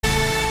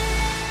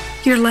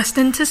You're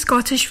listening to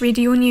Scottish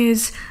Radio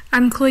News.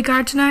 I'm Chloe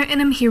Gardiner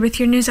and I'm here with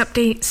your news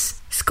updates.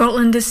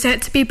 Scotland is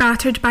set to be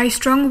battered by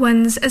strong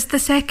winds as the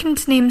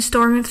second named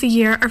storm of the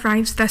year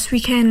arrives this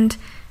weekend.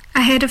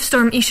 Ahead of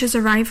Storm Isha's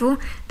arrival,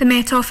 the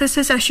Met Office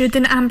has issued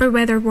an amber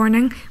weather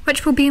warning,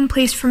 which will be in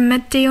place from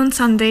midday on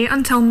Sunday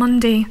until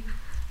Monday.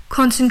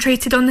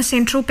 Concentrated on the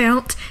Central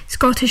Belt,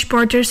 Scottish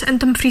Borders and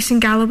Dumfries and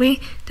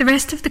Galloway, the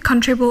rest of the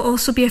country will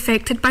also be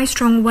affected by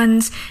strong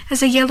winds,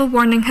 as a yellow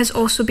warning has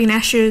also been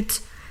issued.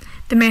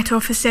 The Met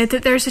Office said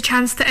that there is a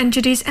chance that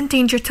injuries and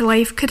danger to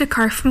life could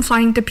occur from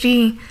flying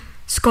debris.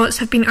 Scots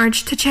have been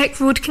urged to check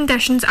road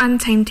conditions and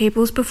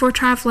timetables before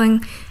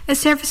travelling, as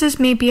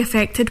services may be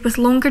affected with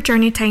longer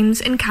journey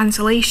times and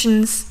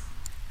cancellations.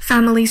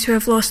 Families who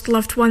have lost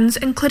loved ones,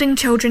 including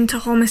children to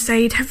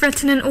homicide, have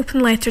written an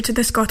open letter to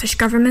the Scottish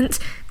Government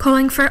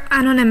calling for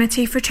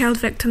anonymity for child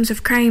victims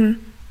of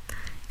crime.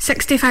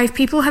 65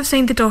 people have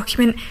signed the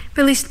document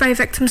released by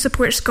Victim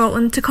Support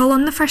Scotland to call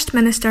on the First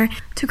Minister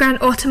to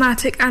grant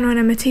automatic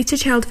anonymity to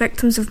child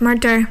victims of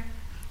murder.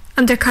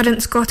 Under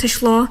current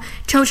Scottish law,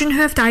 children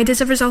who have died as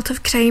a result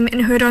of crime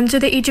and who are under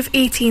the age of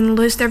 18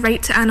 lose their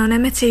right to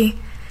anonymity.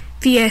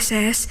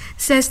 VSS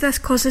says this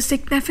causes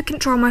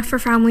significant trauma for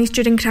families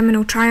during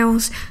criminal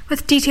trials,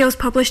 with details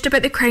published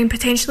about the crime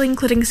potentially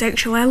including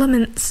sexual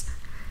elements.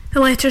 The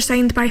letter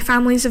signed by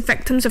families of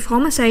victims of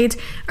homicide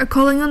are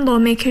calling on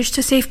lawmakers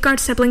to safeguard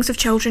siblings of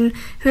children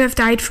who have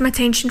died from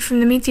attention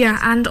from the media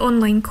and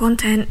online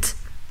content.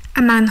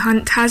 A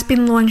manhunt has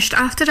been launched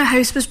after a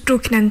house was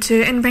broken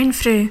into in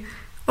Renfrew.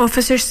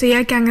 Officers say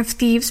a gang of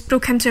thieves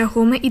broke into a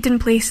home at Eden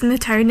Place in the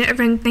town at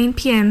around 9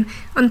 p.m.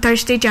 on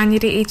Thursday,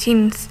 January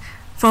 18th.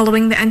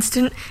 Following the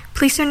incident,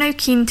 police are now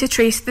keen to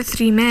trace the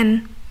three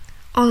men.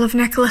 All of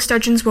Nicola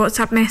Sturgeon's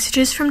WhatsApp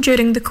messages from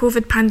during the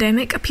COVID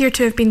pandemic appear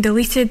to have been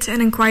deleted, an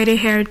inquiry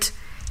heard.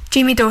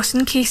 Jamie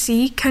Dawson,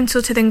 KC,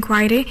 counsel to the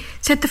inquiry,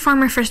 said the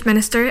former First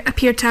Minister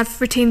appeared to have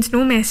retained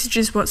no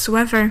messages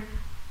whatsoever.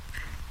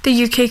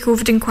 The UK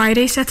COVID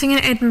inquiry, sitting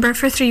in Edinburgh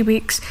for 3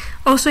 weeks,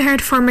 also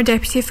heard former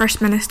Deputy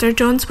First Minister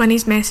John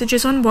Swinney's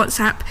messages on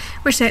WhatsApp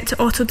were set to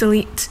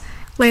auto-delete.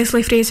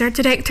 Leslie Fraser,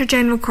 Director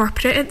General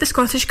Corporate at the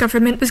Scottish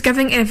Government, was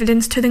giving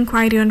evidence to the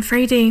inquiry on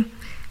Friday.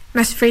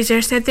 Ms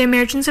Fraser said the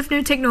emergence of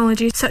new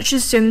technologies such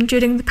as Zoom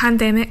during the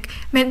pandemic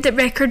meant that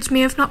records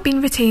may have not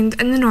been retained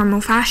in the normal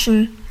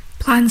fashion.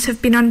 Plans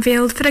have been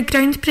unveiled for a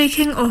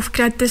groundbreaking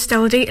off-grid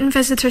distillery and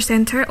visitor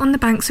centre on the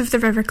banks of the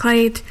River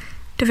Clyde.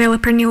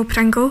 Developer Neil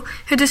Pringle,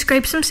 who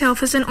describes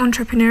himself as an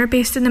entrepreneur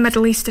based in the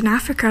Middle East and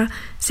Africa,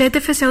 said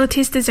the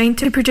facility is designed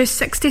to produce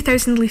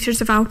 60,000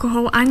 litres of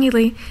alcohol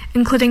annually,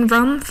 including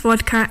rum,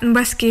 vodka and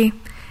whisky.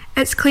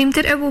 It's claimed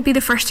that it will be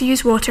the first to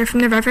use water from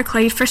the River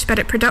Clyde for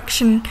spirit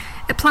production.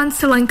 It plans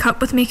to link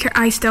up with maker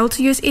iStill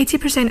to use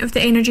 80% of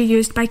the energy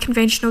used by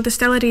conventional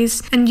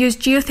distilleries and use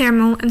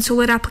geothermal and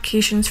solar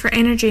applications for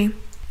energy.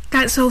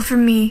 That's all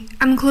from me.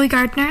 I'm Chloe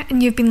Gardiner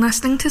and you've been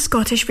listening to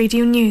Scottish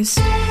Radio News.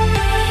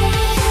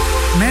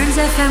 Mearns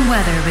FM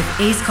weather with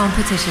Ace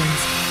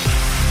Competitions.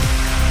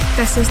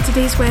 This is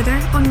today's weather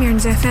on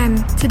Mearns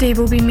FM. Today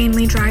will be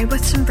mainly dry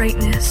with some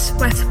brightness,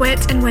 with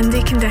wet and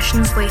windy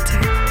conditions later.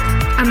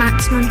 A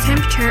maximum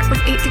temperature of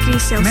 8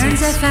 degrees Celsius.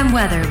 Mearns FM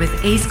weather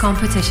with Ace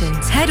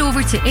Competitions. Head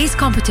over to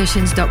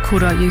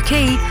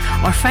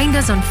acecompetitions.co.uk or find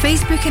us on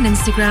Facebook and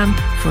Instagram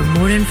for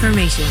more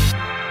information.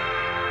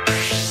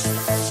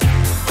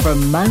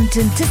 From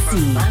mountain to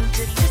sea,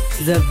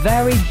 the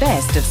very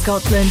best of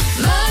Scotland.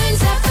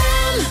 Mearns FM.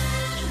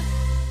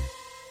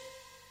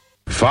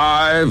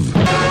 5,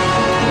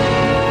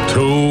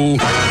 2,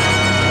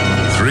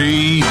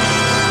 3,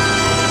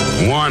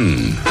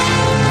 1,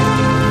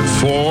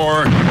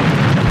 4,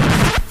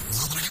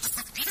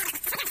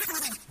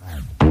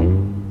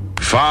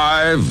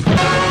 5,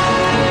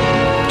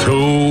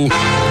 2,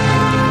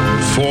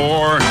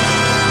 4,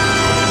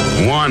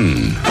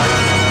 1,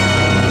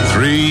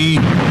 3.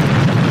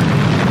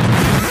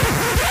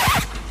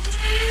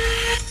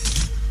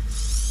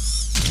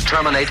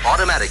 Terminate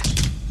automatic.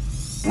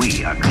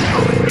 We are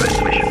controlling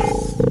transmission.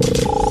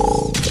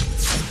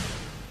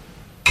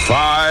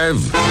 5,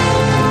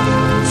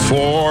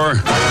 4,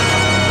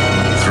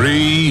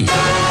 3,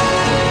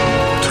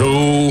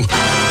 2,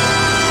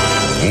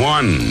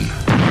 1.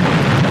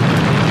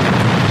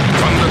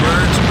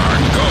 Thunderbirds are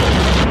go.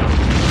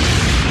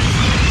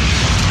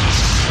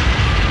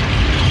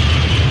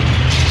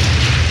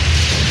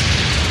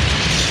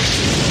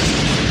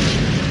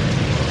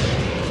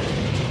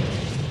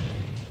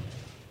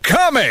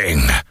 Coming!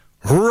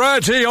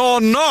 Ready or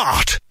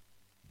not!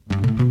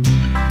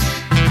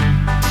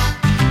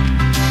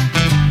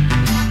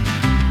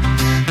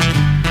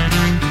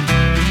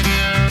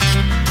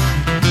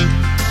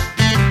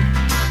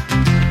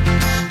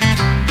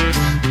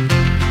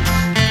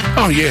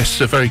 Oh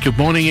yes, a very good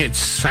morning. It's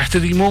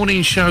Saturday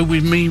morning show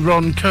with me,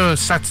 Ron Kerr,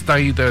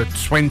 Saturday the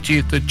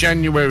 20th of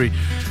January.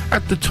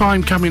 At the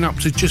time coming up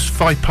to just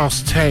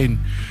 10:05.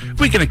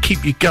 We're going to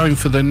keep you going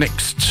for the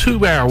next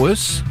 2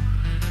 hours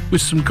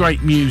with some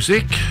great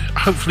music.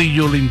 Hopefully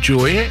you'll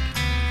enjoy it.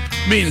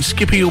 Me and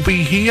Skippy will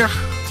be here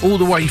all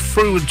the way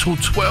through until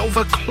 12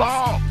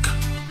 o'clock.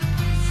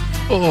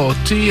 Oh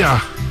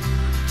dear.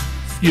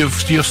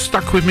 You're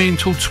stuck with me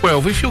until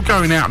 12. If you're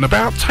going out and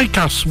about, take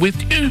us with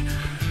you.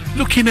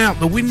 Looking out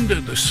the window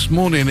this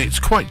morning, it's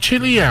quite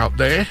chilly out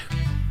there.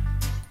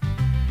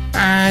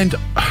 And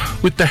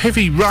with the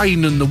heavy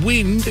rain and the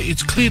wind,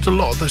 it's cleared a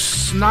lot of the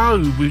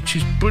snow, which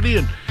is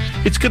brilliant.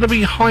 It's going to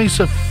be highs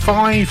of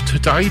 5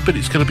 today, but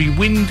it's going to be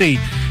windy.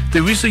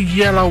 There is a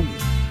yellow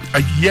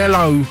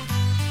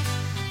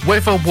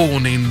weather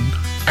warning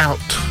out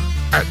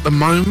at the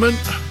moment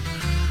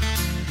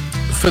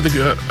for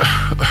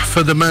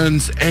the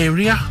Mearns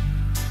area.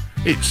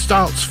 It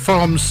starts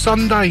from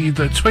Sunday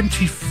the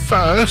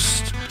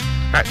 21st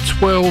at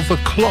 12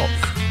 o'clock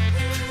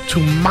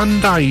till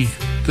Monday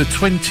the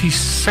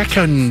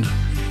 22nd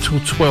till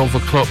 12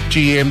 o'clock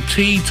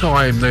GMT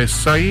time, they're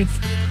saying.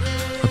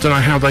 I don't know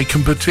how they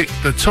can predict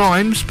the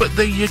times, but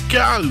there you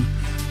go.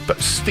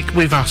 But stick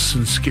with us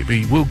and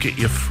Skippy, we'll get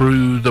you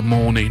through the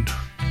morning.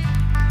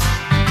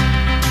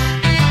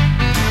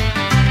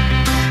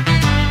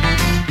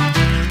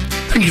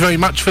 Thank you very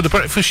much for the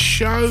breakfast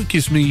show.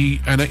 Gives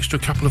me an extra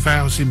couple of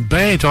hours in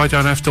bed. I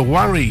don't have to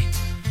worry.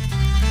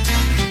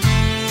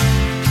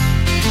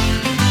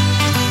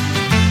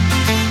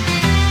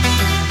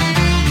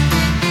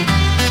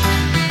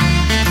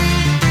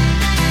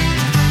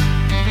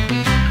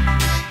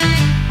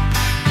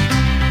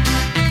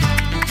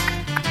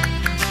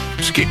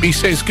 Skippy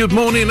says good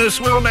morning as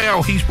well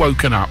now. He's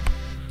woken up.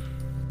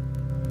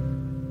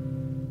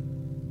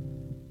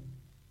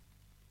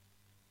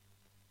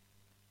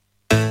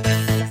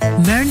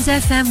 Mearns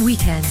FM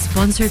Weekend,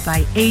 sponsored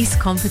by Ace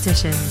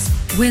Competitions.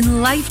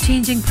 Win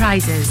life-changing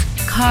prizes,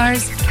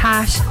 cars,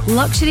 cash,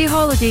 luxury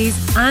holidays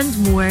and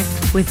more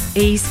with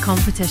Ace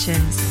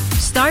Competitions.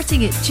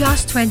 Starting at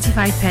just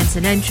 25 pence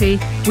an entry,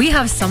 we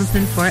have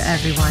something for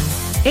everyone.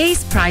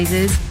 Ace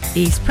prizes,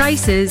 Ace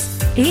prices,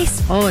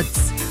 Ace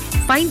odds.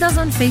 Find us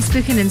on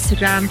Facebook and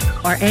Instagram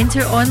or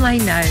enter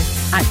online now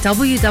at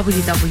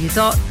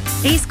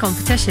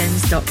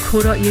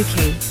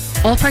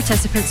www.acecompetitions.co.uk. All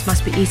participants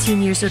must be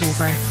 18 years or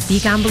over.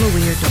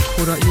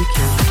 BeGambleAware.co.uk.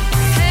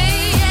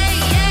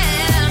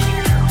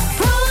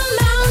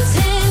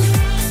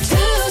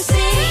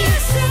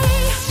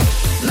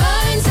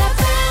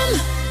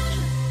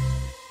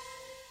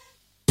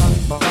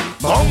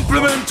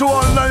 Compliment to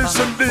all nice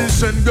and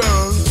decent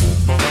girls.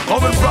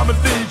 Coming from a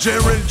DJ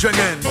Rich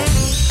again.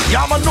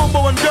 Yeah, I'm a number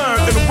one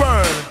girl in the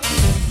world.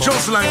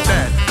 Just like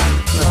that.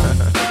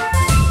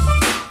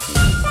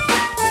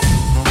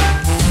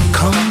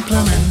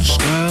 Compliments,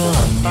 girl,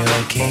 on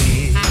your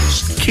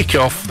kiss. Kick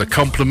off the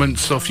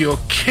compliments of your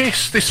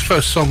kiss. This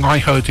first song I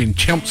heard in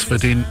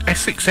Chelmsford in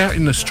Essex, out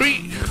in the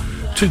street.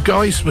 Two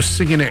guys were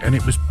singing it and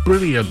it was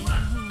brilliant.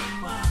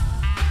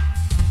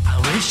 I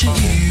wish you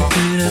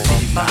could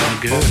be my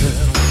girl.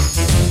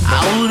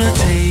 I wanna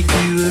take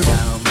you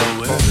around the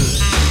world.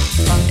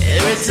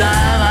 Every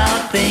time I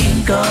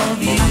think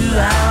of you,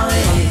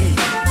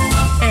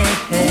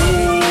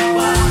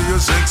 oh, your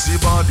sexy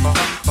body.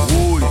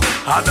 Oh,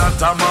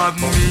 that a mad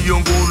me,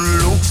 your good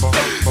looks.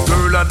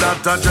 Girl,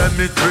 that a drive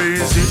me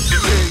crazy. The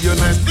way you're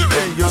nice, the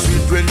way you're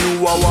sweet when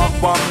you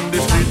walk on the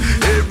street.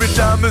 Every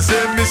time I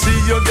say me see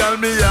your girl,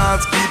 me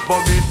heart keep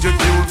on with your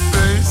cute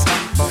face.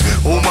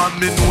 Oh man,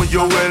 me know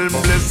you well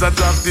blessed,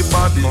 attractive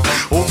body.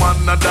 Oh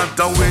man, that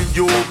a way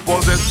you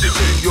possess, the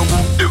way you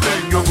move, the way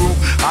you groove,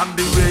 and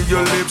the way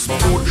your lips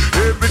move.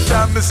 Every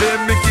time I say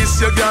me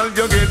kiss your girl,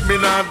 you get me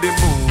in the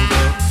mood.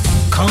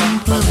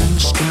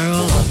 Compliments,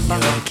 girl, on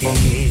your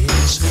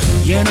kiss.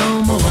 You're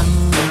number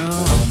one girl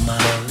on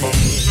my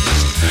list.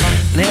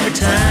 Every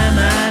time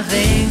I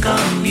think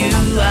of you,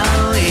 I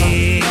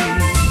wish.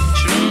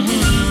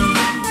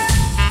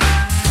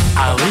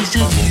 I wish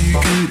that you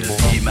could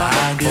be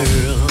my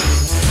girl.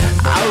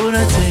 I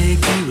wanna take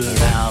you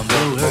around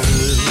the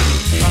world.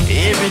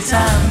 Every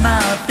time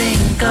I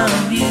think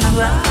of you,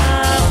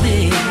 I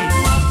wish.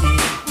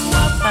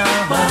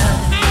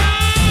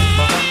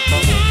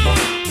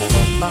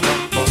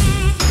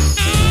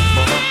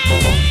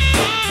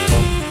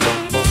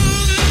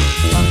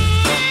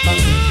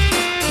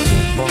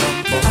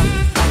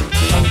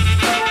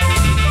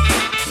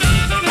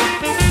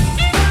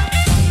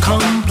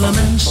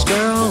 Compliments,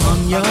 girl,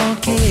 on your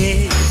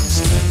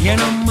kiss. You're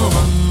number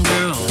one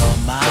girl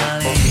on my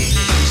list.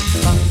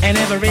 And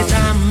every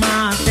time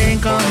I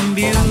think of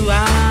you,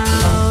 I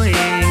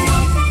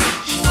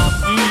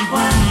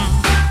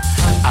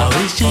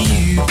wish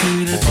you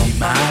could be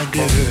my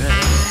girl.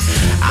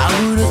 I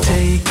would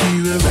take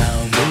you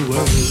around the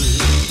world.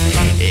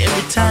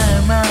 Every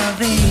time I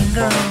think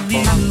of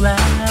you,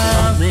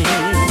 I will.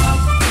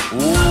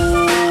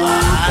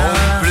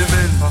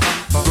 Compliment,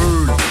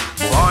 girl.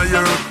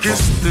 Fire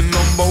kiss, the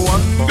number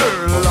one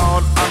girl.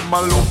 Lord, I'm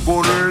a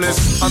local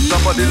list. On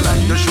top of the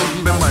line, you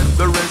should be mind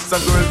the rest. A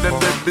girl that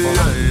they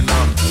behind.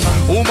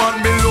 Oh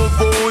man, me love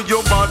how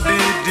your body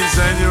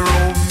design your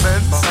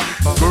romance.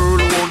 Girl,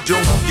 won't you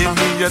give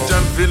me a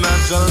chance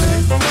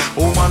financially?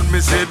 Oh man, me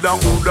say that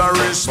would a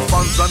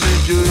response. And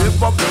if you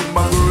ever bring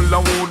my girl, I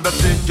would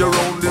take you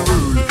around the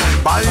world.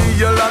 Buy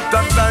you a lot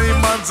of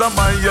diamonds and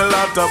buy you a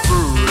lot of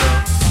pearl.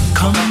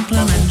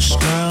 Compliments,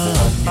 girl,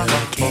 on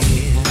your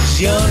kiss.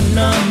 You're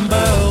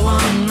number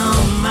one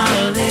on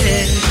my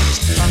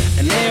list.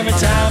 And every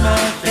time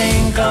I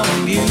think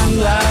of you,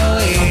 I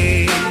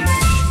wish.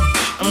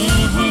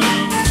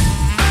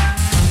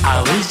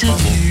 I wish that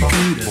you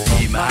could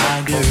be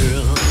my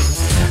girl.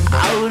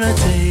 I wanna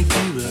take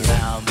you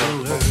around the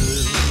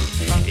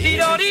world.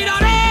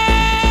 Dee-do-dee-do-dee.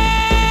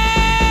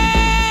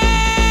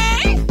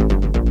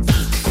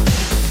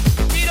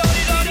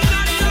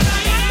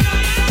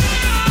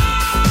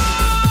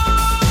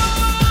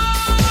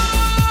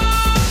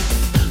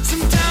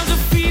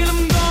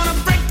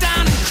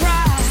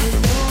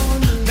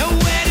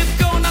 Nowhere to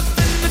go,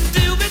 nothing to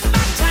do but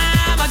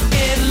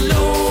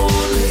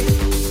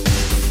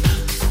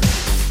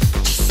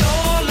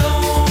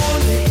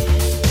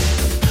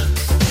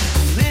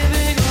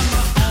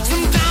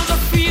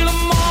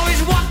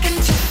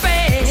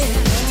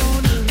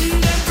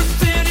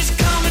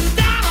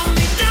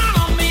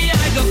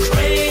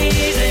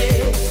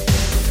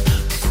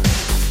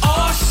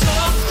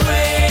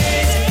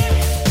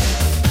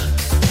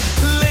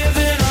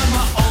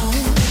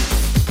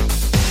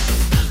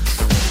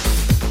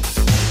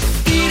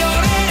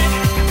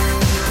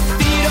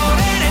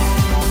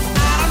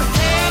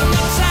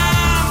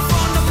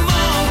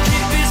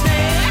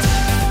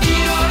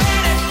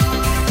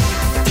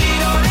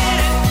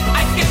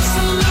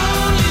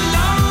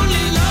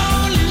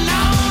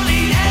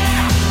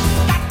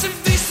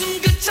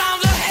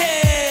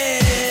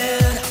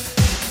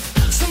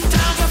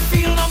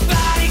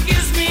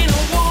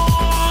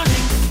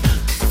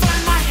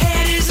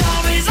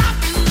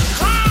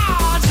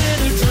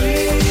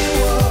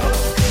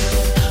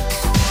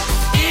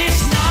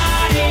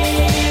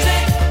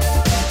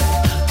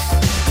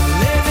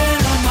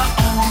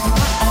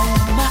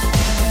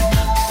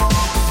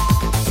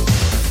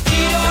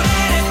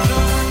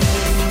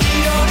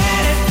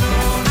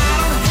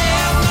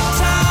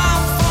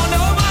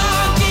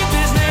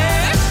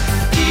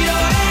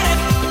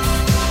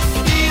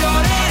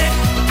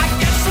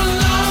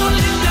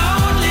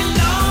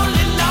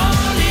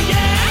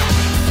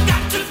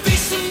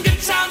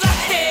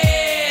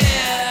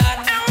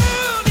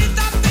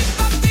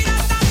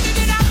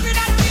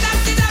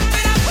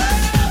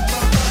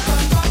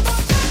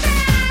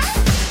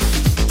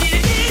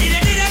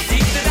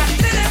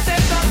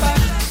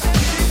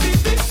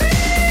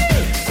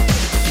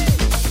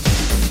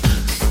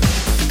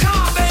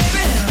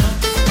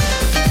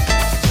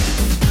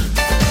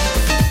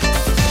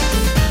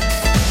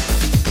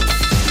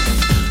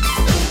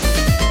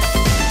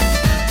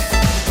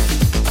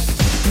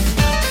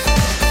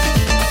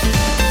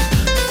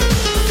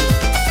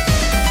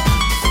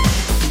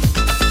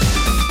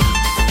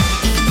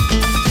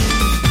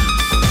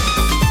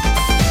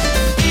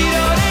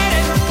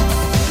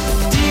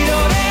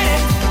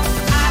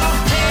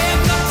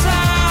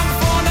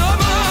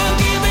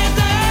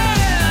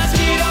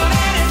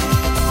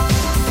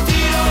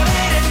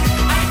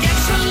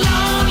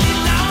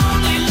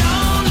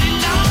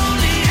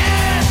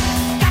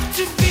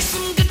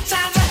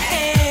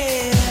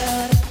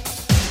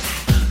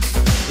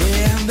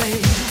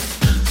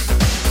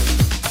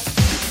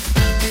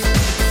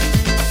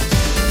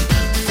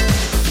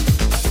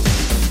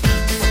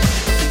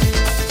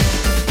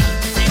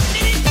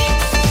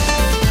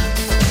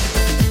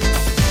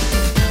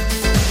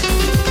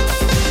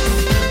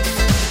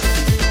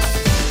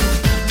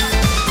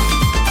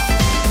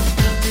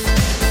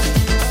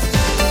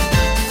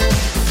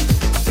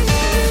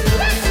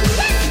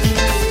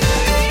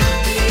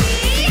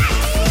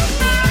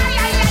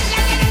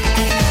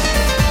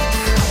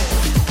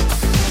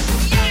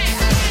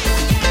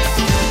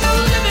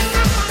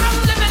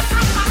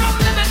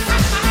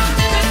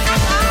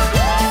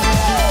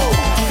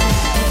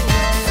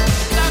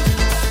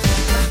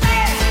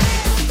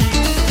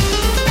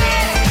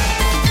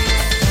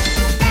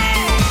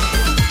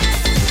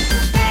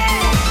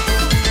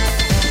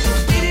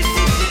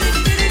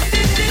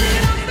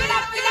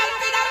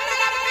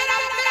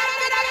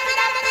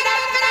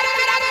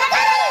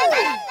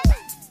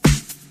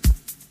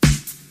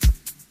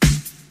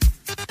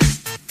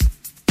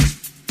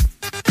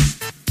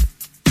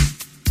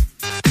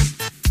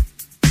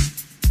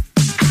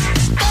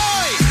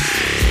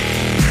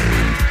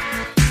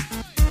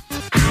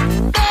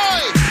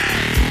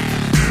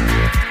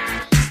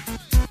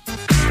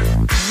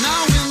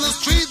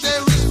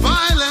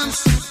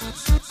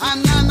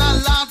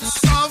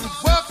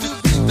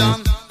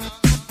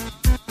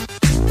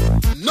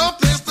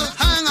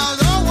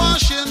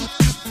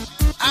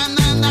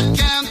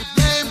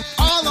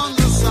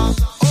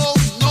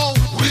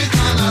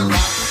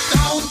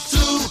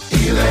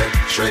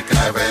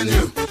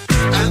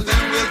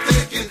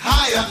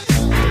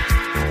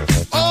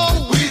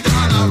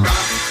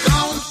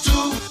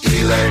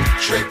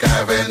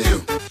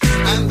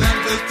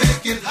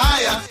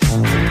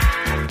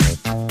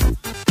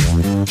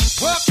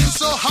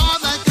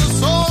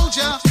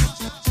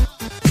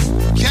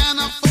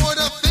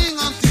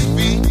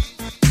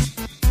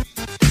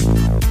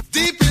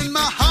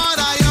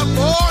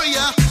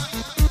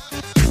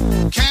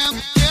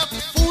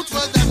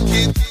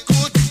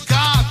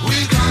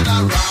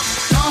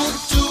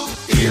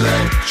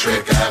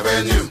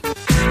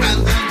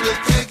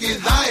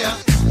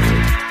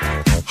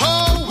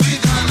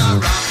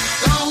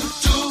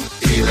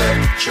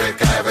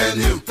Electric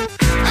Avenue,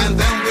 and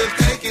then we'll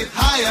take it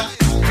higher.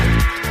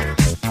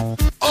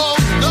 Oh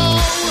no!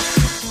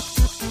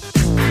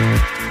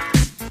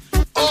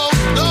 Oh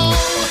no!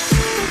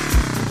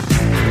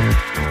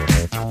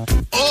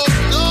 Oh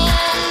no!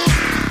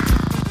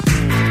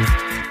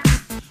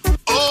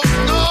 Oh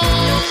no!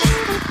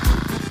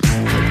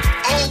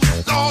 Oh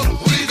Lord,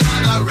 we're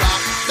gonna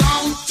rock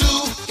down to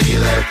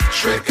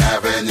Electric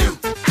Avenue,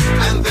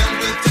 and then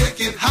we'll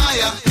take it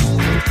higher.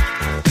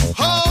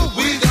 Oh,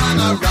 we're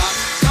gonna rock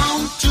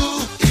down to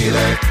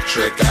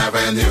Electric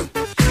Avenue,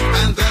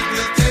 and then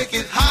we'll take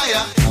it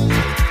higher.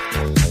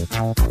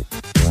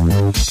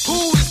 Who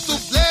is to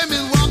blame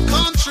in one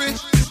country?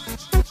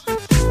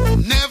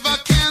 Never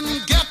can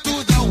get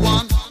to the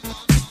one.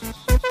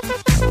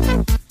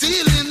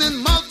 Dealing in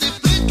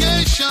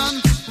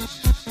multiplication,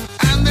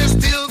 and they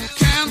still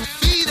can't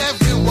feed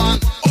everyone.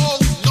 Oh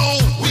no,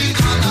 we're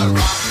gonna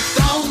rock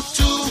down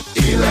to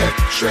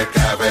Electric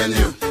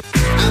Avenue,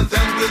 and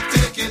then we'll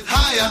take it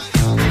higher.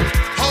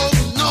 Oh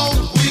no,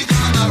 we're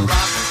gonna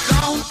rock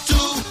down to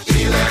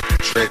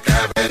Electric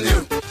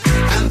Avenue,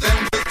 and then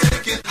we'll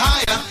take it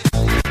higher.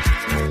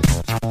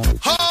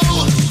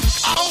 Oh,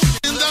 out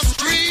in the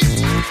street,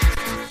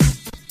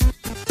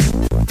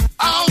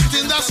 out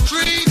in the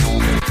street,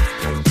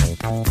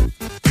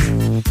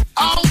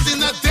 out in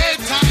the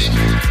daytime,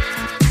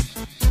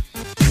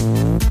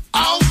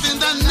 out in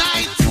the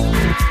night.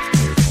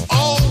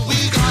 Oh,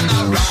 we're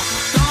gonna rock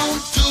down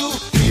to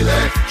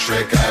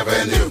Electric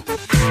Avenue,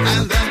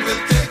 and then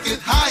we'll take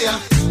it higher.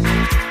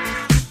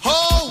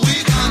 Oh,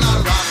 we're gonna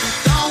rock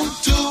down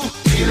to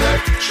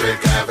Electric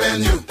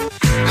Avenue,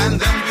 and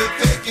then we'll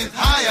take it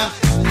higher.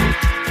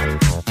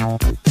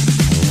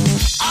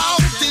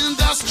 Out in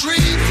the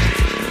street,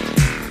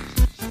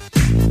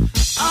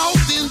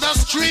 out in the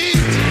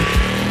street,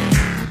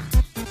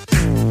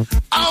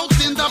 out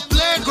in the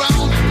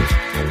playground,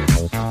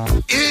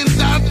 in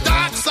the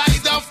dark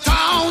side of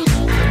town.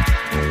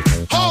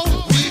 Oh,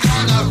 we're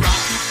gonna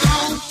rock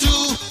down to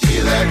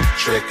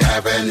Electric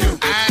Avenue,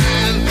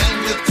 and then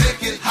we'll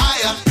take it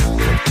higher.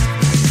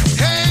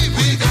 Hey,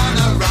 we're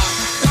gonna rock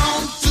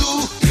down to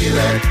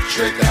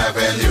Electric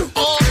Avenue.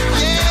 Oh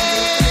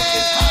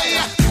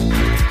yeah,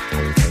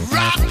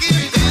 rock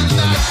it in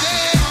the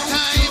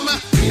daytime,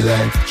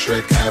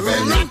 Electric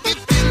Avenue. Rock it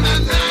in the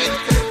night,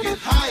 take it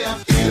higher,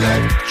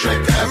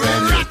 Electric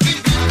Avenue. Rock it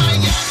in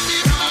Miami,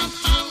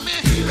 Miami,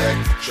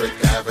 Electric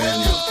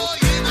Avenue. Oh,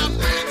 in a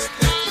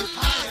Brixton,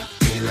 higher,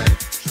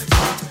 Electric.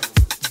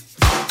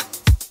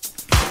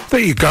 There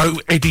you go,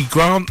 Eddie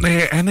Grant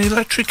there and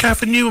Electric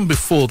Avenue, and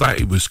before that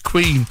it was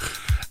Queen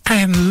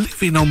and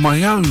Living on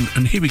My Own.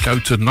 And here we go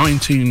to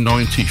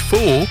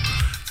 1994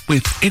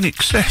 with In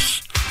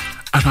Excess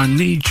and I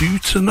Need You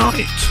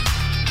Tonight.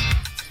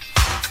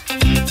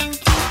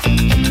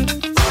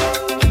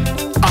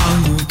 All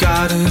you've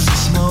got is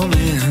this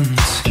moment.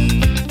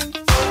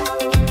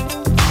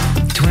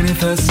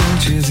 21st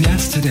century's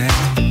yesterday.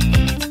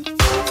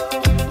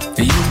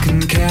 You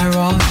can care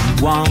all you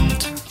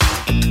want.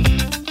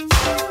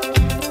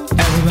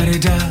 Everybody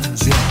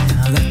does,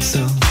 yeah, that's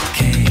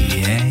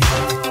okay.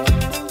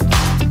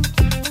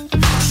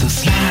 So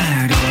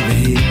slide over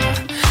here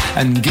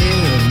and give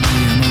me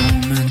a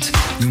moment.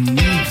 Your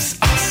moves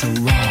are so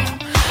raw.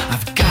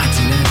 I've got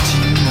to let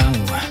you know.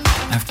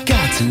 I've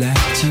got to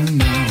let you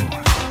know.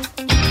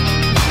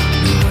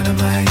 You're one of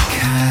my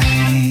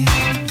kind.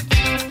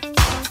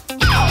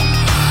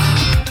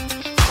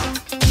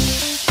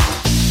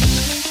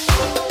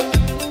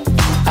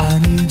 I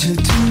need you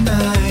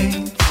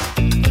tonight.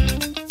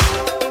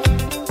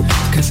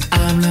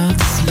 I'm not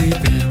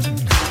sleeping.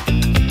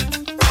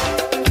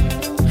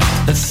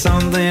 There's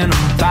something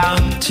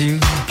about you,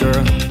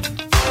 girl,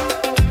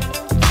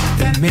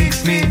 that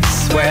makes me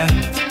sweat.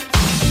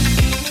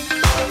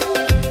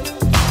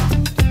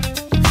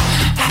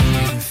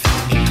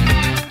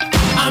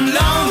 I'm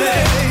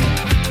lonely.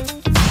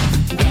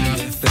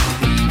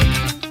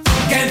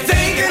 Can't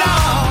think at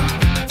all.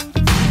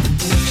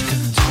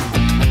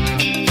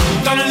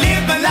 Gonna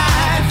live my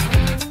life.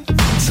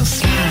 So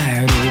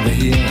slide over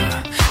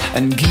here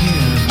and give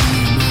me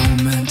a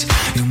moment.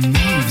 Your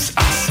moves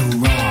are so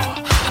raw.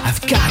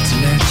 I've got to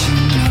let you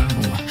know.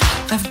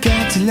 I've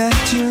got to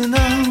let you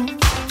know.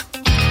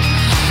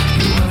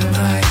 You're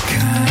my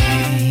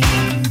kind.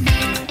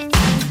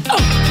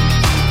 Oh.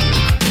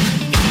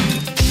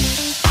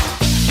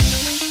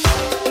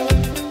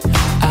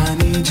 I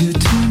need you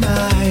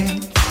tonight.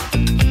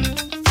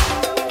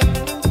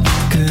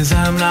 'Cause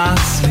I'm not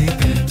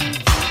sleeping.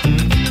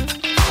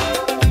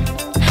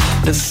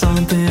 There's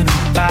something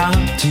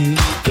about you,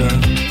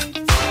 girl,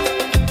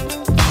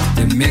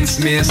 that makes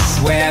me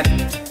sweat.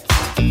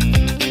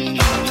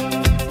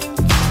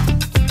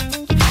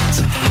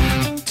 So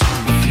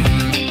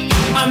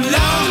I'm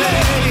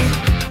lonely.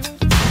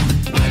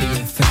 What do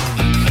you think?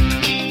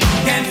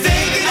 Can't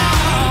think it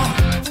all.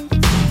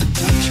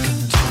 What you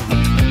gonna do?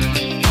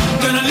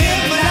 Gonna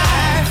live my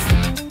life.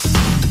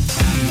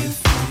 What do you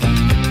think?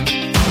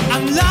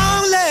 I'm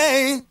lonely.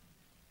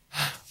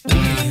 What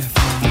do you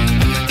think?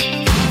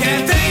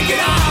 Can't think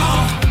it all.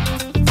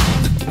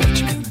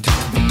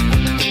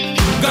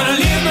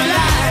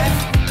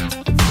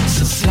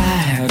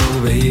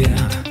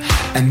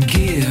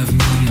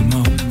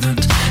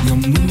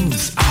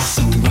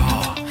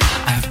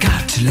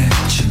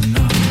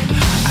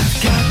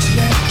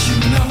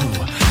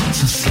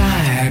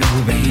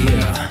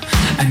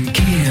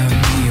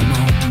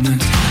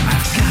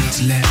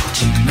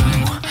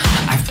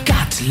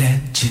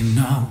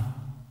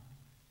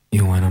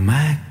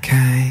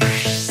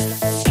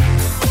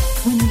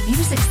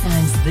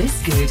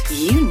 good,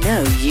 you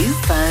know you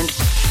found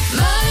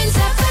Mearns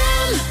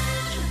FM.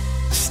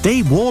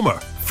 Stay warmer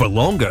for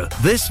longer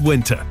this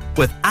winter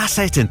with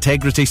Asset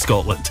Integrity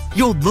Scotland,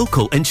 your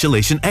local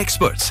insulation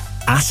experts.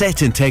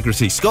 Asset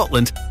Integrity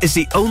Scotland is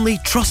the only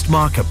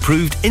Trustmark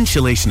approved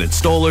insulation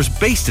installers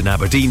based in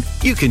Aberdeen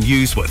you can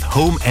use with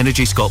Home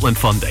Energy Scotland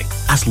funding.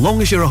 As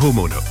long as you're a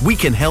homeowner, we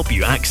can help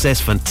you access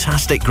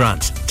fantastic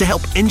grants to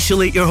help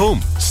insulate your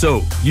home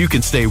so you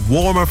can stay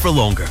warmer for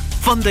longer.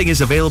 Funding is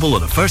available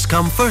on a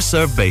first-come,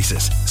 first-served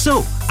basis.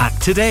 So,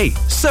 act today.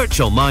 Search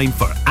online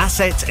for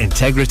Asset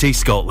Integrity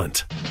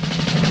Scotland.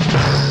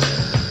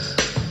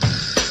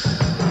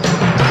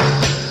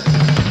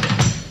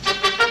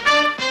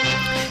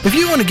 If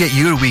you want to get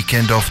your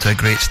weekend off to a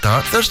great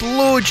start, there's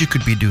loads you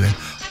could be doing.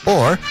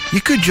 Or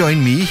you could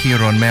join me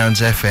here on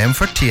Mearns FM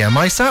for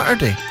TMI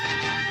Saturday.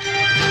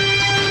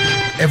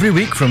 Every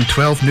week from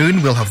 12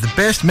 noon, we'll have the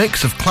best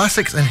mix of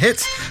classics and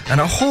hits and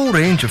a whole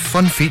range of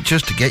fun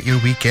features to get your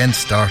weekend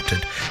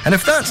started. And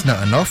if that's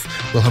not enough,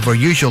 we'll have our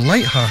usual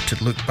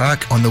light-hearted look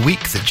back on the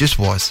week that just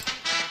was.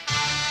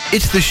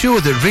 It's the show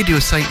that radio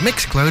site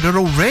Mixcloud are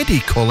already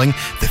calling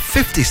the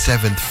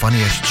 57th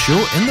funniest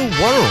show in the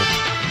world.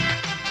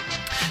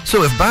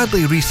 So if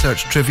badly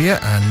researched trivia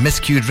and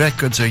miscued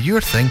records are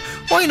your thing,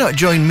 why not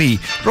join me,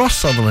 Ross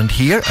Sutherland,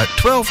 here at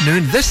 12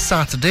 noon this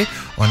Saturday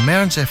on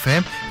Mearns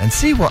FM and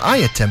see what I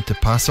attempt to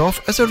pass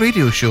off as a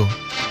radio show.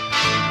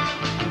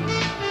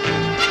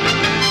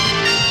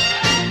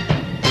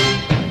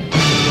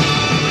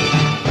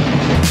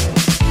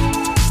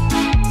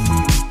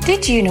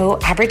 Did you know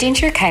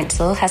Aberdeenshire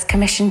Council has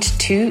commissioned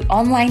 2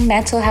 online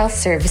mental health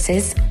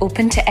services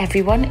open to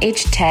everyone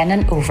aged 10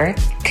 and over?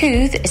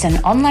 Cooth is an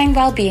online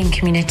wellbeing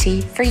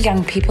community for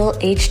young people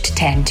aged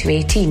 10 to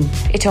 18.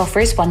 It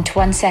offers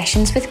one-to-one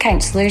sessions with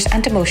counsellors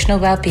and emotional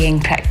wellbeing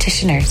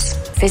practitioners.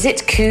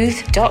 Visit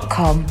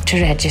cooth.com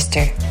to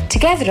register.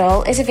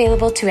 Togetherall is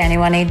available to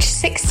anyone aged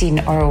 16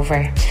 or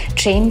over.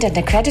 Trained and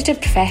accredited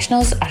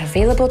professionals are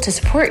available to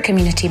support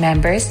community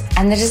members,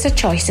 and there is a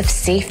choice of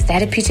safe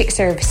therapeutic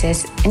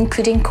services,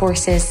 including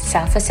courses,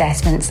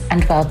 self-assessments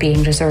and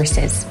wellbeing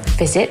resources.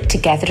 Visit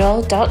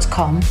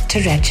togetherall.com to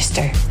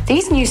register.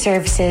 These new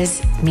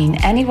services mean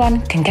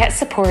anyone can get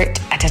support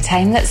at a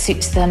time that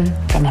suits them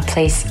from a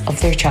place of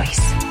their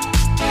choice.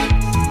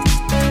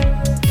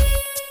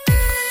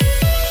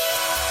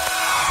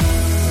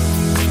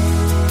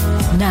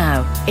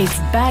 Now, it's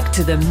back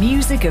to the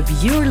music of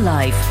your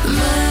life.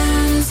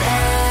 Mearns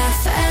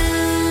FM.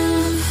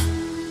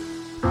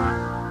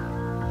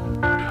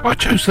 I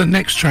chose the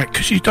next track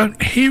because you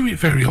don't hear it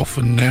very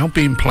often now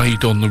being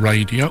played on the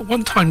radio. At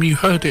one time you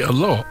heard it a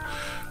lot,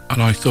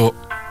 and I thought,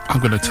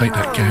 I'm going to take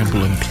that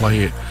gamble and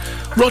play it.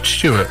 Rod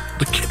Stewart,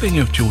 The Killing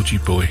of Georgie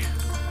Boy,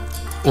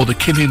 or The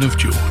Killing of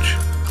George.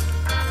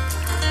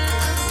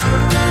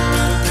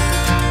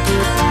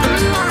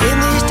 In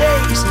these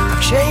days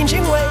of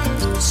changing ways,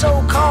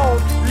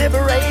 so-called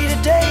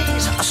liberated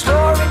days, a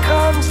story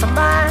comes to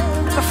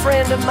mind of a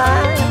friend of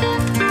mine.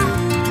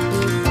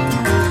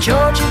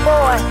 Georgie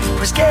boy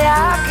was gay,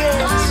 I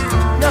guess,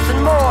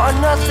 nothing more or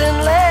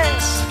nothing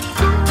less,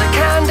 the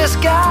kindest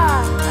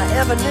guy I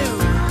ever knew.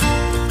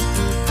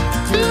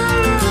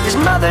 His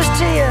mother's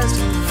tears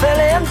fell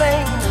in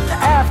vain. The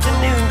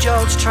afternoon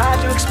George tried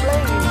to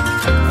explain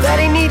that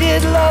he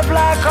needed love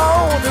like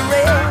all the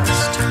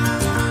rest.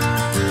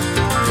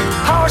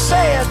 Paul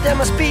said there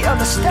must be a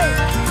mistake.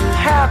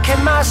 How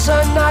can my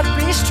son not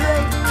be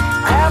straight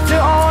after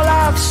all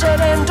I've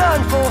said and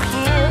done for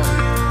him?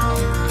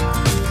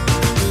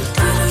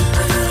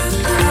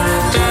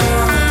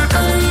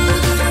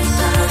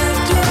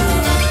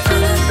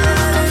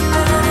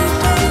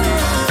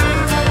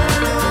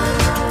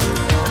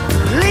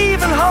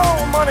 Leaving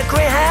home on a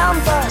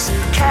Greyhound bus,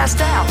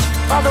 cast out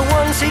by the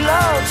ones he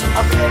loves,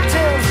 a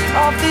victim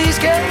of these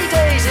gay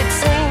days it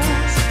seems.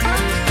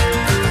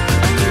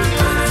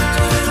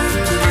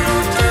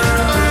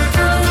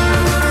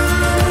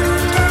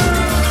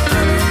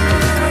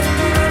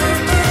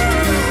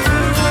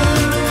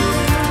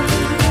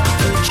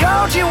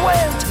 Georgie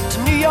went to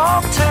New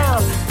York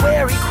town,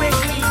 where he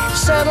quickly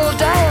settled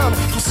down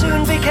and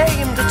soon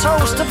became the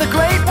toast of the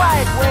Great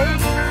White Way.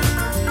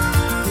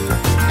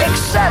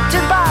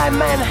 Accepted by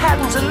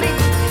Manhattan's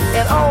elite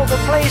in all the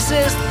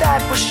places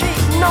that were chic.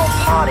 No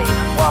party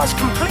was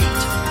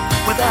complete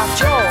without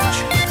George.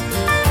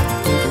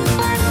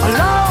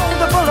 Along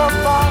the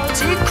boulevards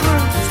he'd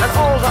cruise, and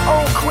all the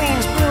old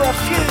queens blew a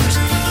fuse.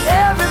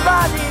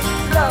 Everybody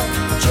loved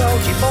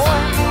Georgie boy.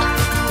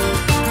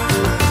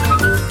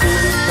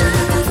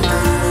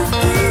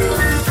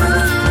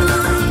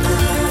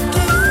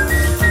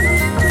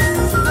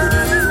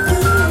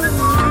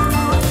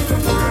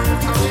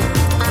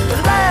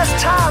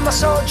 Time I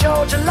saw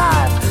George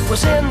alive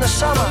was in the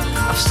summer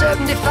of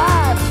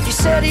 '75. He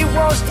said he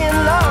was in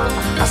love.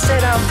 I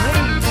said I'm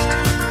pleased.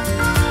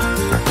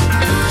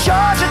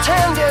 George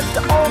attended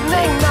the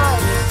opening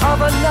night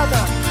of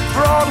another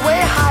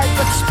Broadway hype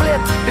that split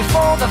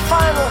before the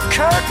final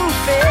curtain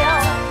fell.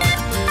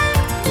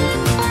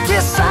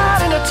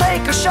 deciding to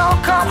take a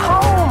shortcut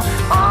home.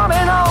 On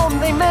and on,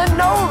 they meant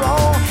no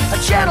wrong. A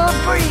gentle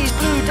breeze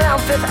blew down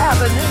Fifth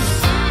Avenue.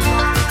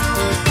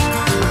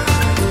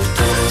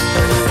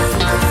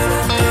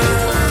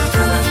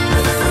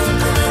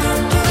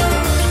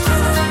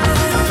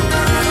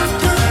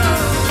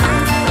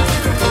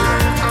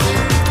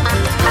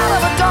 Out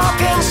of a dark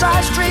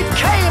inside street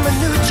came a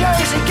New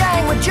Jersey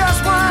gang with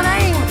just one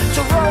aim: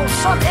 to roll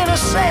some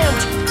innocent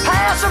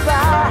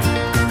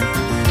passerby.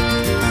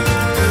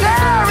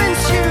 There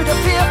ensued a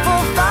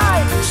fearful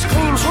fight.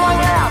 Screams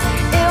rung out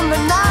in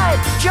the night.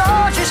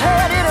 George's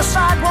head hit a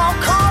sidewalk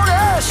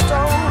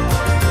cornerstone.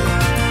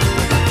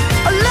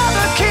 A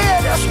leather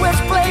kid, a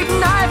switchblade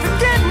knife, who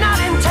did not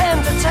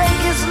intend to take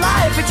his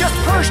life. He just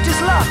pushed his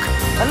luck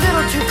a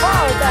little too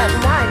far that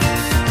night.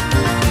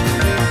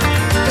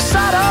 The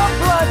sight of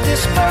blood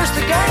dispersed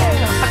the gang.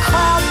 A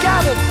crowd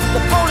gathered,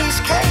 the police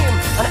came.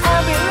 An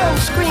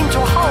ambulance screamed to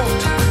a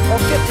halt on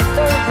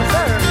 53rd and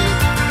 3rd.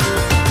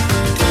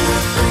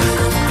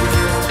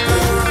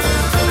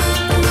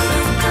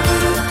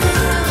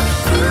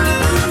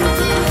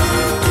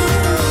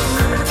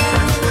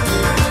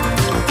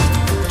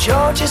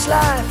 George's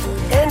life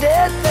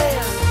ended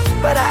there,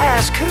 but I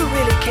ask who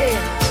really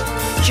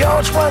cares.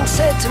 George once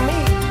said to me,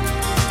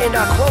 and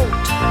I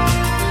quote,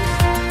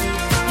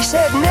 he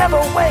said, never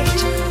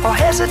wait or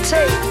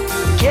hesitate.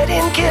 Get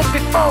in, kid,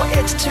 before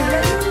it's too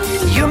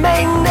late. You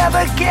may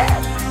never get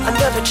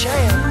another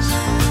chance.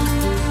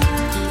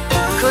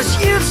 'Cause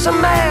youth's a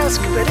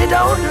mask, but it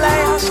don't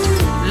last.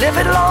 Live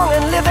it long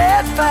and live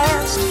it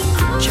fast.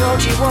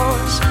 Georgie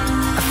was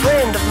a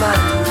friend of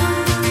mine.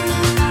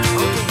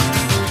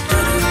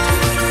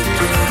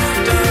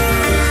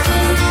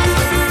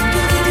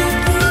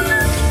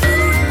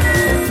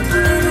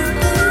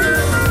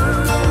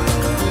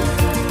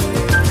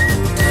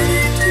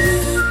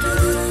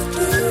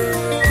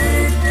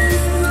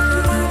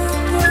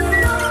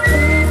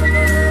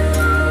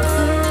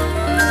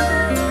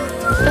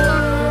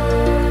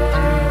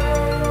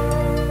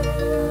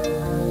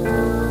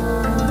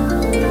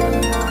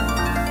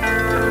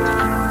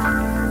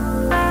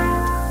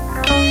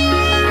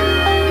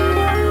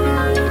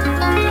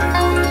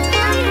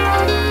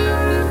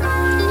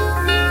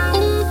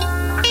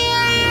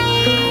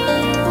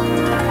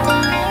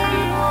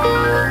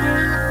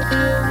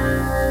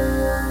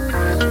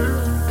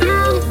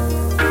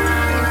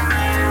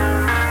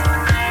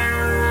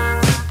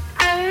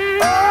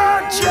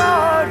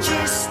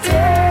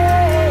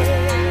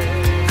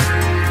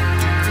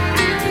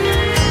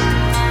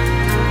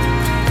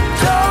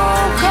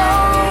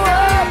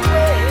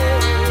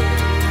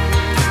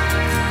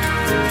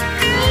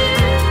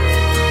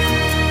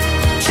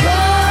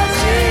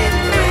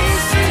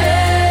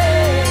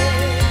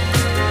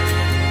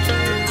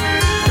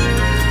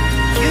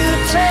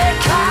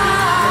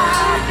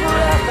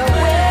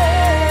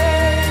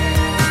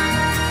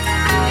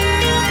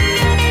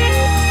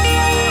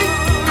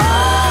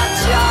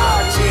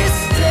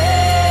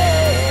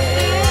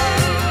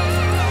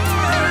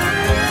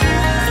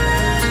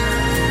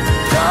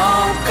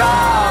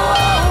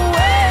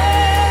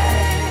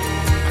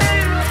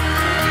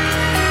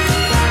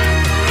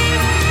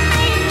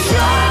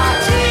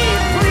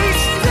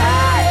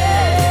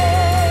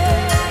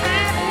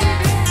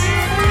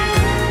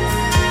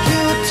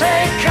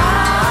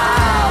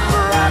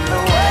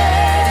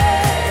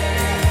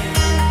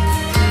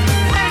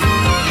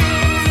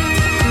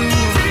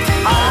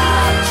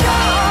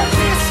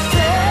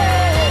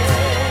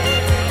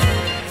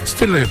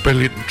 Still a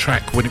brilliant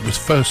track when it was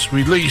first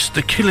released.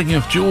 The Killing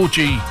of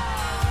Georgie,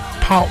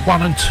 part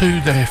 1 and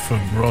 2 there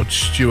from Rod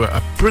Stewart.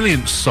 A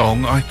brilliant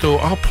song. I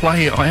thought I'll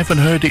play it. I haven't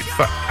heard it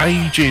for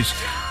ages.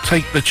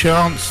 Take the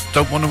chance.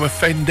 Don't want to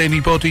offend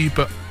anybody,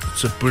 but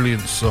it's a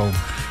brilliant song.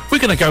 We're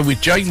going to go with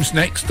James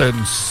next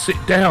and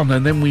Sit Down,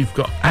 and then we've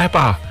got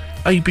ABBA,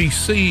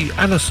 ABC,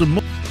 Alison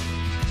Moore.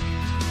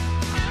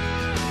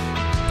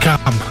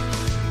 Come.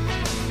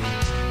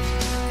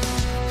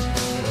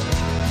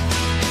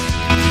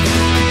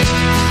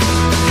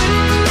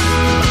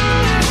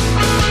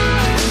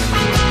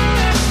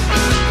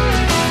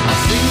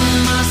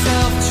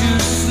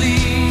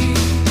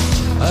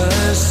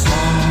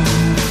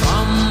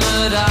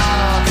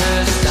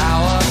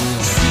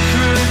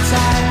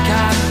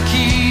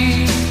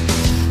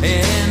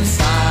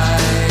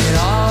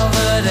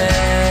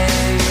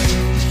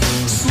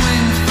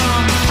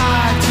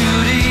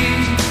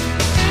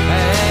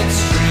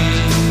 Extreme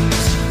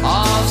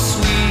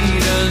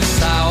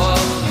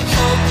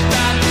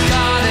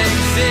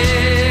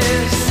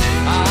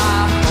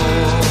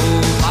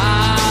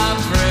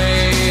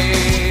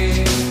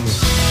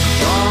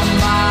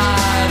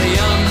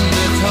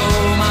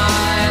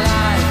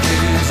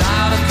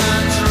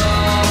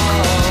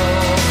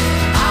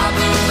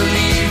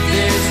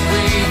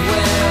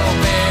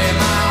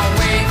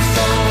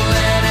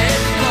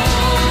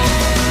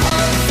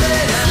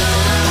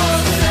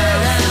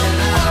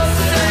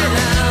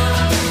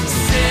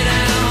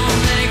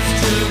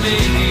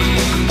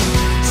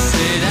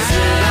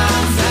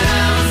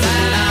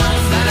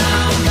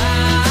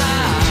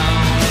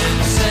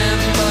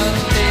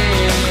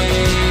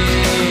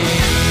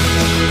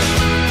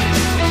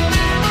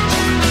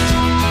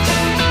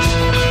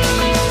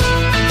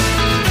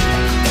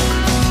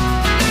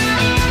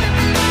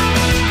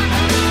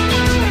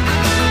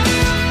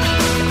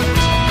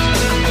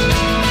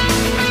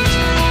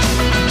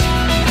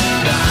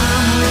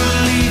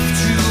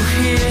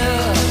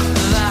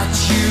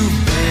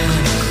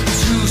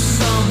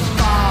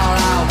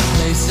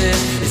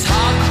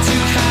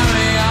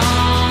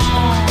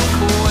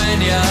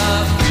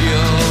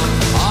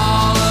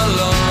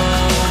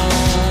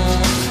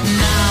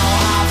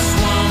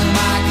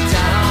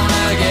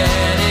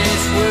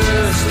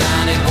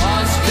it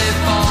was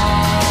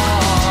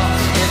before.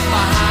 If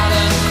I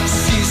hadn't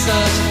seen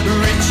such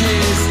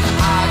riches,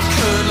 I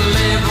could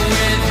live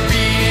with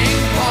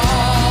being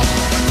poor.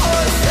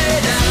 Oh, stay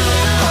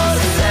down, oh,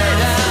 stay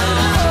down,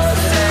 oh,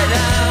 stay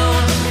down,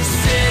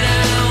 sit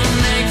down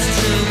next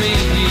to me.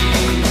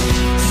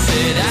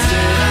 Sit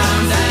down,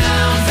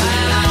 down,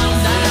 down,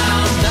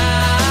 down,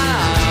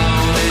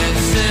 down, in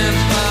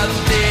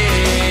sympathy.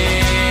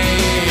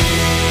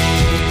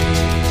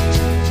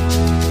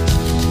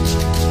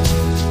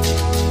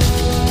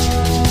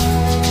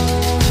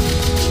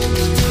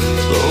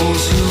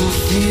 Those who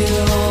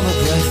feel the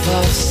breath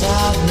of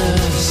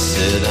sadness,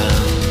 sit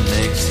down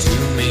next to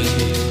me.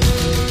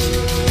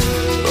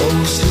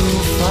 Those who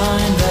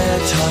find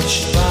they're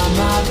touched by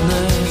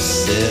madness,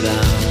 sit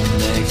down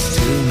next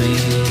to me.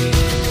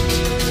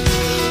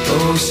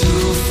 Those who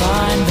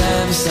find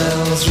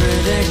themselves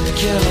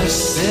ridiculous,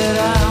 sit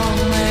down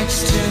next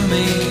to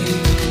me.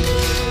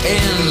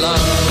 In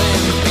love,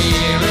 in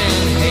fear,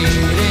 in hate,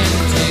 in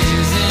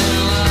tears, in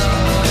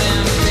love,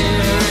 in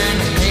fear, in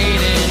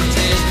hate, in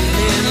tears,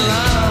 in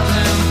love,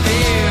 in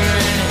fear,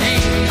 in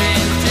hate,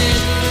 in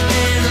tears,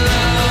 in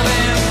love,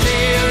 in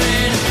fear,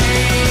 in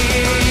hate.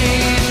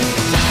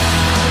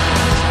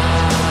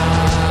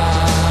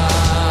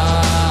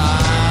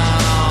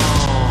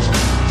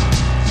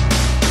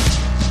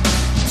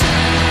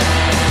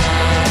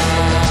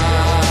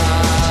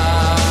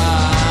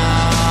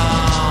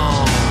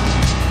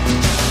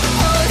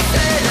 Oh,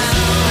 stay down.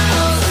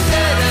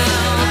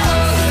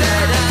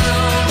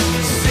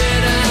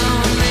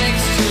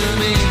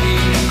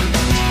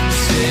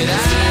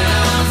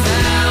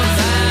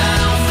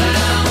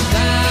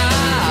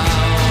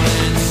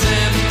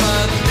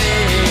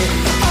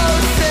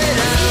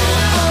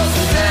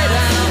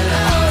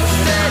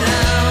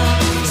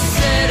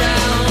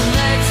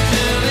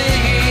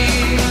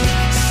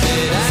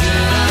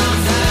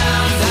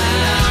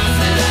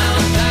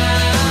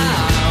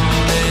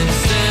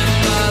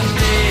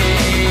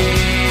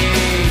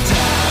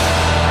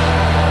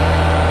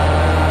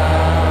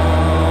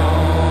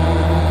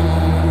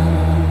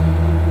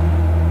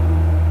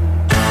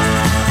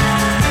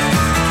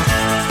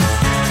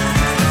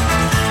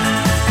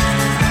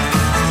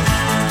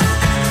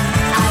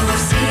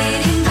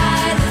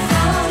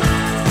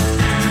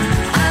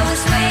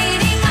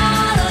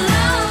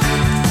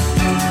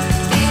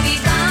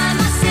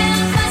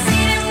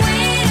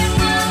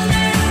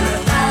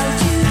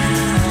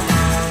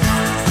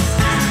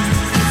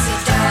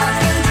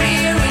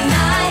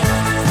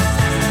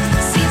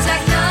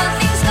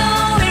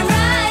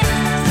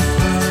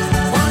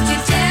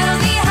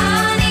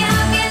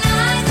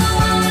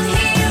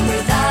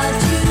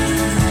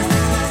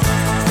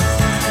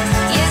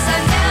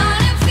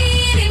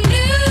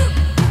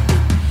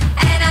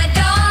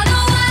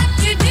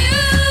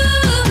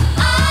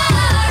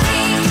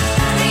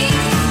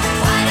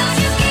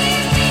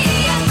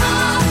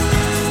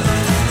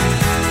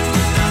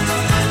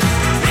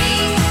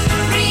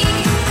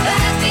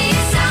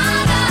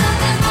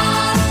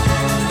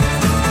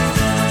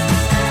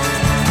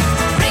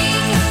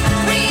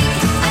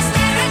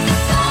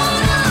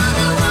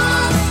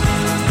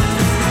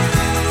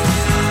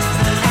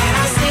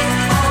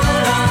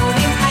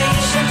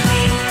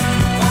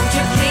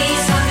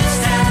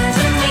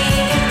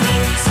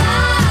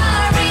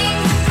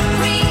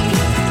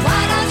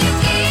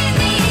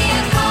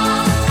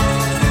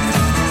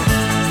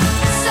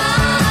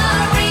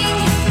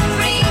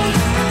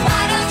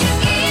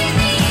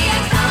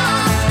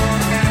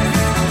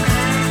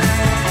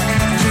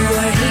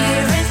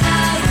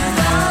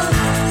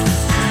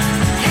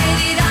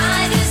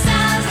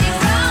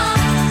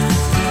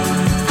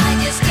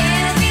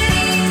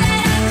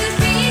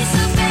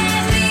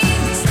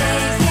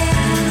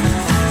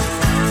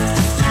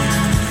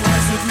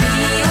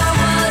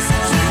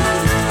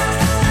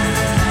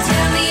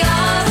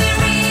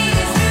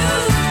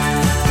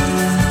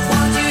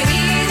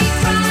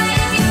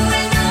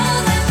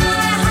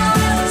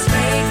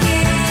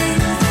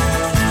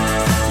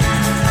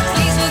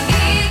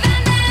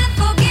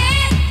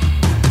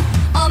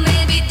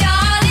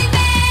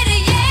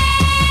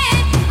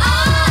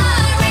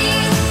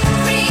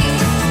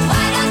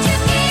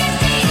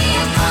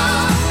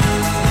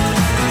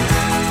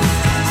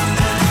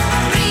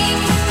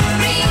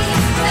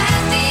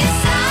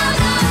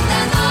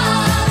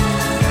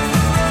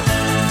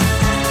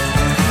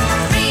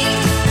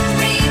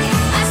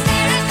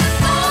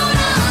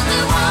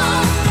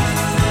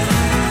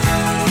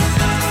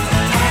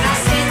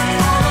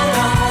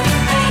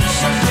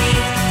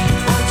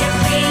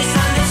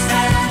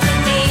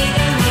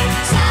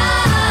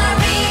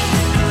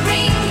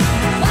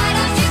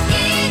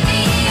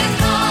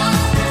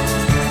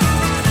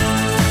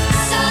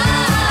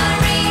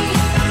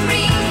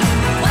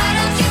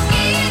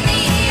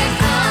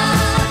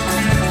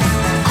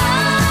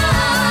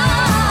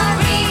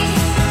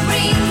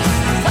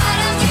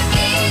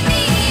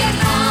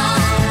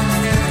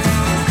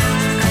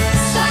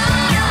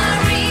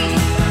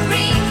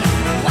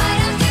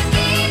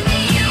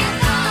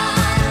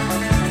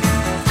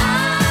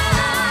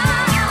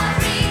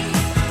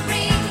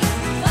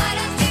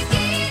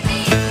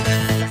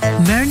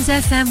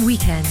 FM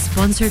Weekend,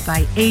 sponsored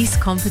by Ace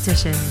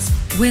Competitions.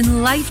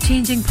 Win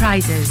life-changing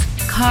prizes,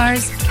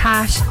 cars,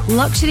 cash,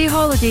 luxury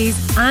holidays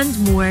and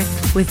more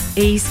with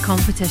Ace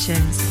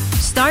Competitions.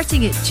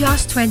 Starting at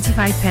just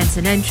 25p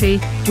an entry,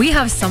 we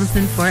have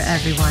something for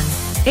everyone.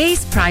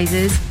 Ace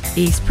prizes,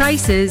 Ace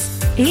prices,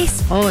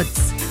 Ace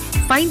odds.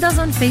 Find us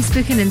on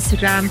Facebook and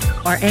Instagram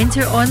or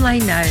enter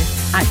online now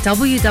at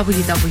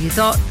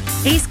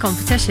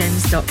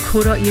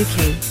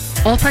www.acecompetitions.co.uk.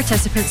 All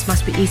participants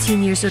must be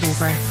 18 years or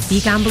over.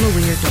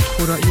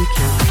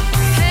 BeGambleAware.co.uk.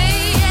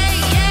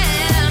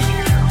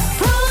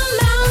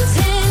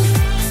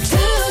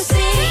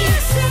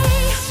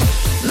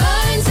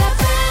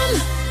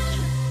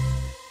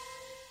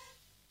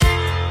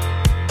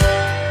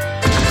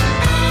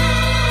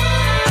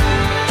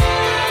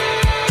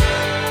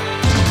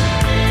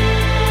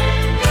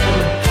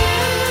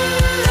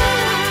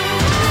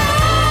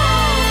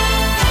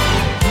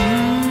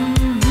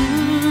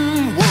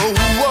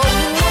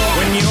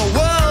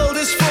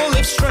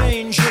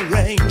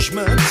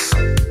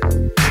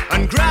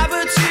 And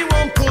gravity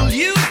won't pull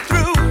you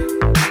through.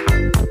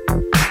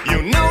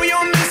 You know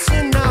you're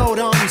missing out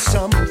on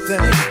something.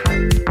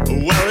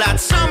 Well, that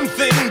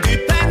something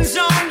depends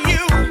on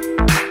you.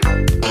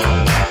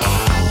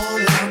 All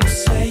I'm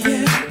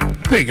saying.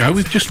 There you go,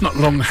 we've just not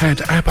long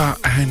had ABBA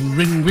and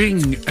Ring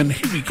Ring, and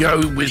here we go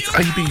with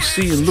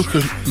ABC and Look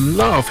of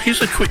Love.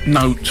 Here's a quick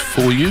note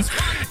for you.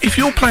 If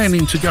you're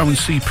planning to go and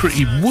see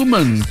Pretty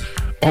Woman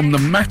on the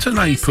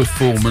matinee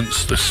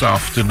performance this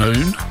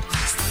afternoon,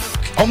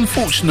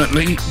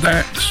 unfortunately,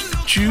 that's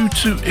due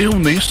to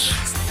illness.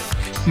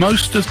 Well,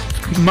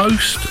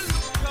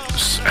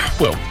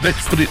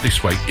 let's put it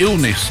this way,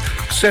 illness.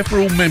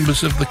 Several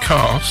members of the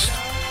cast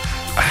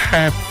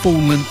have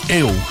fallen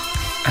ill,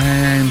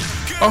 and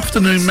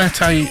afternoon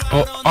matinee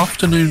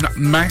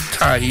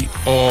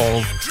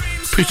of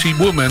Pretty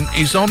Woman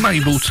is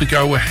unable to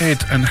go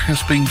ahead and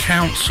has been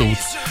cancelled.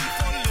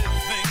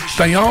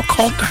 They are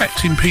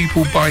contacting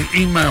people by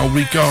email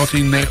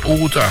regarding their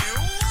order.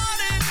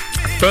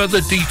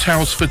 Further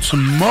details for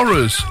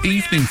tomorrow's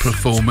evening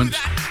performance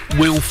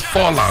will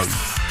follow.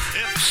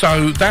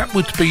 So that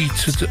would be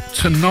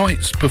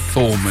tonight's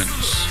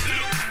performance.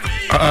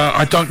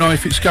 I don't know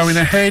if it's going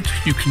ahead.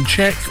 You can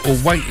check or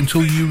wait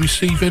until you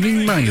receive an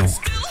email.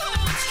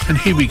 And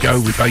here we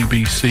go with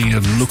ABC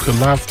and Look of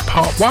Love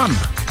Part 1.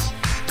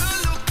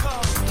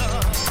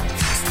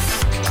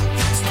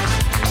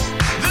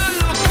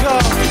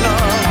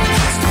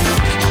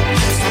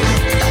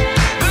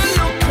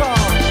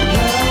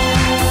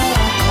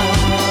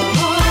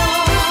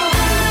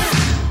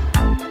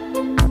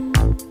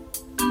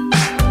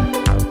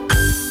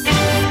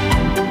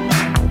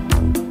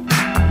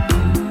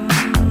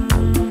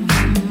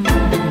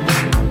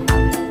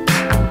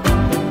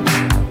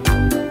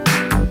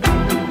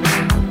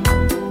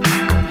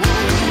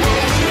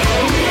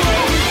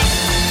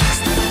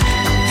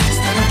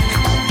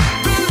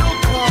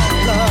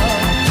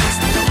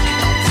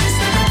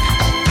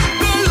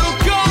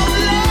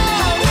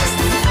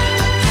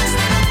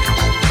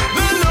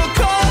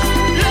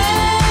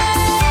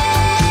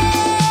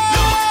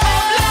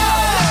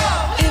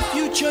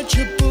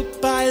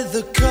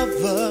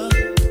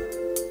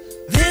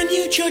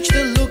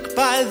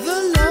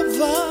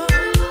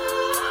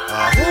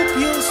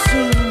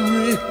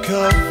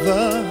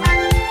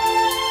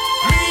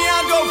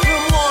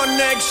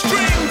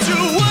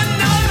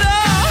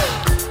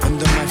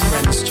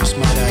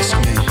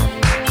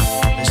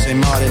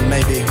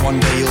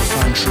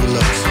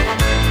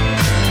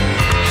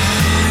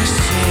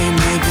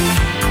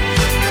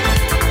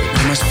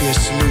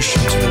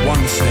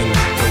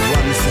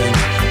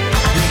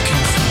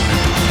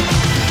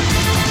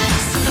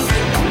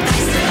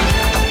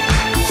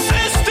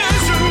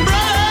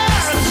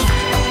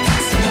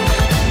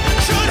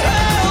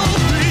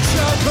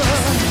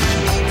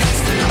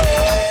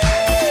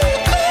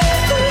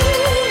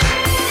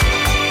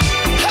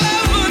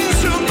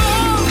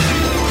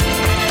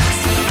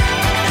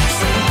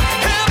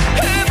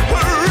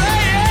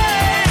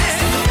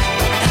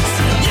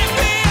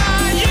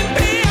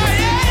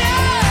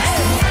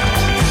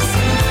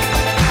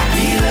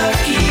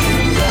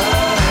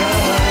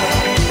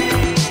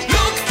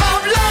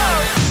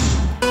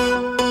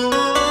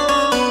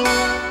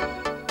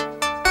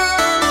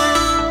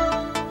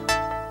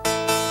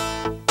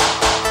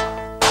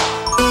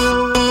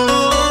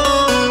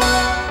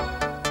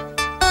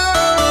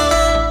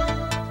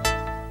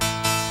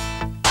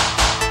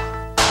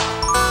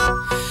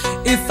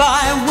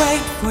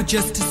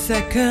 Just a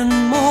second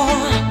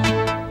more,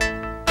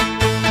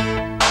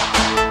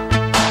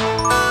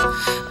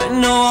 I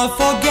know I'll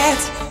forget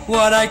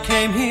what I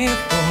came here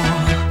for.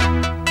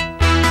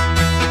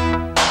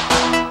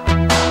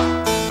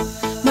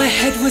 My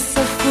head was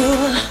so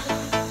full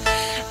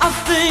of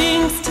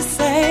things to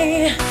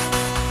say,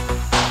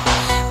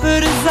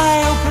 but as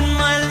I open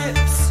my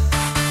lips,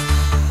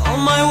 all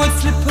my words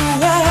slip away.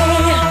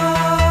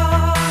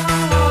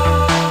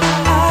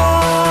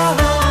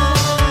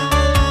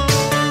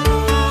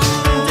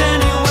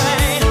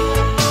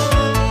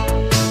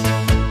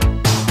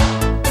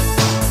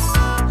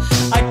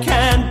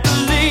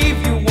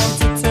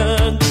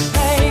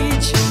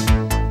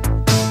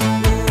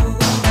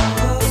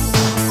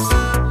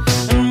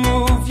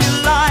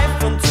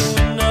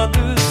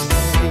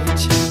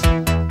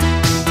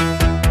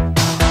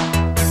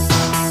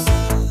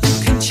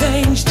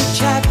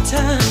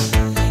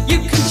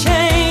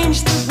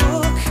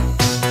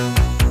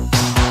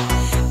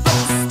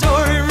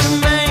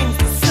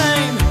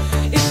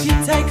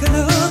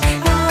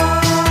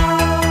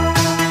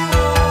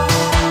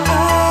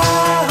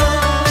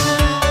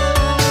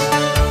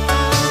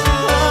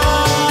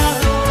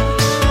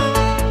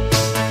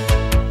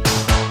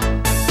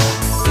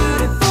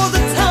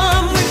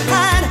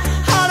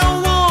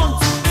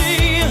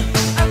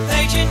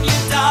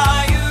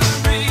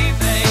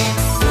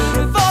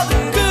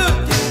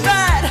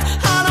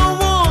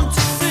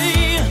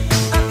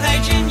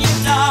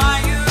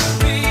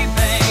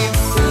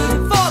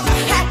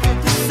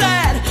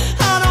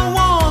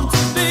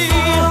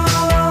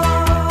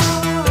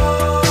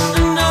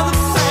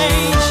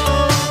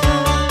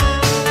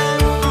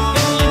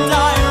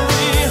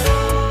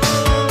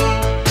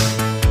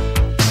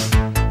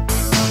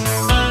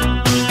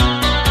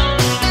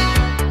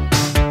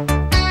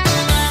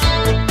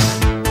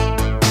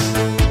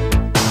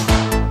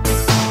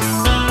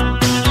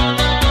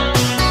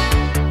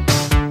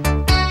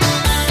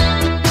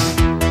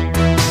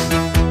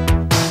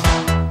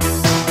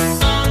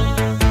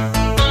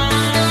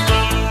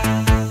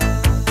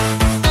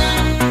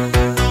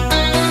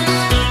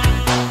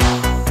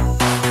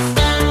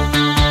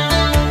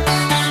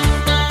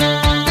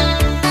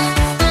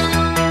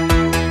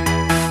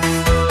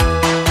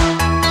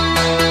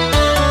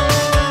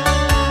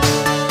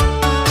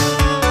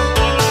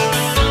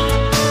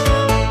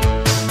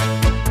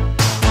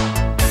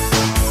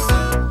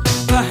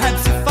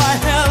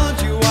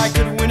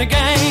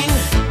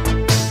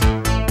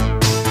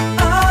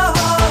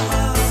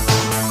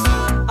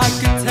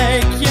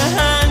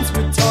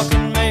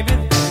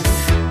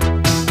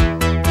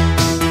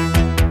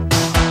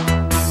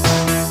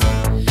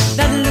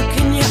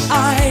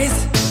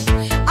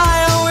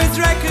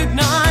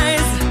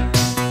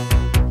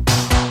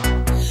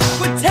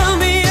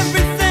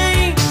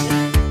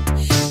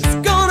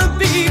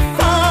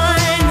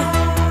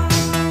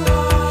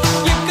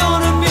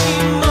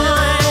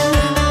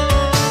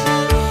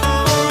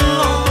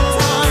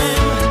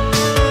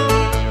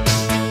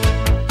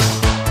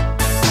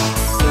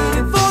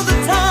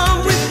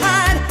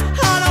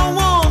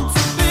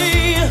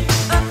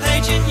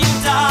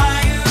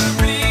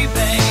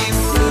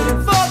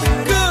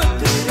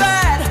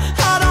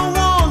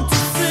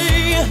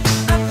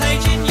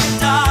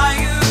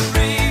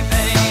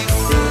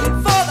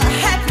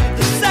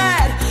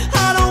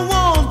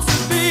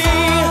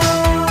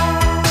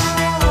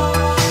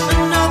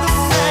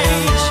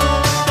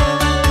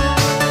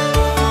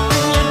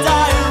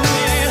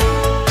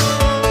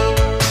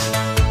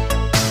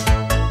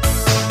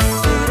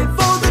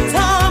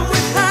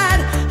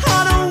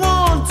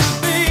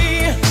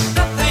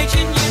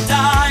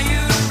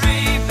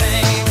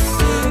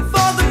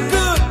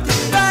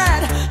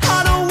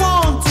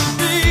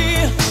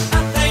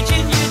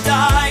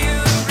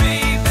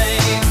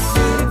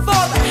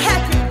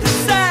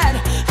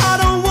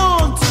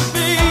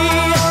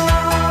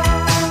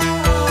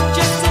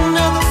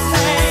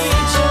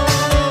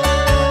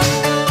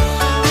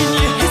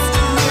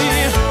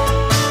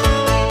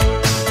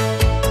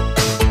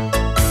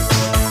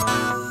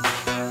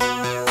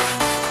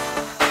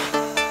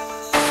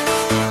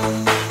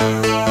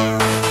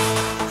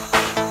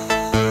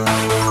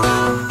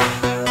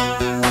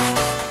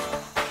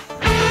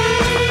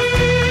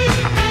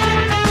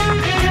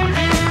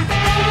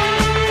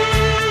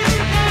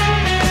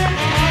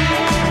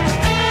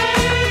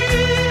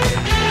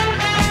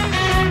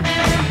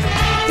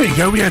 you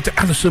go, we had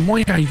Alison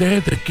Moyet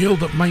there, the girl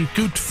that made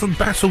good from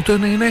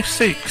Basildon in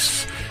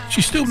Essex.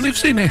 She still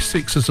lives in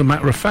Essex, as a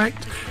matter of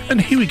fact.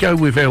 And here we go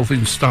with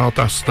Elvin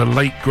Stardust, the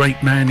late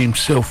great man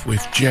himself,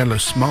 with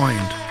Jealous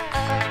Mind.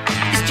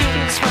 It's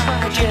just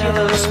my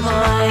jealous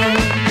mind.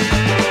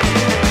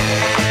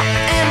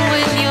 And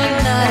when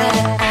you're not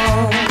at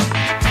home,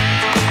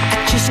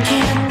 I just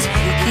can't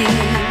take it.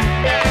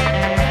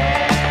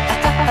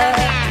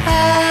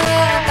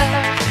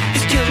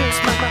 It's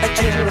just my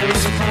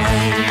jealous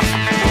mind.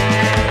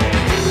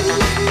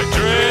 I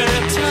dread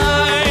a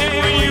time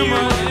when you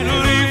might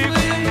leave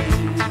me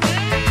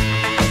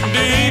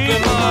deep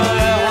in my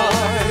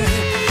heart.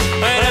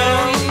 I know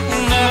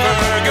you'll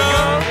never go.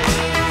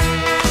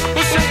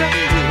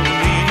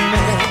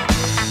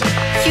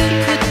 You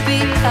could be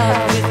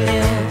out with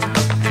him,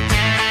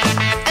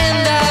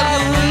 and I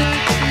would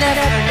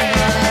never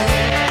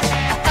mind.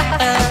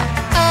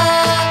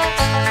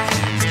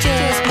 It's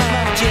just my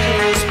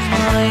jealous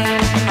mind.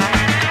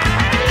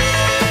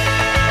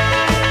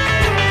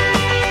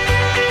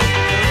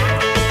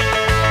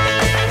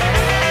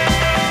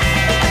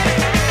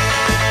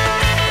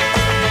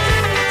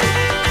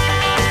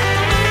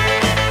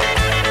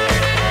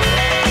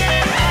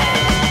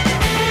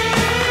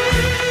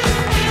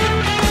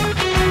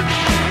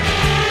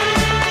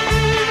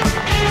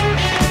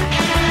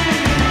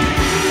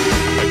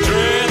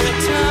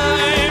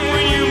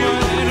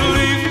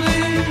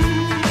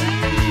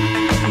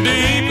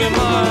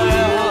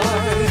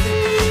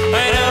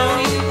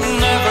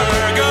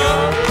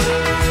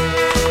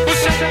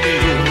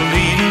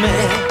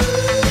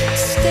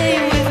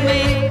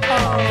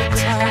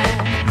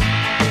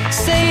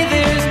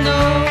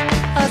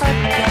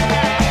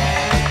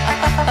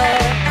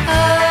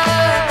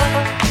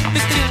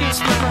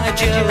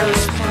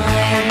 Jealous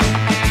mind.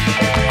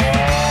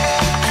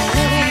 I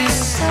love you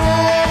so.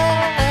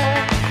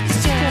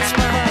 It's just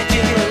my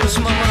jealous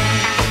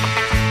mind.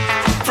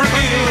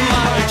 Forgive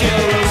my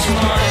jealous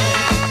mind.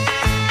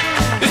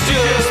 It's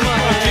just my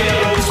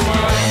jealous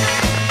mind.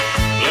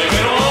 Blame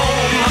it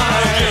on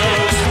my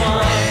jealous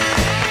mind.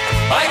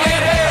 I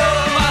can't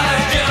help my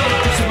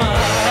jealous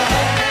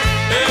mind.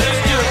 It's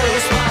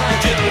just my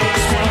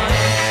jealous mind.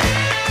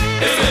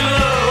 Is it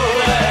love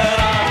that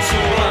I'm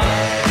so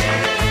blind?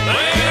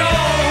 Blame it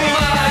on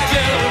my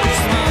jealous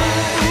mind.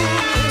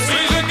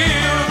 Please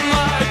forgive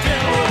my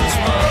jealous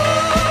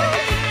mind.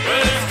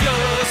 But it's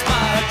just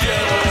my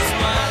jealous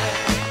mind.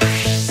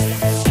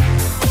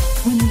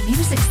 When the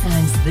music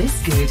sounds this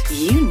good,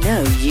 you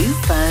know you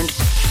found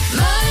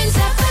Mearns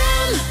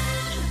FM.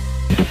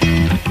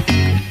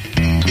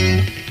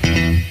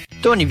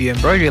 Stoneyview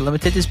Embroidery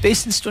Limited is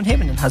based in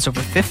Stonehaven and has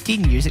over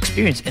 15 years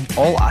experience in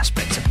all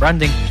aspects of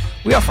branding.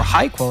 We offer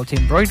high quality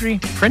embroidery,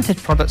 printed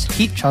products,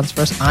 heat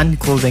transfers and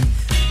clothing.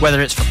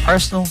 Whether it's for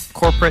personal,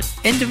 corporate,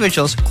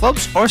 individuals,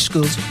 clubs or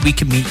schools, we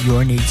can meet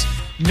your needs.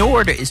 No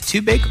order is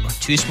too big or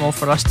too small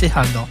for us to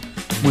handle.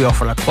 We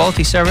offer a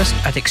quality service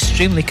at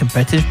extremely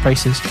competitive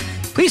prices.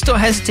 Please don't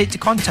hesitate to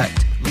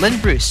contact Lynn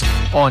Bruce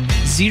on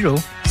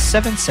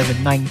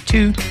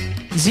 07792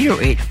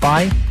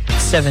 085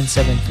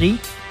 773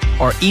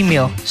 or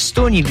email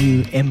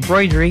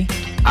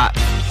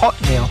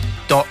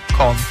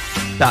stonyviewembroidery@hotmail.com.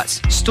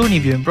 That's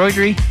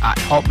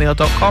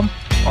stonyviewembroidery@hotmail.com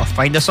or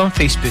find us on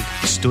Facebook,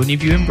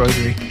 Stonyview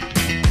Embroidery.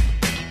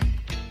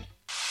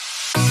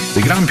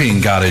 The Grampian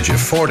Garage at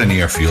Ford and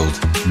Airfield,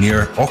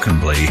 near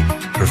Auchenblay,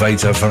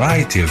 provides a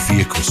variety of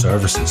vehicle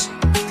services,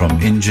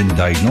 from engine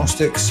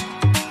diagnostics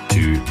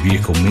to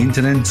vehicle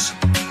maintenance,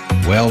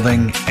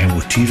 welding,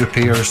 MOT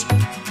repairs,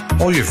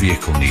 all your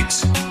vehicle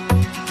needs.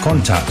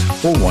 Contact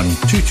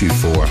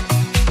 01224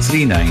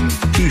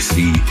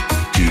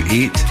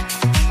 392328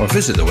 or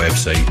visit the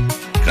website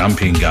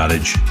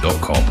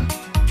grampiangarage.com.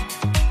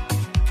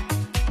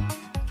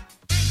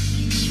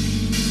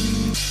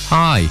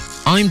 Hi,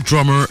 I'm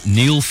drummer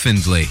Neil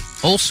Findlay,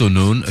 also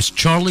known as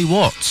Charlie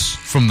Watts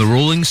from the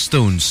Rolling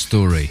Stones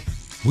story.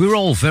 We're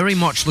all very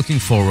much looking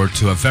forward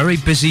to a very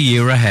busy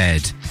year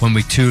ahead when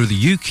we tour the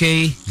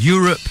UK,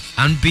 Europe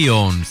and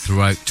beyond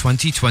throughout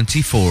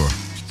 2024.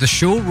 The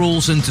show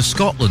rolls into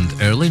Scotland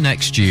early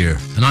next year,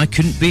 and I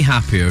couldn't be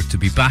happier to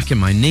be back in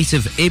my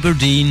native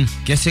Aberdeen,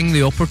 getting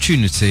the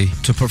opportunity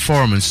to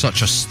perform in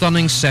such a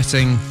stunning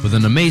setting with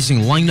an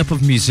amazing lineup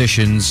of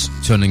musicians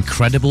to an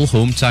incredible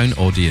hometown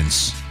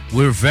audience.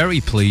 We're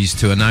very pleased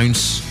to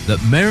announce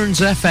that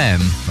Mearns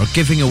FM are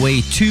giving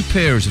away 2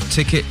 pairs of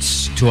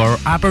tickets to our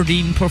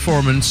Aberdeen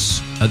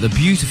performance at the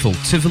beautiful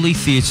Tivoli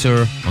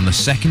Theatre on the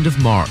 2nd of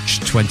March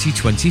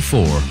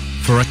 2024.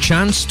 For a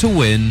chance to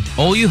win,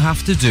 all you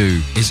have to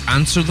do is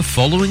answer the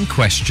following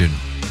question.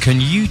 Can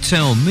you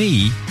tell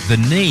me the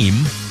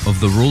name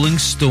of the Rolling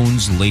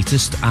Stones'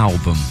 latest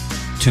album?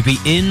 To be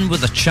in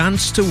with a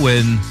chance to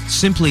win,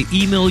 simply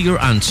email your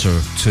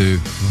answer to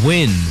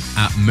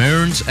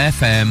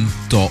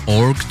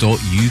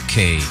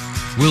win@mearnsfm.org.uk.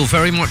 We'll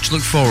very much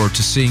look forward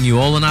to seeing you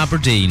all in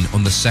Aberdeen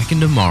on the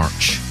 2nd of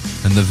March,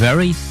 and the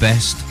very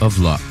best of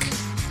luck.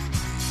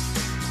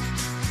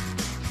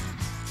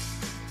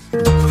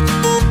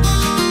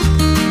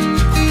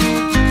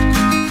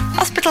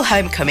 Hospital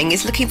Homecoming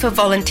is looking for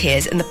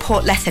volunteers in the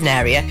Port Lethen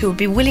area who will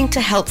be willing to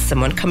help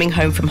someone coming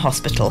home from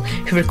hospital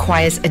who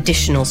requires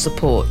additional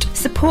support.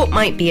 Support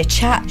might be a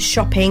chat,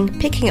 shopping,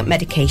 picking up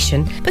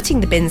medication, putting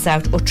the bins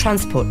out or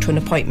transport to an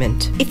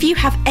appointment. If you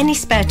have any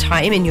spare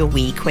time in your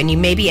week when you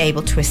may be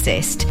able to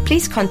assist,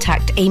 please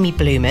contact Amy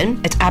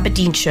Blumen at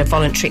Aberdeenshire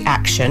Voluntary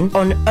Action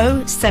on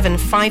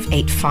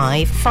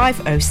 07585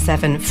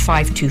 507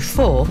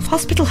 524.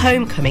 Hospital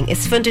Homecoming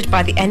is funded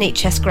by the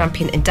NHS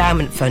Grampian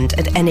Endowment Fund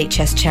and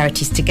NHS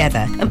Charities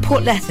Together, and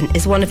Port Lethen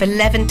is one of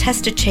 11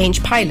 test a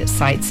change pilot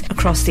sites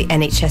across the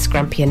NHS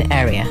Grampian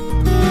area.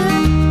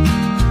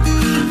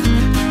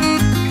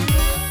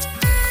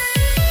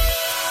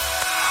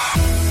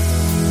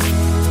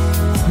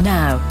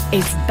 Now,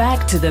 it's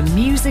back to the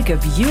music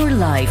of your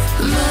life.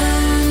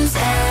 Mearns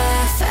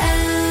FM.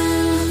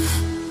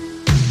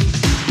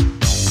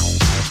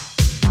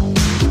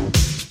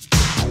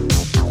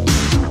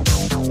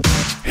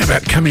 How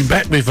about coming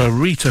back with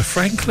Aretha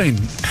Franklin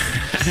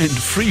and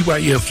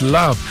Freeway of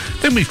Love?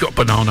 Then we've got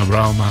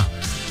Bananarama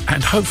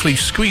and hopefully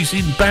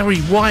squeezing Barry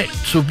White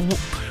to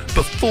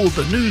before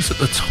the news at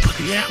the top of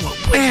the hour.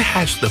 Where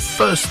has the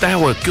first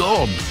hour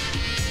gone?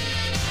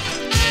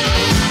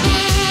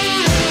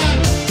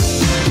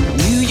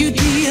 You'd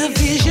be a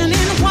vision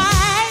in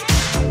white.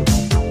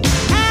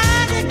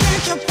 How to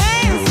get your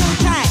pants so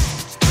tight?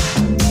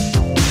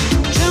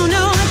 Don't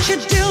know what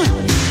you're doing,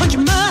 but you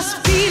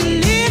must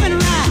be living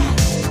right.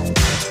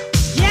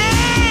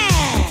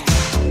 Yeah.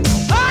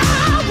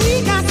 Oh,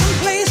 we got some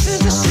places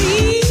to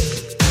see.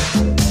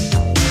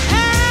 I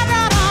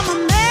brought all my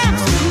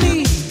maps with me.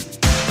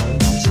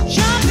 So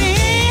jump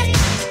in,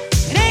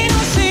 it ain't no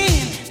sin.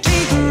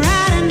 Take a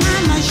ride in my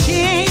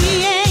machine.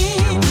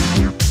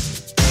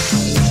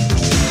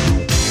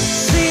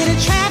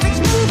 Traffic's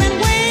moving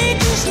way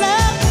too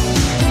slow.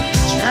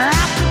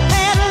 Drop the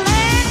pedal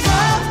and go.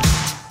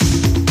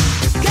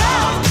 Go.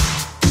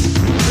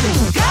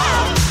 Go.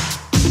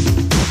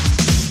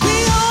 We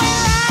going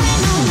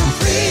riding on the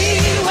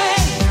freeway.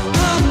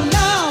 Oh,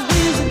 love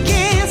wins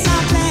against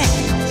our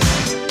plans.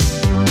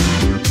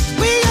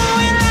 We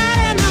going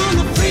riding on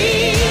the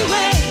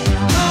freeway.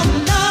 Oh,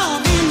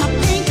 love in my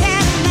pink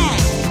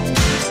Cadillac.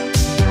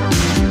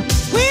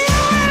 We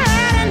going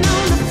riding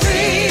on the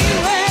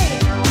freeway.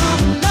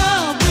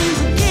 Love wins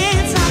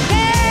against our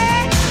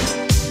bed.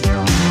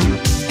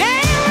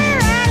 And we're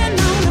riding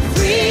on the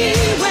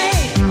freeway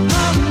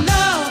of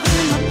love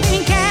in my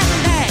pink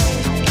Cadillac.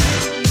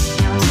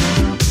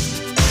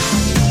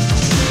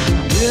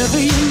 Never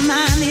you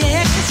mind the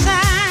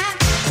exercise.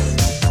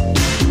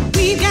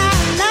 We got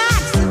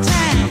lots of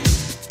time.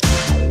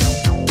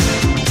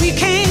 We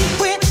can't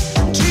quit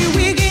till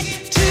we get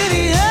to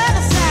the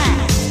other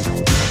side.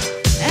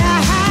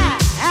 Aha,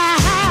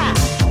 aha.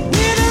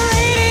 With the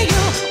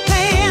radio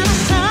playing a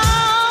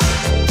song,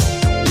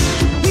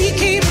 we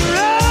keep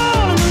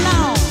rolling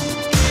along.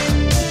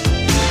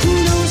 Who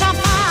knows how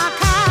far a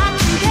car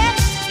can get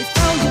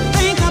before you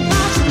think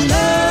about some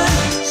love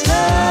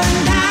slowing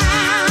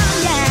down,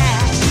 yeah.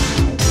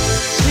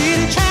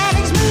 City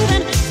traffic's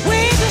moving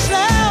way too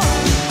slow.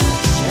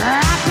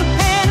 Drop the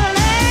pedal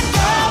and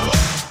go.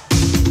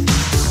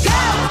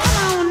 Go,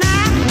 come on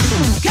now,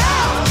 go.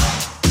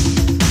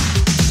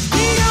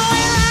 We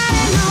going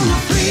riding on the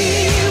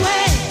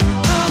freeway.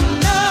 Oh,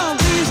 love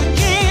wins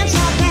against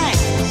our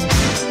backs.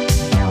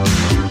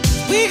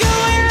 We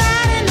going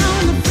riding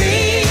on the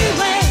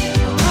freeway.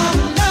 Oh,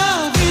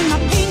 love in my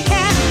pink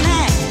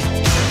Cadillac.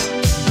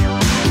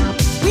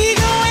 We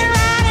going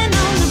riding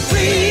on the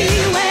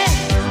freeway.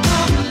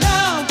 Oh,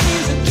 love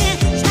wins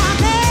against our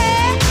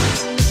backs.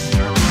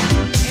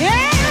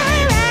 Yeah, we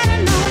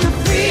riding on the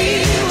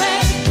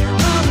freeway.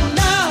 Oh,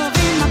 love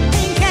in my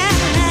pink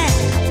Cadillac.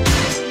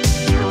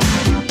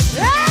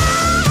 Oh,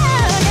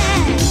 yeah.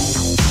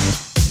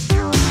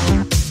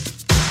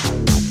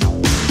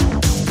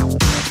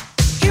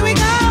 Here we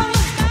go.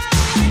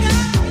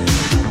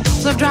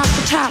 So drop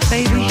the top,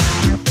 baby,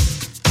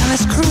 and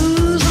let's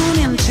cruise on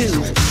into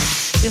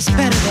this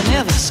better than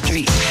ever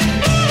street.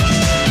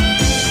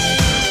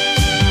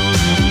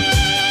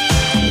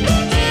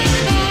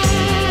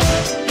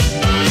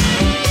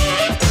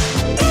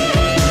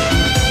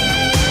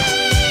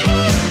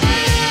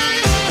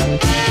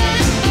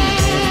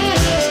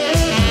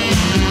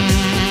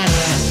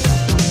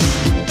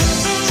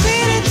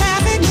 City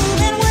traffic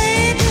moving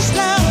way too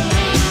slow.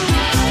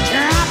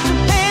 Drop the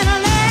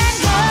pedal and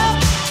go.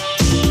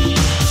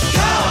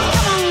 Go,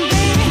 come on,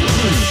 baby.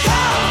 Go,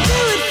 do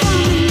it for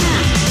me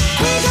now.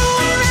 We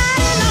going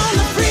riding on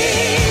the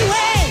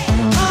freeway.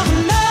 Oh,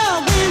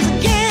 love wins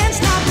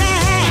against our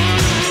back.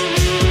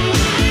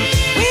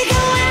 We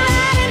going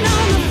riding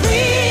on the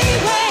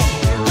freeway.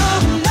 Oh,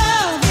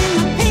 love in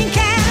my pink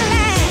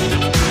Cadillac.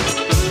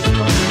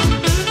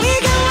 We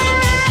going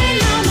riding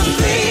on the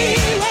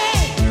freeway.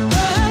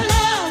 Oh,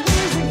 love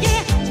wins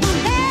against my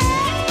back.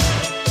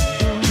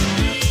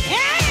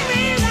 Yeah, we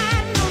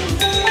riding on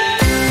the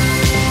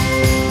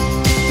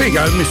There you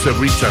go, Miss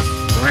Aretha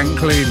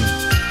Franklin.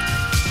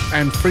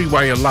 and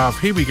Freeway of Love.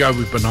 Here we go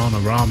with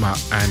Bananarama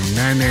and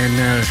Na Na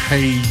Na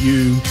Hey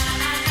You,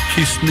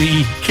 Kiss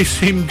Me, Kiss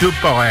Him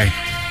Goodbye.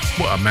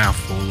 What a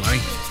mouthful,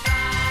 eh?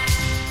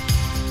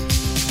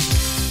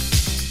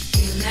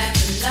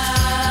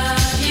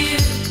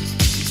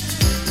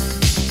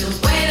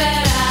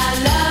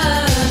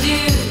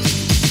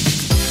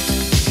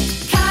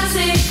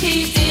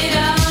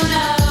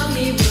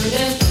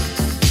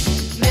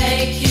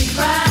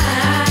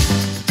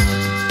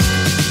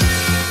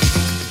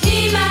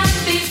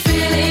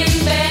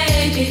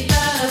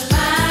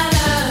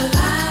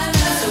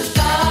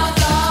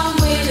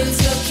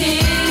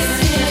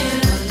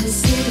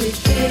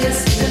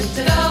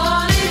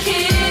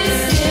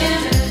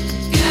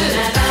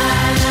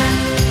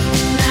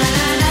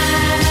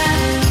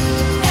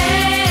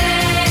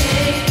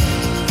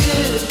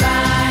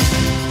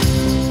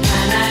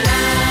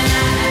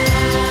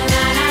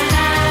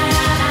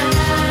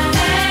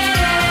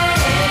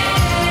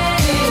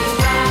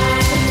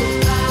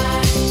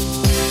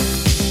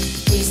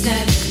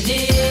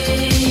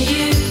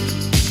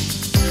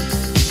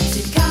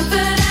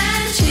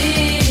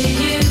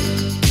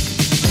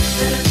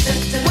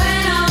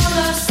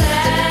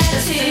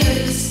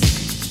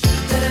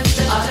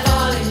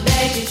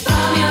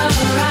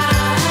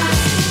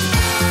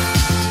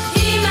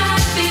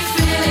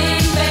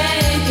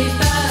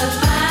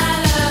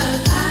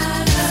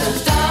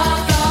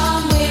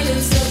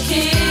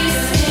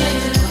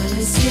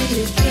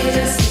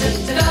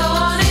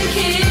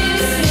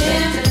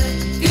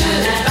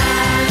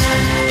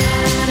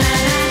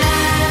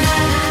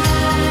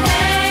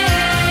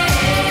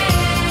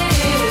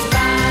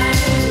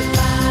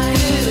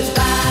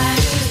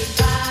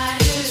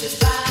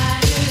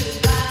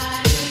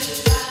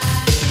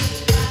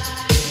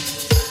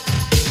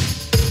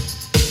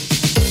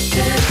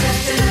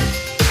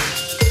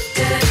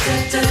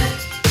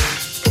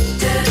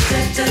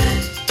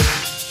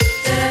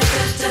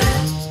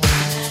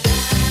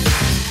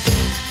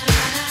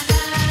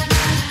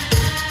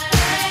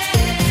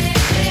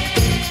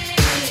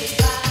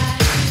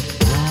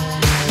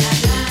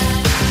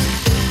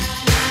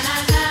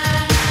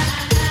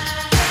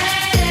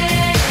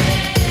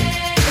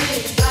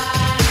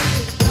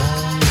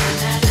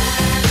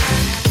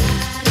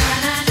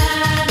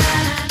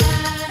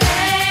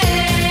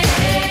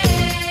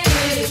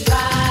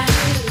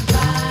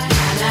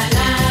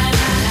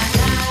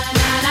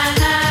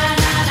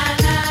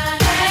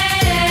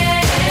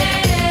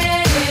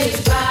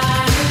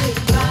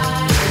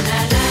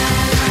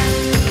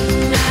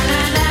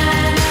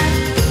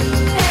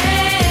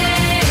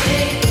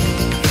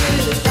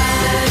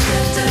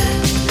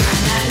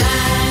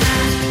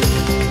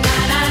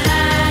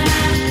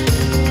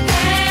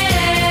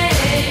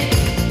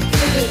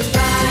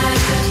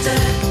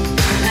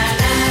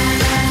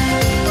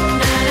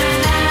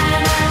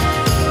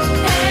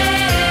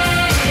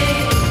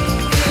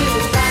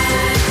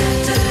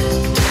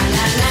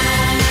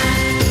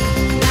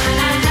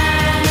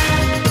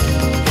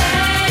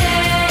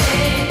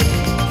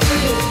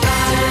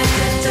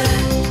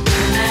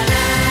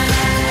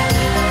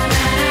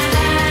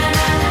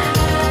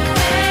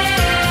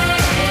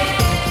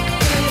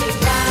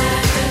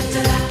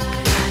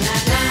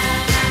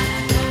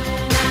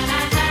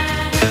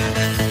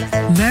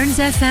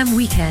 FM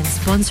weekend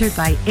sponsored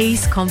by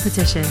Ace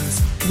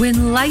Competitions.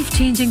 Win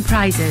life-changing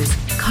prizes,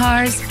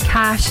 cars,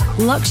 cash,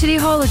 luxury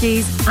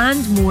holidays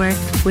and more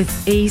with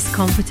Ace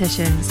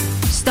Competitions.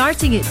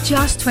 Starting at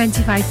just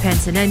 25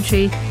 pence an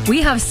entry,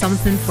 we have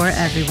something for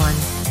everyone.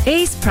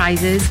 Ace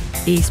prizes,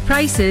 Ace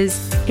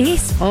prices,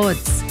 Ace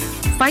odds.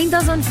 Find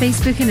us on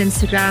Facebook and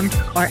Instagram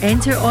or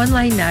enter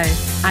online now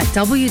at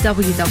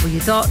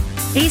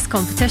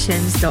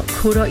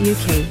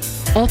www.acecompetitions.co.uk.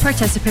 All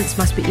participants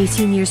must be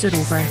 18 years or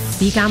over.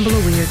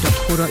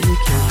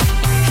 BeGambleAware.co.uk.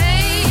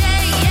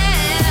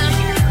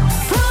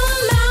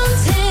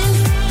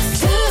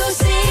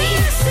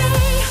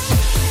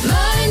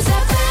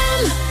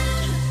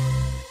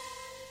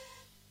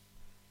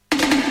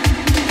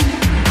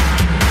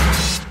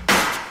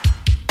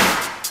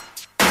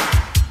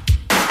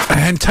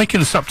 And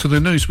taking us up to the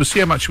news, we'll see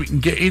how much we can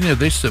get into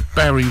this at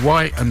Barry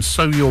White and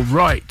So You're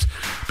Right.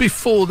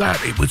 Before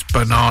that, it was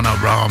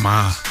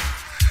Bananarama.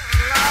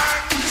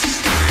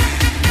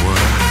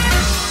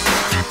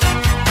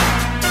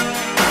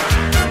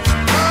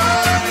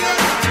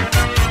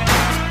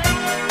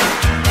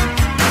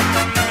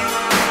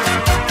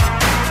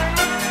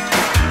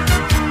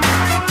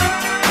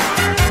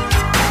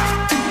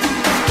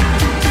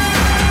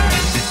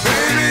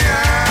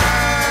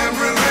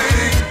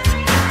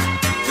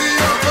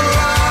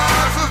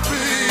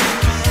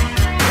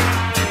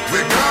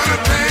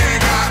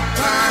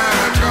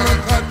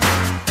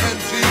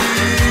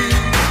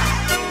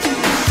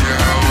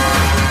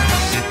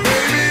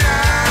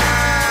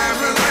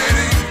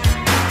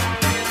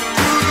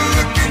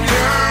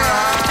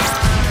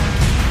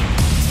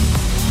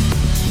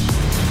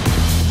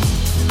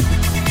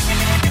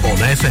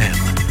 FM,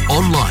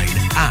 online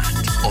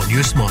and on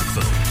your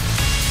smartphone.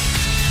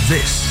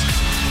 This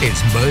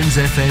is Mearns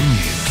FM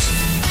News.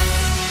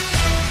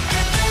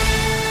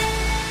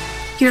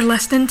 You're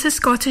listening to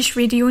Scottish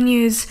Radio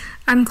News.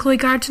 I'm Chloe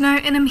Gardiner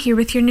and I'm here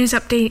with your news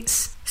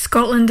updates.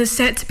 Scotland is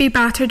set to be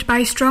battered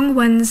by strong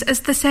winds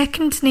as the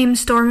second named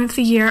storm of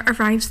the year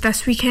arrives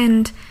this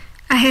weekend.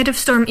 Ahead of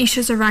Storm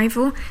Isha's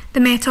arrival, the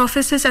Met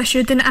Office has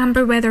issued an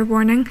amber weather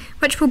warning,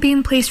 which will be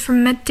in place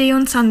from midday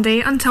on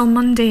Sunday until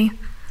Monday.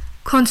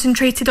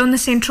 Concentrated on the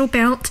Central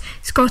Belt,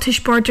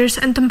 Scottish Borders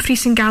and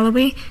Dumfries and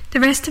Galloway, the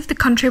rest of the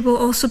country will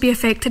also be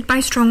affected by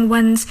strong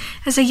winds,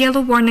 as a yellow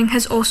warning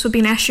has also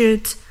been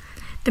issued.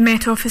 The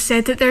Met Office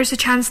said that there is a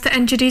chance that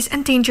injuries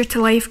and danger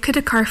to life could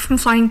occur from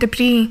flying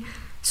debris.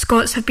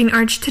 Scots have been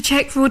urged to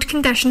check road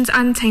conditions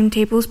and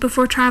timetables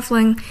before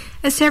travelling,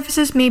 as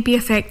services may be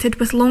affected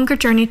with longer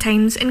journey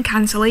times and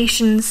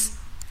cancellations.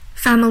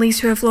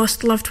 Families who have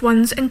lost loved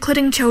ones,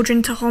 including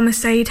children to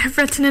homicide, have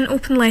written an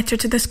open letter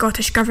to the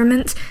Scottish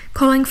Government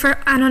calling for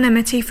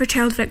anonymity for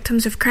child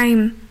victims of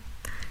crime.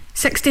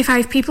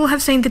 65 people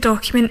have signed the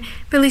document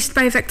released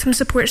by Victim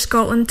Support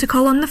Scotland to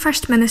call on the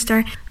First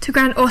Minister to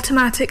grant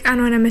automatic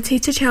anonymity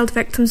to child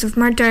victims of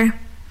murder.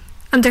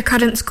 Under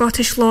current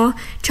Scottish law,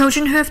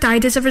 children who have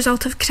died as a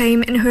result of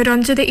crime and who are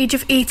under the age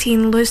of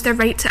 18 lose their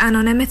right to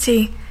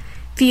anonymity.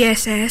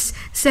 VSS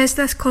says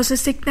this causes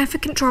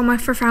significant trauma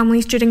for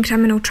families during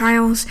criminal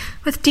trials,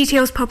 with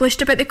details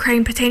published about the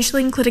crime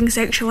potentially including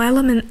sexual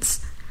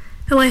elements.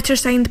 The letter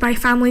signed by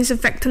families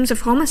of victims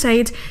of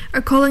homicide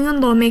are calling on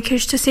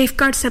lawmakers to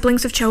safeguard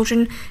siblings of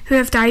children who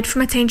have died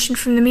from attention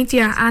from the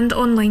media and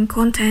online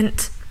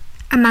content.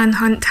 A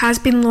manhunt has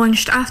been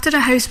launched after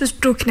a house was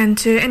broken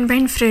into in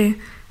Renfrew.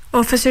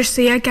 Officers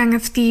say a gang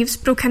of thieves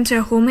broke into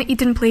a home at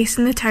Eden Place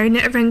in the town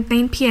at around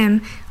 9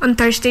 p.m. on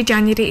Thursday,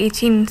 January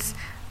 18th.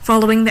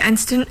 Following the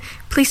incident,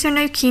 police are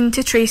now keen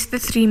to trace the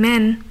three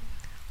men.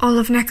 All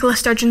of Nicola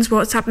Sturgeon's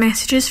WhatsApp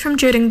messages from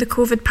during the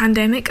COVID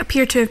pandemic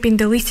appear to have been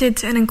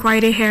deleted, an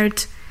inquiry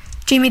heard.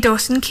 Jamie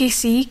Dawson,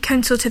 KC,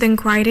 counsel to the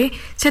inquiry,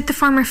 said the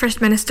former First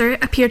Minister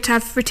appeared to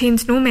have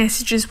retained no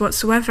messages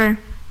whatsoever.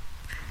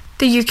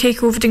 The UK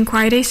COVID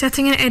inquiry,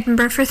 sitting in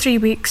Edinburgh for 3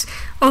 weeks,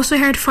 also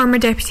heard former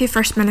Deputy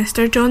First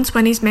Minister John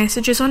Swinney's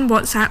messages on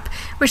WhatsApp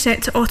were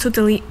set to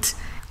auto-delete.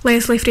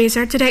 Leslie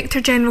Fraser, Director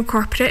General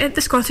Corporate at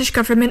the Scottish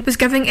Government, was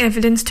giving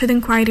evidence to the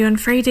inquiry on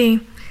Friday.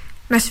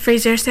 Ms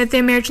Fraser said the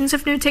emergence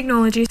of new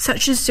technology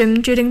such as Zoom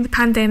during the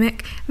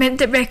pandemic meant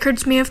that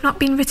records may have not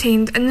been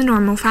retained in the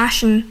normal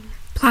fashion.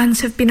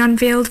 Plans have been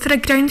unveiled for a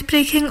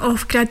groundbreaking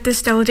off-grid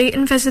distillery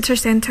and visitor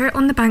centre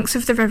on the banks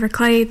of the River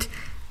Clyde.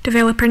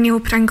 Developer Neil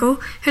Pringle,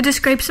 who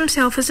describes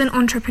himself as an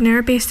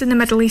entrepreneur based in the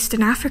Middle East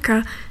and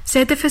Africa,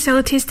 said the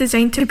facility is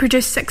designed to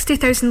produce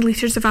 60,000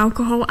 litres of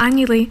alcohol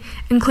annually,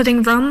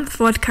 including rum,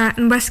 vodka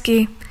and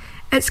whisky.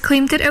 It's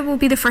claimed that it will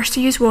be the first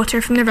to use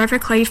water from the River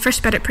Clyde for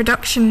spirit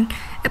production.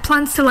 It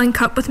plans to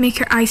link up with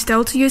maker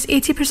iStill to use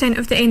 80%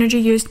 of the energy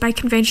used by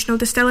conventional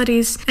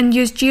distilleries and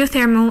use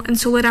geothermal and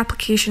solar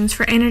applications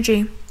for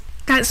energy.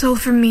 That's all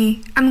from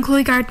me. I'm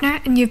Chloe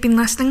Gardner and you've been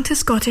listening to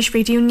Scottish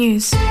Radio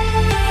News.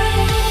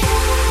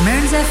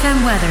 Mearns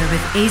FM weather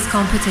with Ace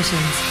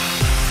Competitions.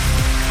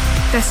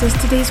 This is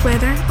today's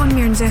weather on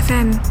Mearns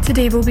FM.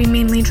 Today will be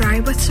mainly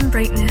dry with some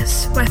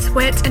brightness, with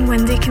wet and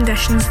windy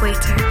conditions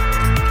later.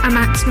 A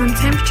maximum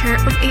temperature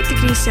of 8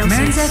 degrees Celsius.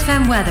 Mearns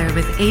FM weather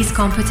with Ace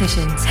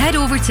Competitions. Head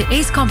over to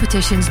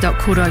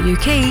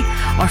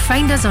acecompetitions.co.uk or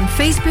find us on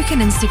Facebook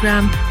and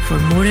Instagram for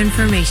more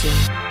information.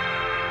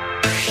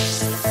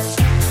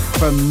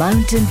 From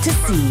mountain to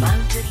sea,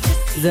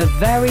 the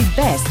very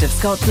best of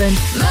Scotland.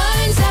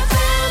 Mearns FM.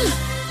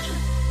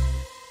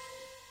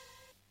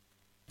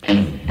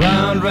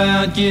 Round,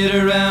 round, get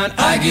around,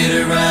 I get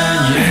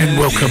around. Yeah, and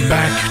welcome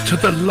back to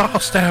the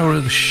last hour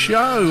of the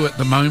show at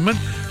the moment.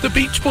 The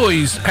Beach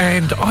Boys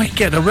and I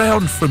Get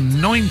Around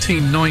from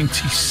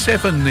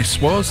 1997 this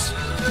was.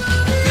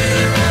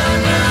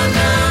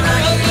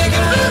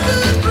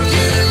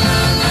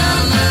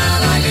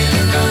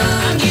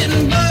 I'm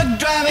getting bugged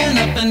driving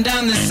up and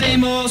down the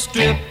same old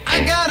strip.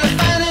 I gotta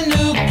find a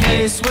new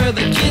place where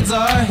the kids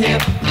are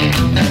hip.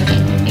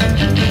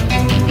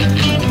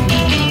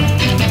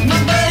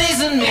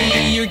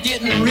 You're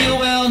getting real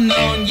well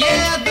known.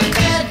 Yeah, the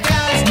bad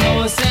guys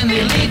know us and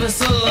they leave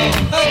us alone.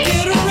 I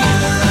get around,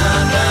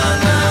 round, round,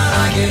 round, I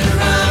get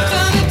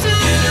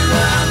around. Get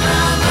around,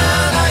 round,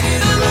 round, I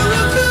get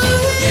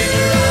around. Get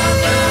around,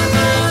 round,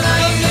 round, I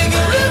get around.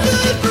 Get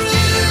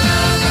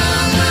around,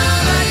 round, round, I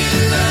get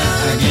around. I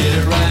get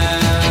around, get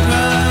around, round,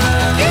 round.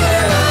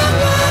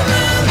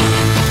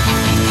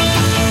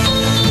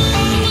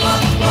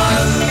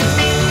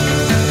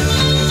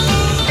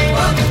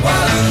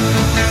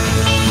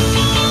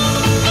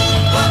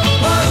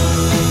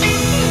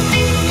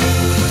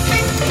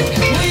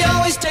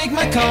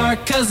 Car,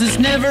 cause it's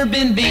never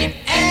been beat,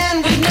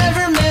 and we've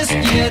never missed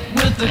yet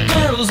with the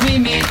girls we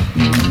meet.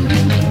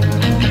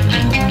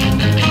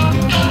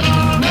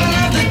 None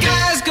of the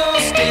guys go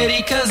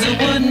steady, cause it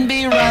wouldn't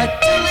be right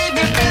to leave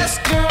your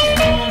best girl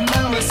home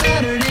on a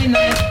Saturday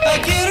night. I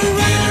get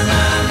around,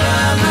 round,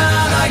 round,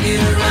 round, I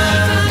get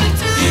around.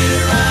 Get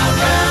around,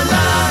 round,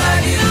 round, I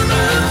get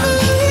around.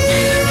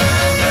 Get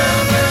around,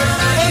 round,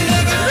 round, I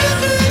get around.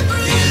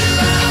 Get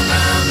around,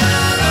 round, round,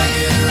 I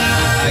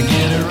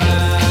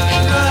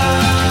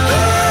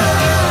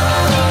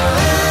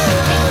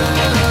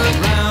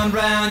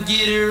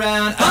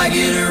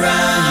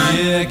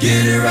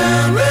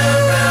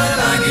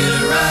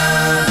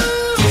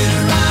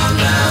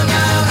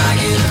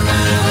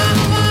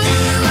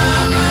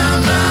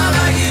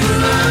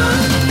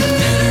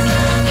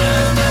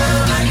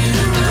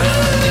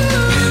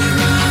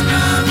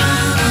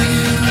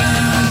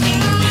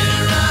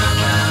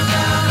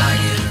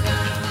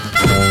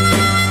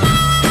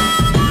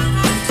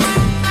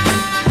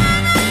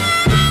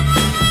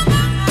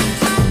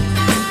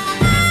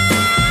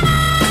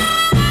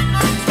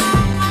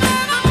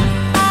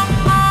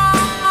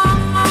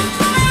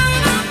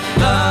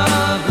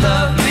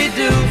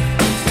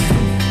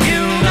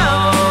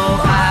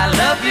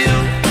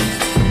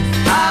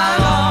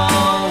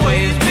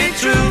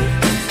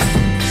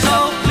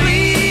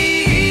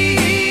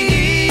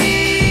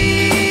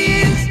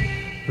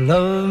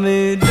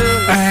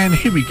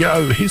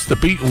go. Here's the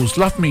Beatles,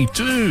 Love Me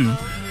Do.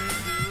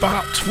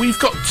 But we've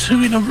got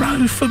two in a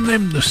row from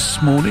them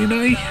this morning,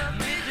 eh?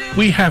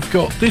 We have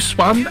got this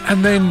one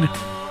and then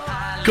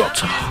Got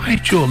to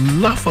Hide Your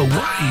Love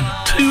Away.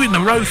 Two in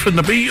a row from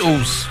the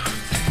Beatles.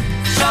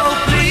 So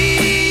please,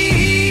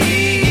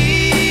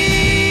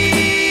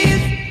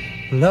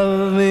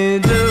 love me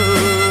do.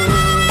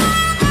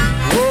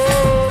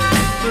 Oh,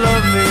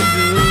 love me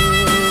do.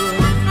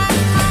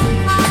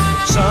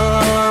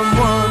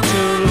 Someone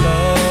to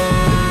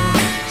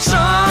love,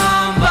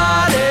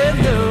 somebody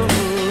new.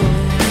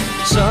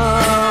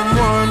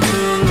 Someone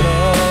to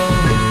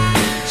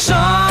love,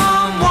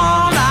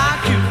 someone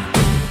like you.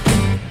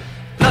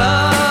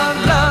 Love,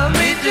 love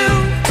me do.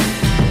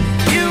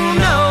 You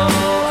know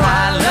I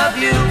love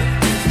you.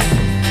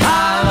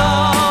 I'll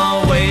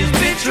always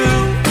be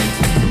true.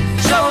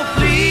 So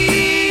please,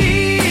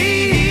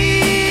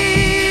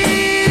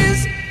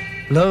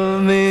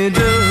 love me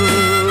do.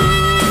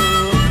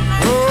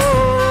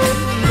 Oh,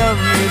 love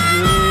me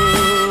do.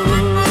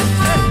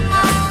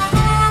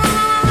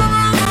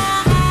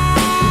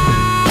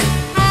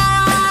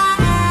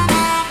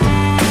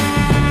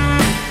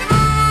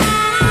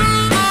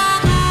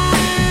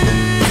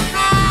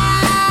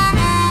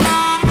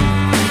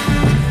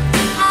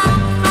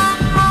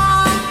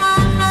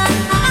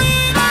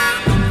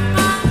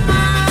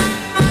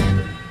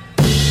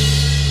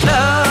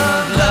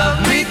 Love,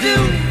 love me do.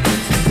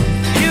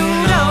 You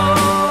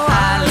know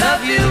I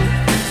love you.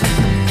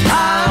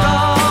 I'll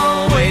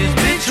always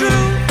be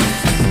true.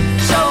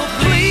 So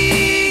please,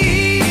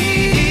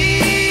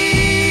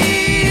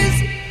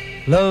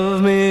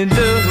 love me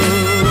do.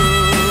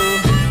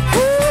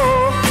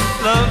 Oh,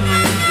 love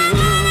me do.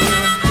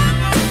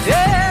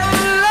 Yeah,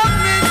 love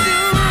me do.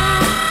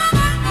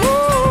 Oh,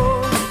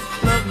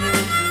 love me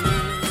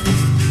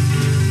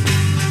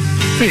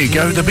There you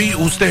go, the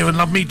Beatles there and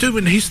Love Me Do,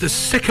 and here's the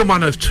second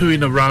one of two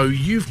in a row.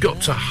 You've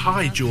got to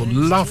hide your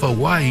love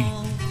away.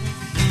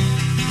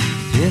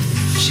 If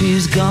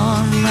she's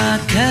gone, I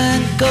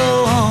can't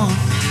go on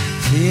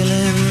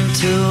feeling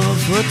 2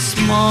 foot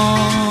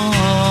small.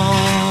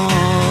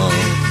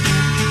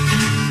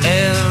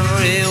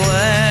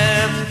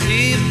 Everywhere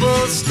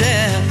people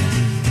stare,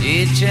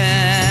 each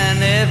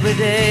and every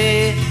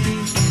day.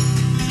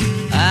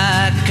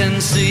 I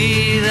can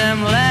see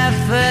them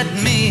laugh at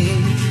me,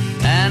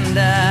 and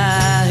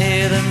I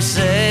hear them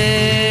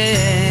say,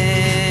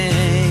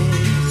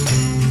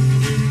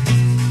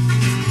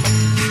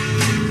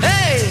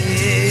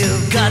 hey,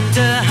 you've got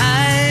to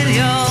hide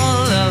your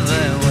love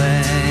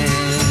away.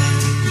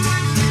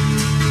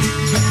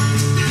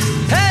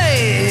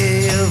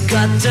 Hey, you've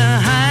got to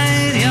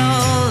hide your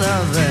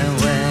love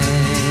away.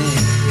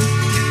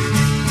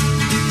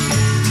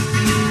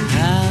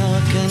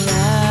 How can I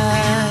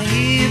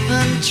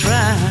even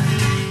try?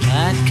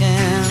 I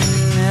can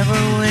never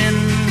win.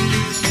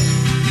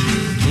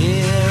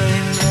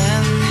 Hearing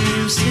them,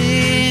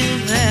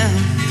 seeing them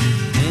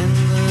in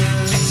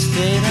the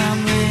state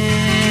I'm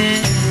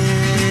in.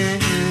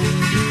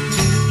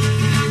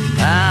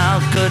 How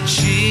could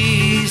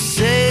she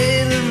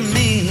say to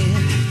me,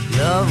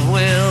 love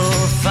will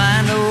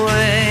find a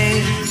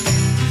way?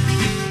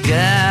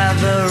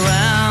 Gather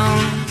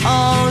round,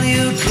 all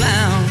you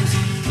clowns,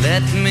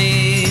 let me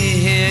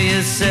hear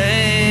you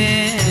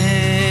say,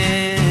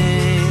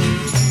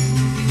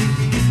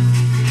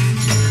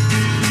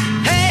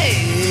 hey,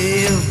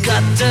 you've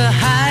got to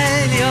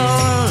hide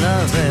your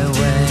love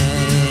away.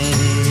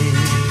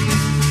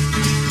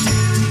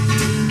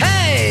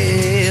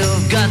 Hey,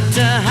 you've got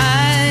to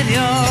hide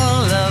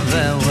your love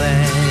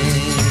away.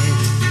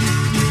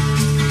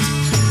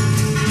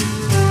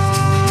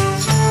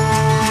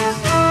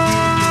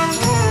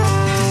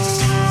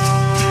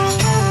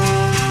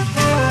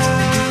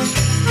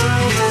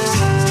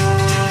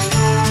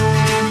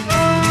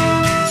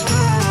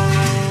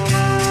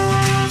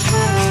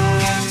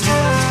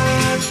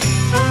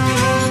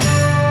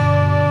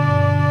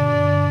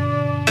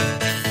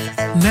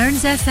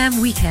 Mearns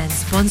FM Weekend,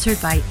 sponsored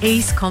by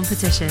Ace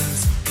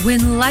Competitions.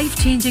 Win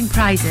life-changing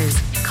prizes,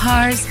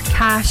 cars,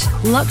 cash,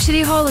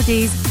 luxury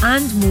holidays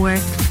and more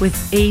with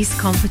Ace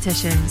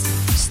Competitions.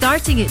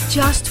 Starting at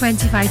just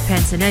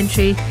 25p an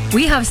entry,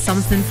 we have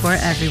something for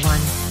everyone.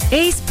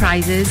 Ace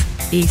prizes,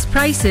 Ace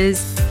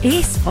prices,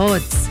 Ace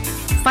odds.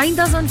 Find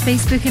us on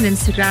Facebook and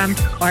Instagram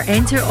or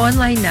enter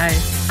online now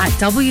at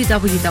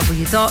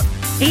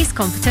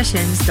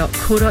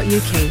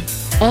www.acecompetitions.co.uk.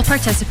 All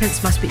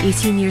participants must be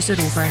 18 years or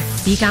over.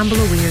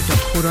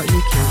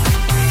 BeGambleAware.co.uk.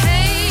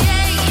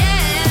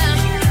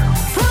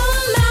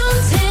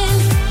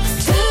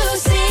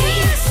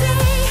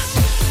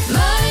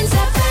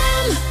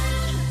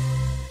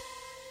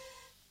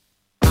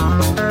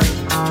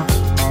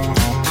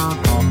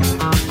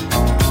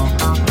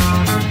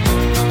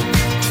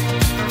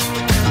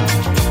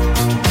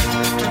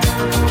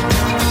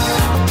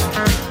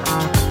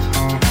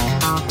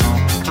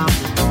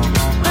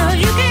 Well,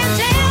 you can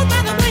tell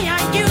by the way I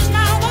use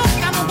my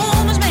walk, I'm a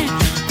woman's man.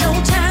 No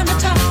time to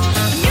talk.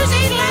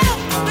 Music loud,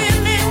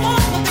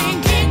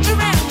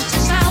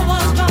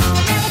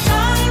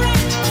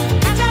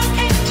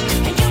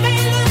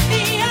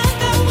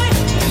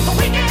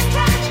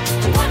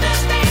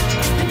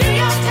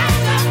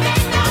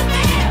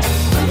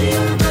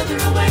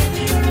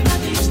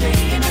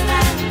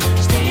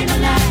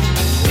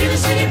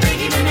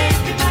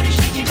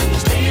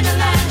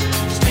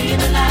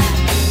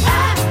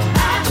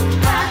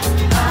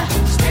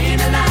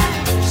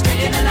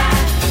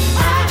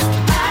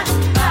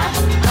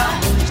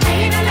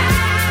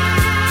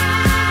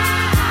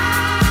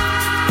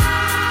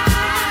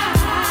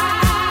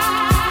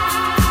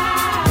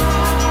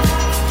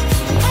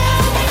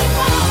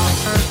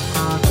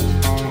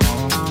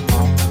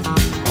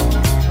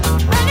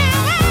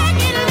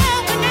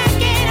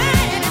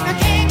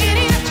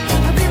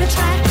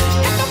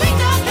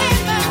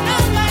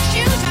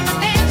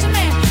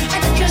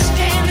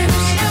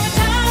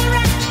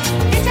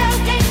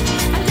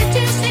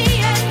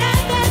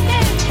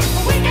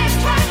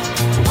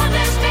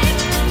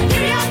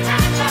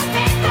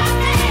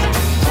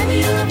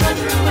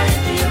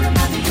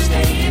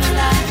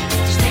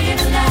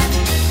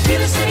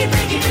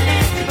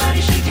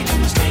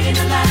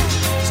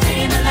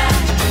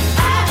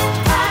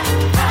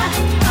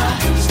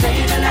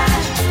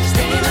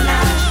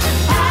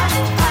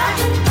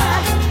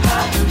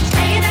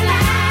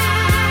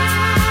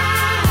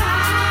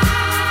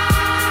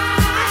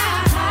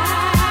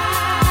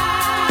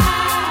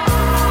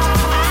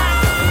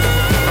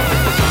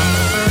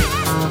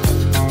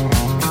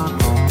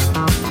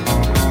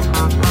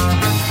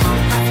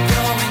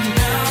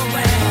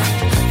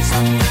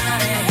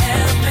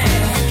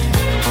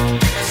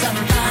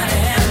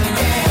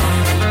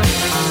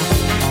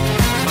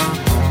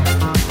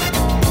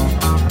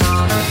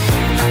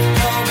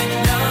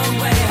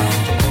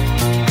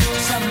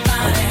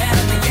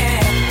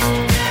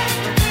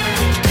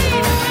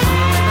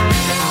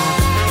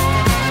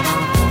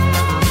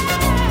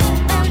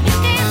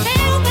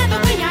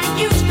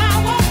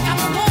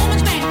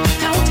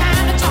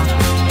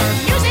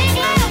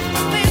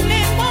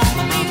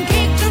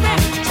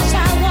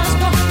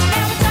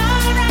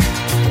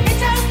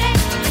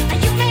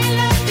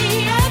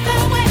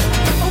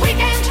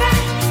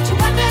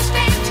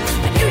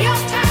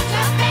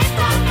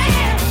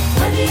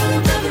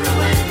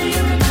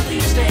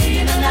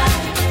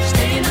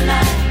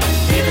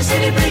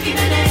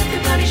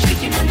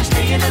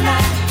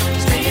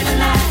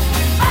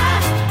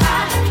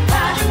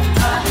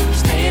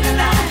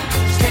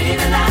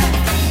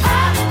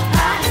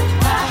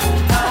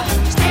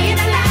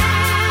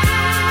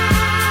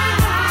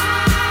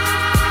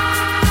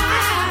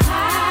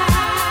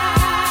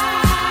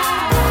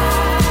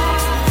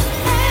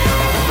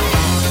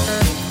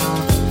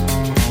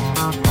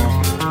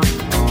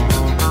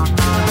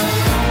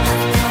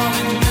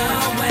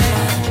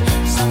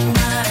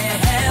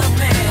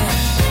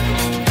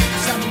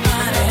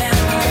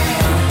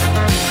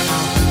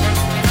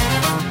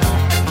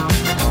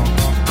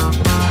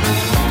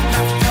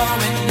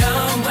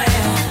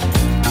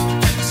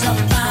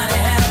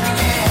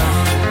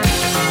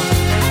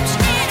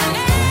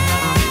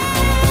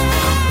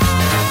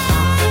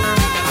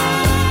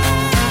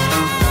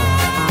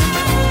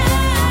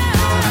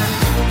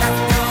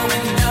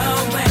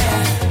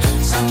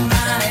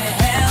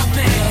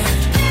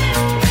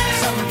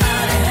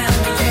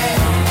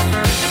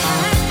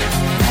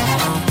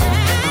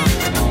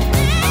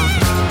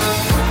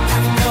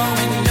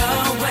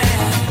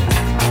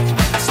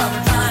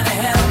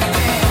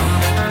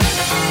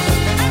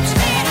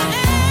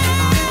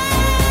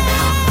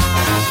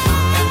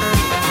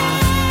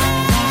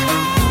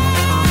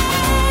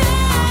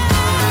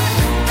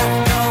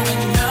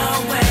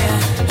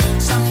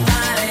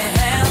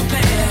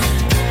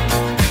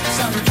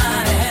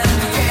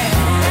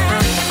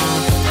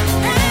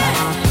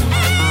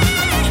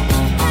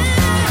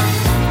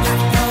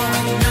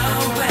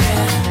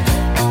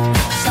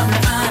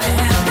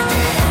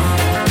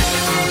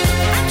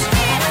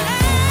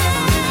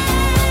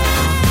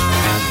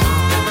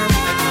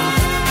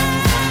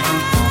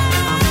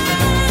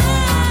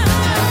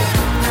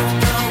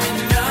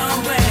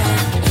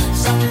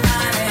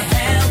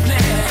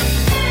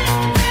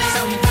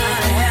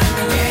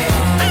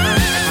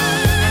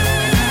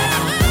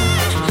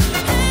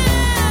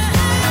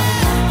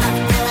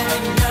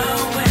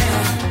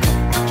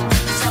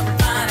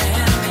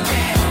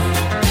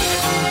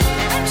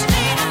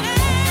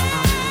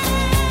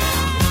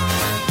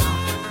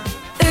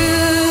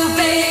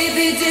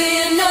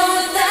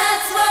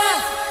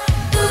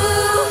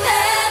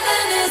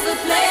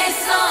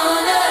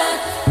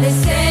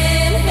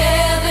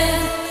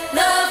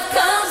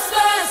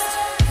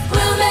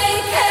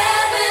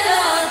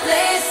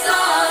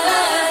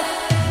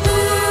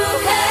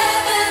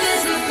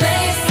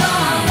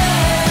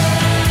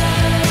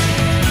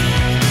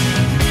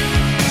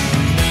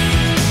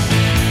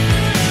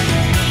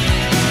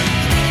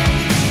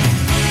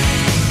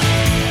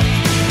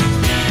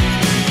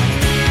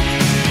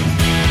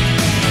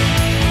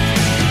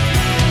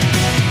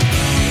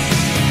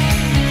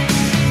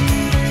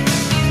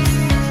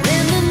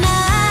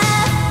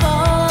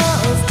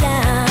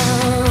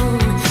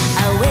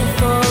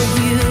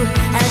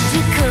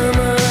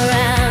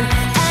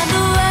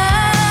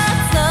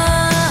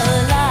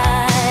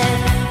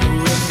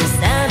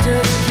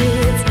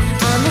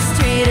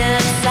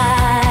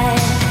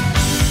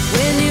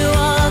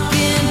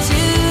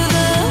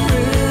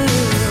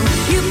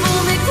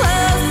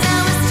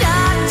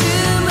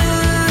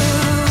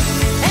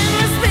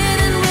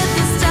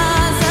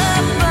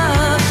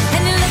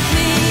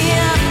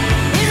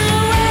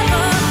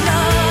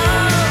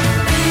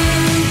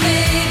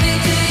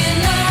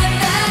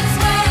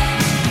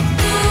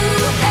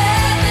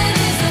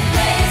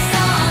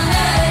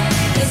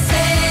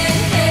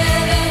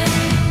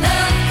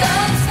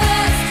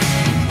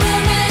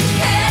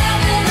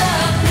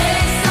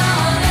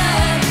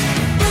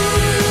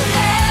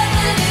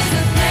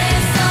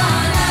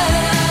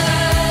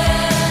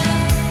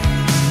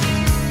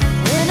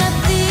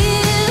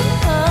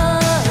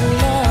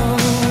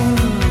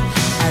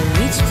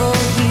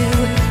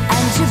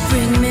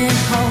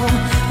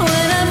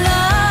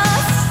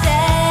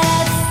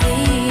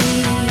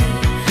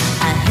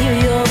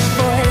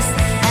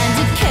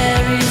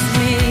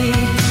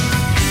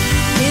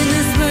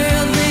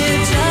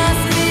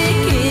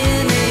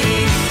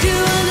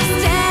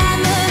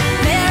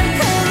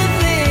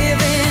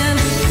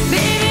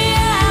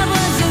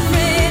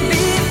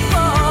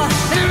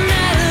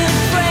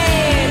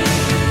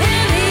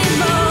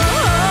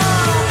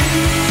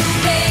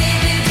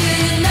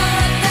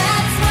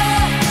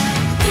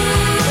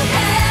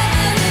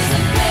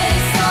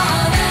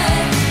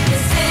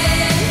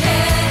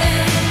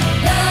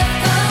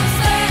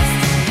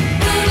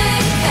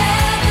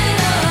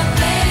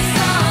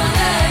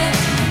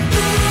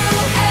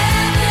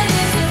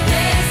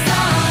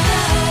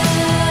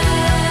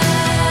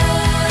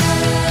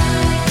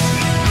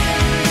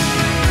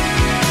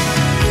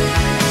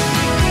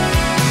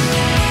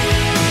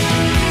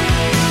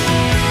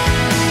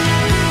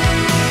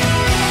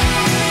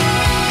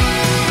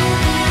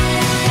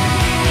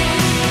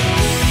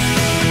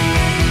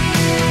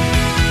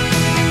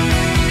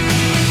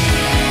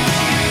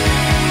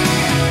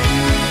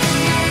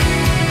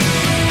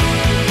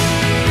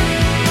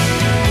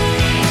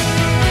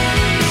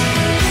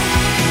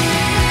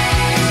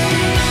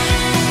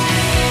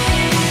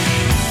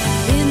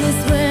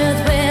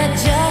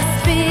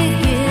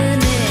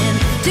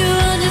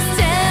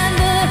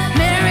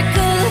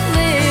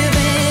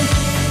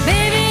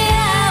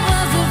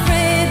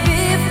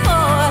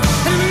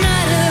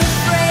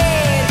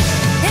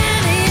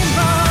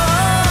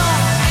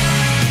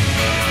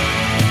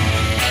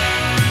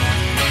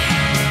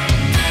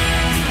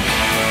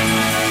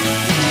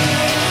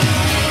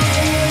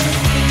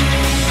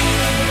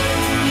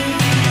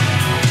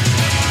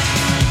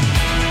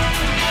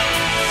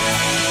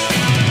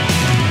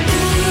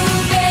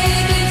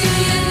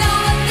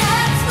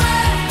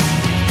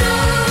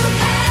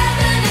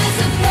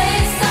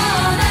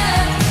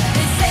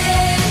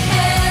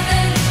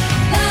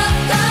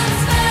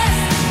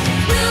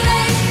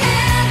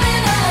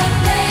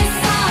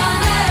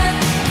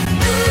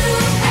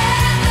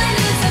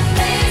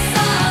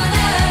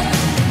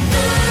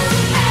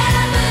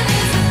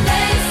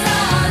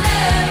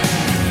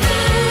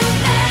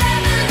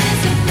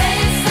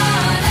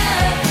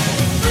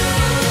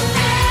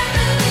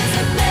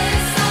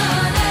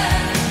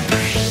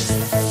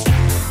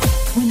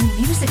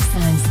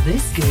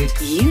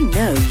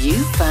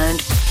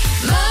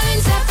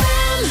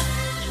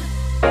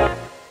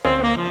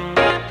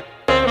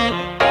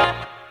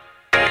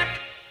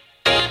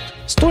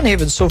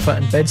 Stonehaven Sofa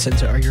and Bed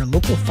Centre are your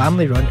local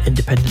family-run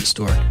independent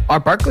store. Our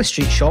Berkeley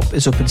Street shop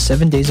is open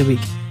 7 days a week,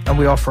 and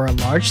we offer a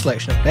large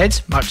selection of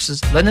beds,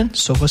 mattresses, linen,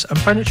 sofas and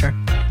furniture.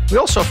 We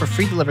also offer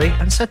free delivery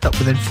and set up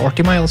within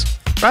 40 miles.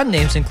 Brand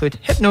names include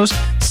Hypnose,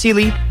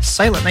 Sealy,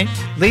 Silent Night,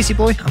 Lazy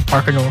Boy and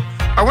Parker Knoll.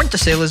 Our winter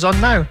sale is on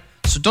now,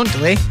 so don't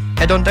delay.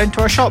 Head on down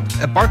to our shop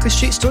at Berkeley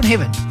Street,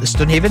 Stonehaven, the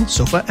Stonehaven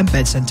Sofa and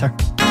Bed Centre.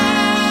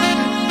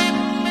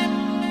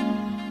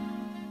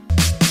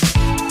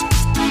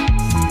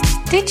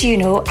 Did you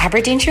know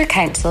Aberdeenshire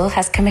Council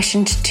has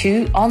commissioned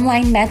 2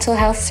 online mental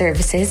health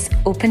services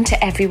open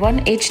to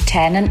everyone aged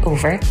 10 and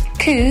over?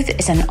 Cooth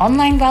is an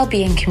online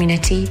wellbeing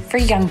community for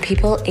young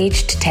people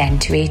aged 10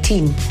 to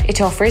 18.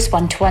 It offers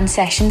one-to-one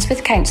sessions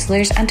with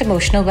counsellors and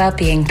emotional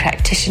wellbeing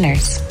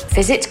practitioners.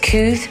 Visit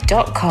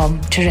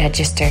cooth.com to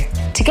register.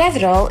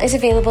 Togetherall is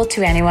available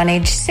to anyone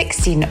aged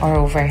 16 or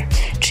over.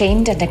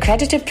 Trained and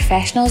accredited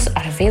professionals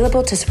are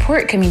available to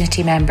support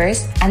community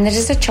members, and there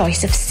is a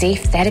choice of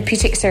safe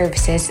therapeutic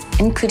services,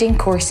 including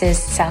courses,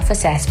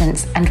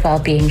 self-assessments and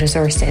wellbeing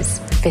resources.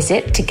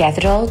 Visit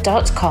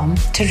togetherall.com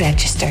to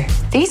register.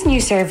 These new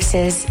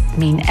services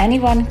mean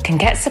anyone can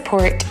get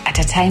support at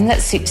a time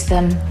that suits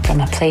them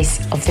from a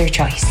place of their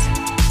choice.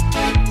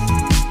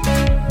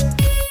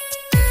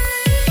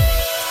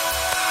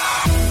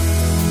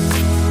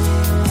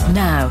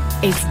 Now,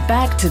 it's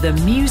back to the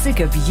music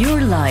of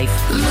your life.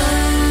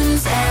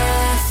 Burns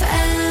FM.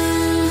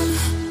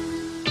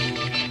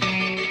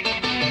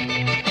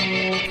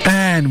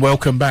 And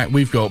welcome back.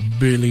 We've got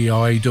Billy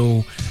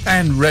Idol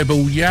and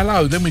Rebel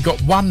Yellow. Then we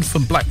got one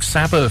from Black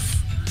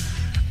Sabbath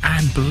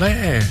and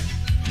Blair.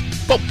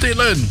 Bob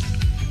Dylan,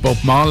 Bob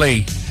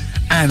Marley.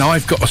 And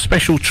I've got a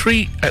special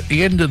treat at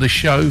the end of the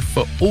show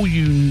for all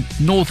you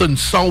Northern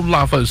Soul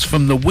lovers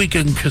from the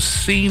Wigan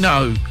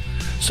Casino.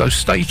 So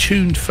stay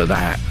tuned for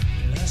that.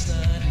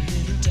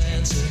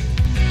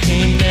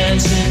 Came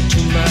dancing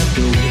to my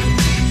door.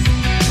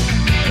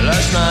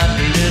 Last night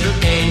the little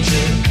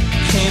angel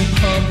came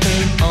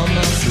pumping on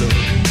the floor.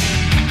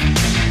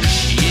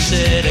 She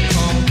said,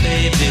 come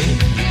baby,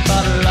 you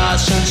got a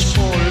license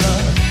for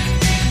love,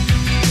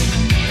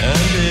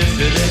 and if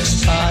it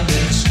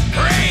expires,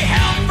 pray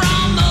help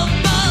from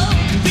above,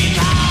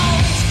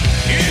 because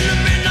in the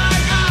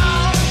midnight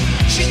hour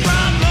she's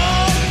crying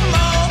more,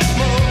 more,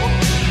 more.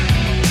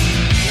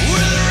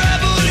 With a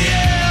rebel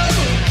yell,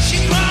 she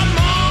cried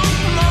more,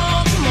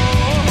 more, more.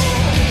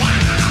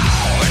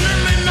 Wow! In the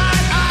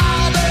midnight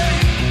hour, babe,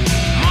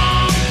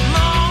 more,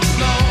 more,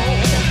 more.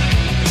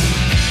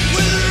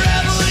 With a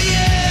rebel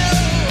yell,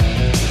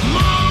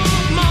 more,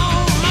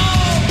 more,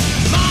 more,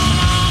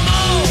 more,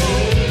 more.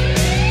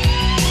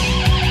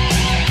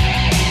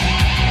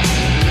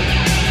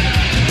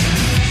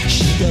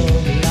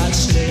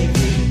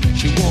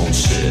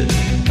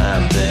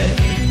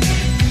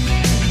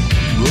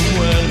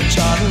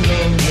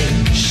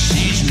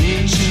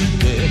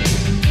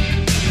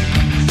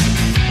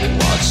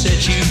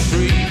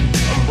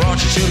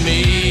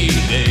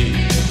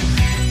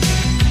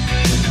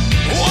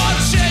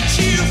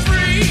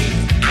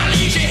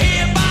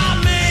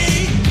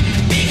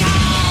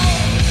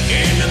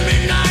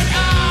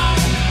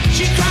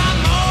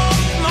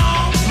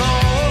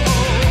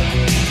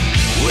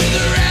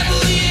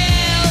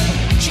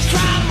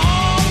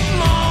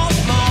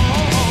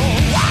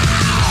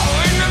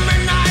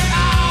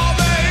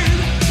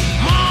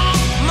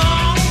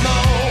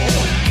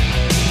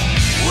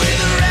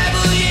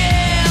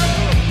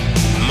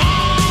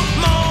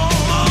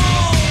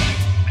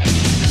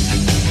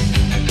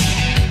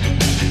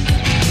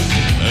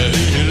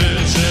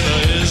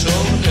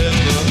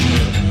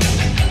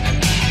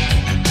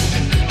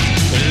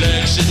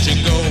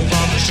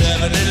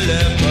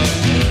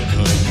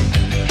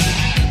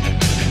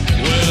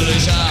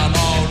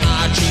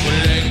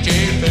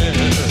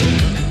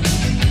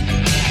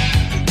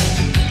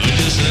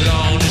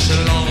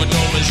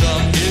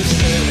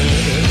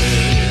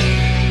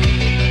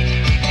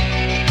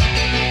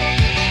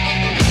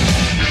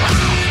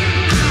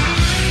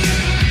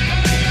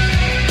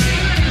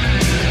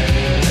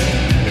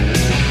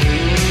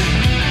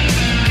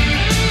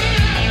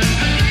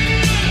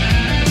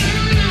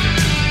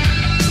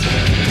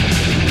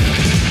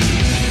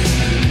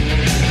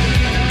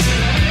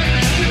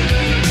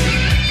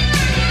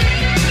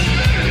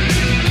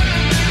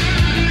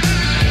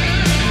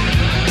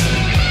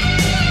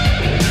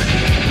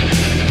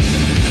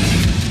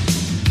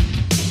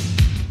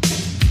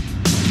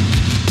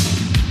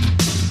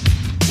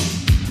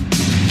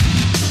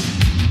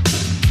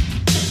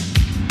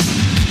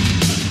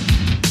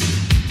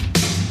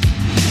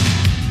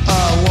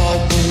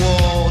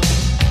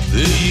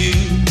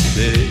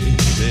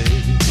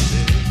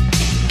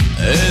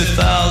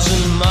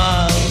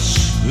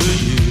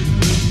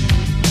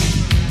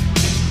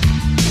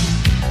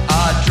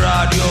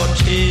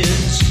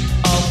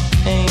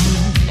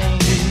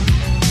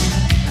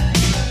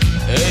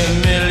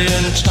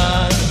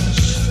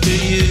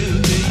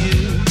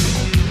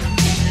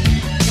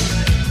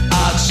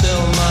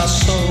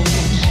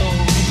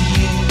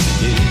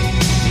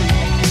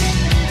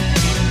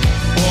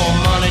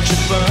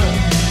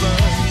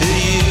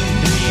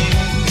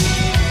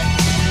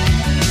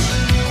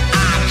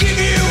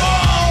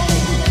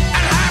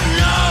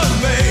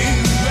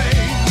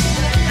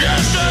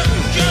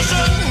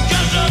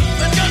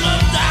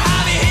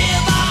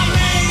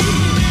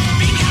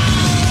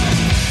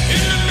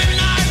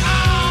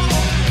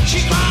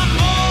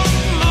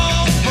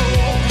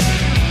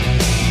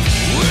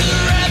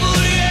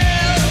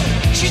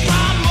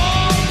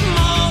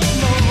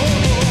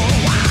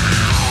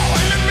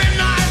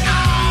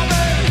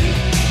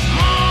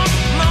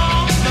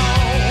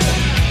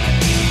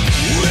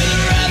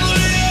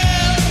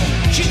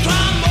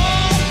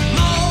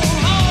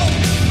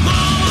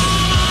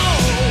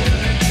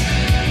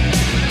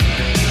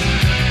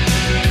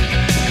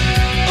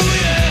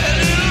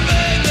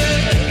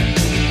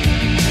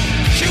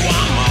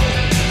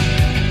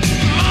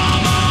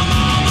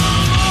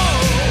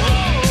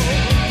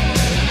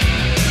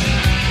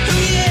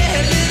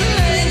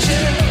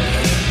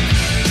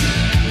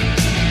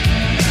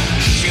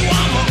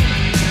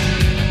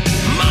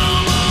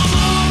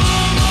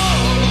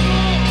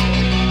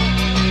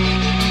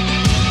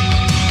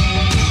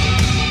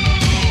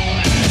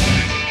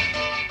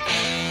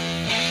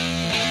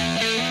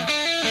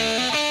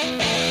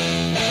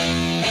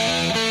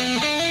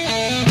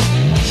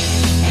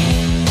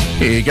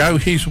 Here you go,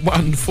 here's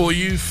one for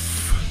you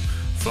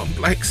from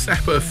Black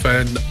Sabbath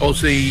and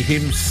Ozzy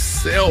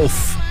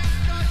himself.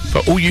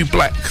 For all you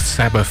Black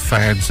Sabbath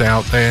fans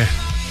out there.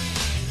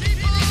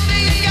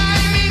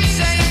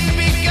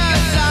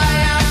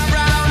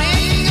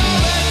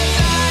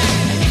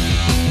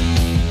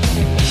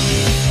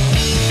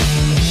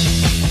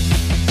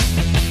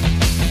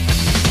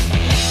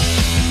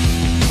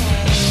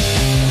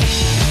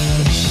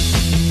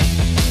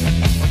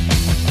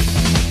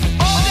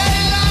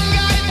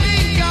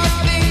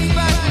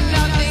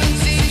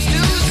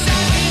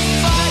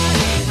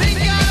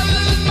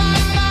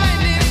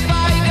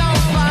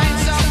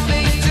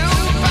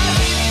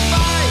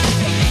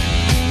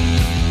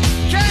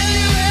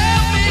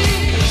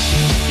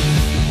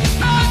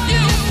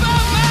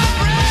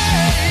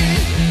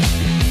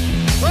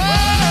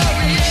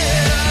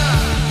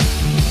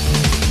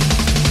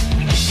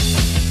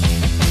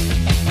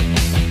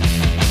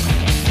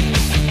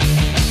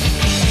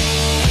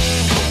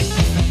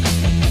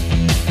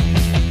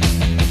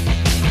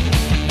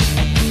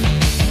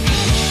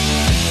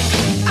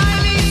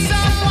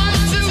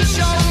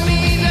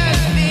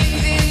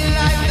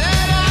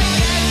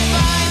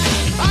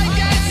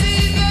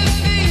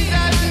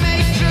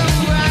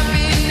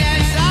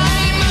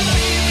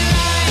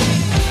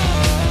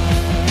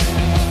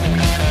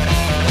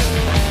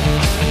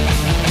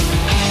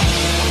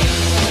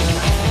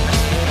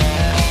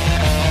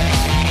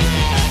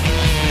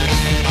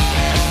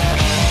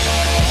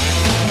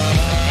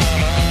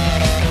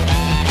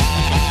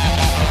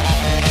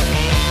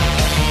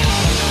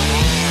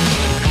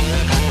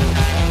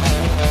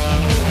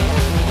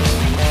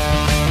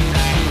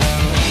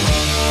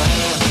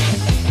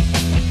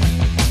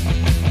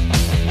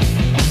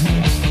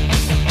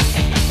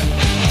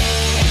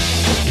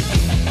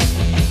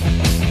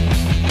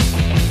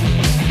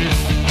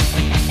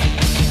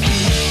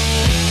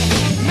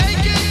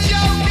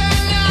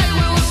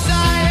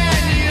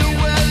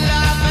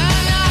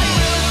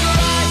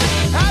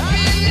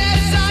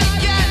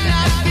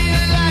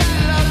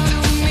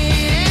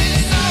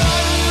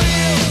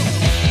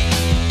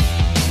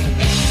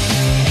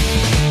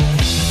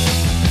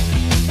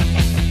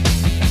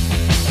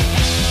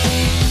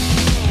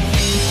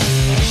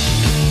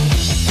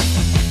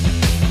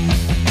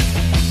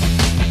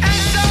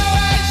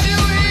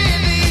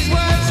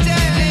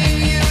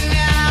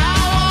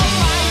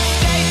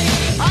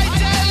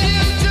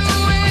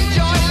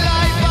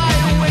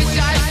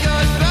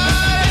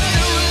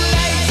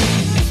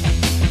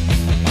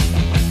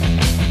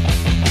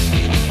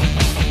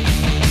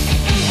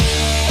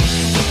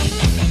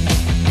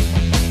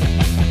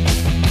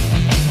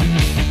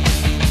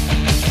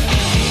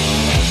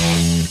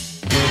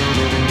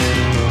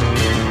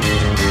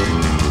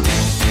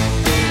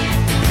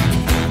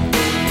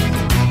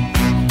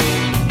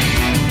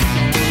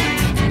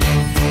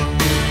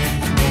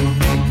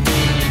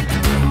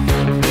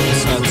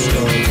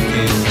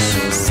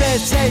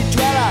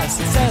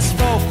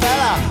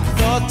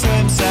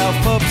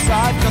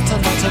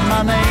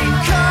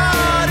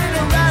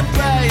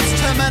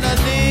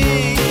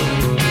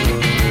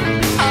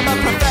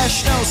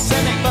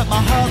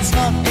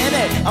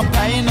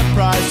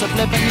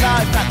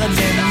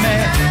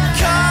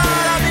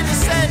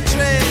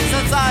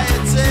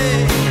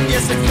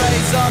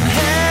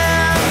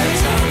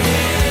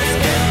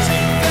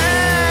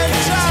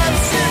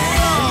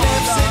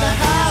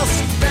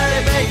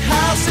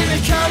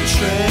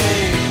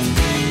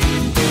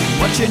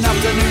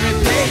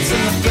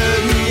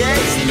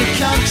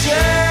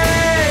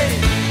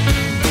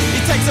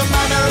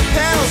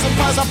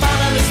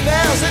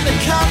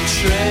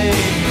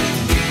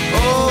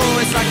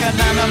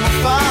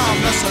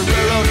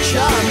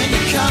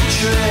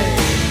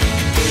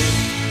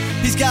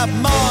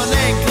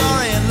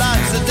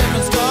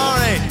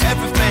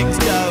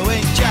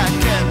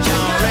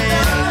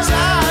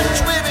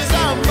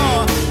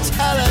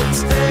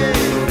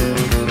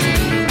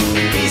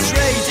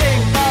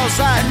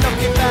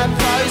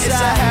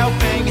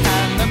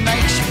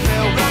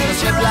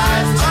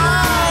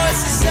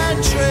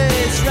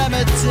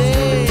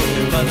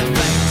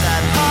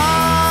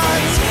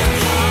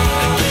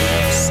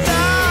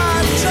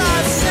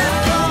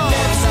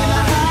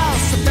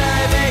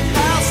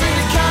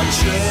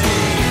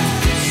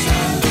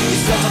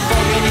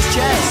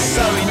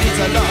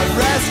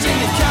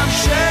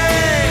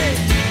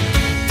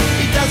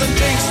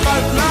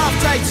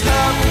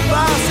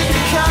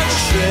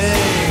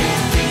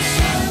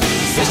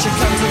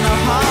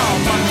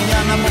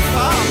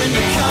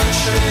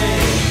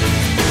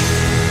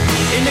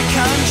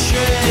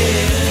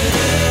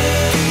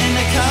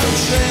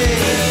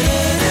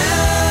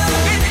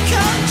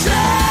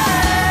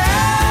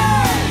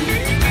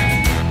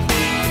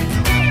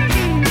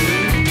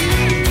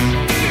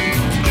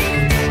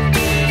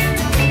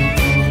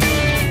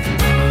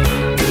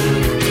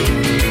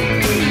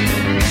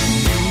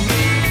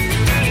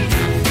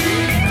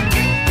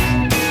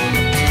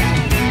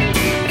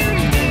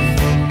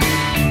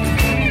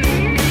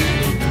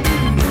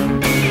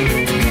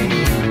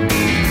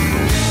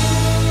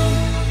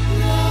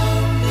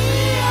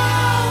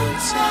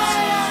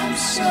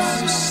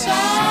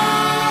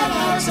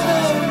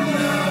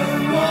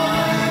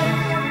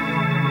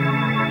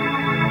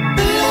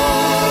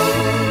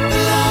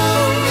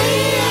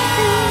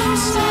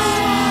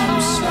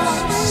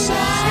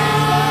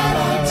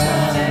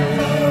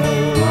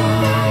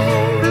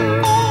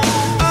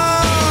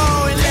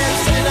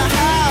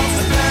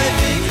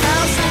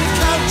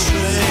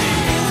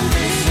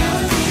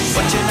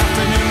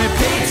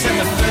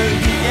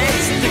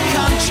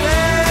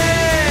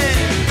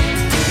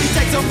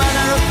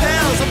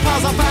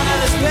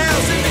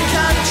 hills in the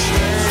country.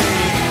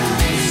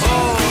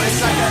 Oh, it's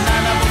like an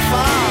animal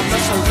farm,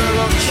 that's a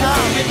rural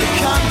charm in the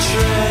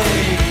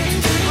country.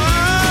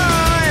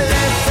 Oh, he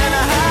lives in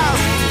a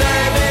house,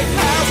 very big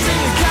house in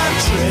the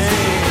country.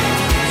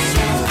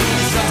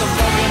 He's got a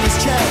bug in his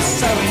chest,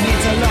 so he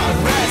needs a lot of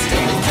rest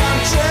in the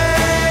country.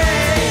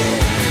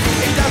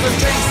 He doesn't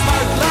drink,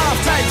 smoke, laugh,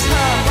 takes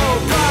herbal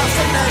baths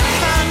in the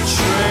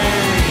country.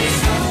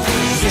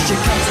 She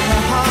comes in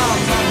her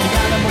arms on the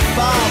animal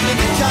farm in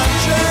the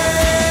country.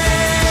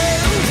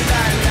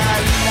 La la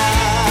la.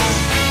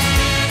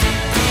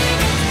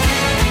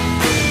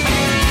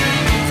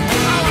 I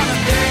wanna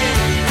be.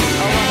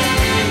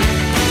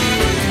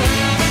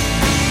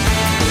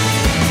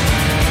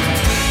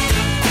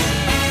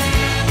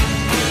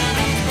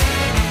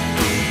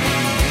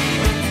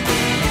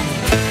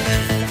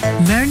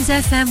 Mearns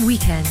FM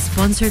Weekend,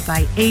 sponsored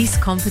by Ace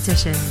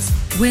Competitions.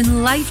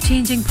 Win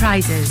life-changing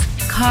prizes,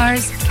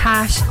 cars,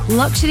 cash,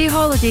 luxury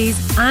holidays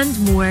and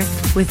more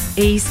with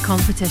Ace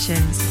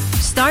Competitions.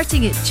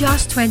 Starting at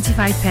just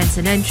 25 pence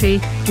an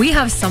entry, we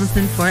have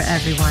something for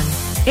everyone.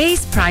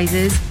 Ace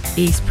prizes,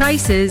 ace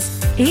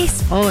prices,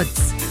 ace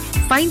odds.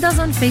 Find us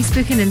on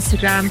Facebook and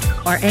Instagram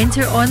or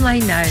enter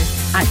online now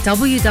at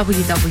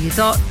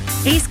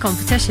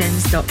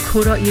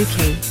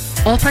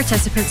www.acecompetitions.co.uk. All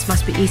participants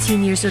must be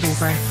 18 years or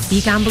over.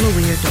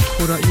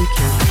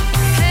 BeGambleAware.co.uk.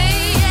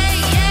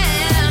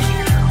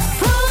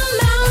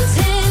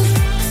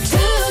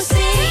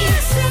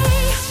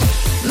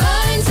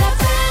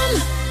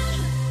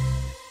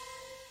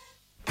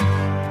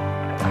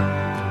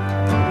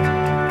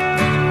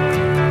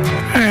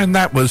 And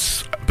that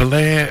was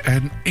Blair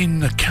and In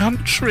the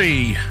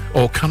Country,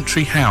 or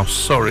Country House,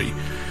 sorry.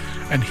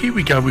 And here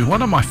we go with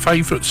one of my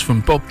favourites from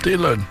Bob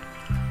Dylan,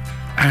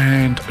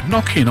 and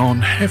Knocking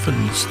on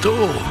Heaven's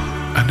Door.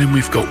 And then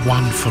we've got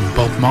one from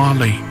Bob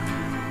Marley.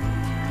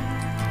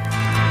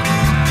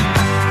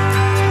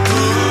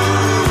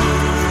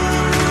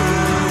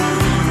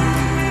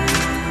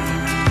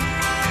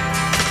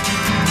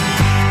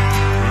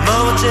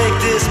 Mama, take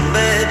this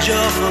badge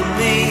off of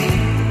me.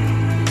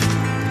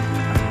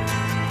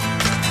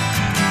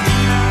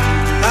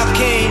 I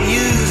can't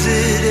use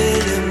it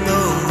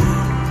anymore.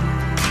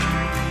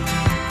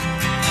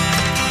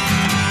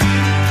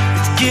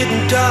 It's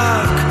getting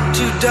dark,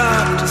 too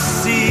dark to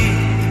see.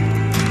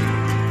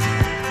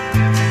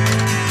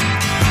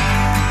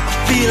 I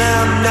feel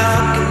I'm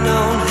knocking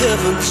on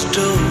heaven's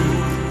door.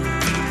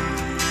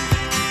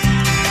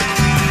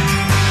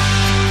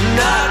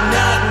 Knock,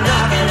 knock,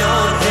 knocking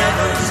on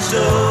heaven's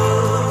door.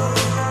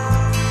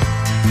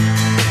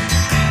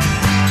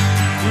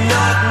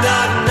 Knock,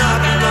 knock,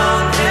 knocking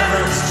on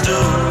heaven's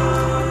door.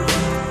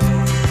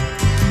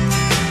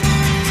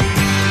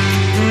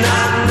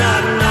 Knock,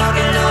 knock,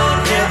 knocking on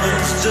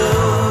heaven's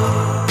door.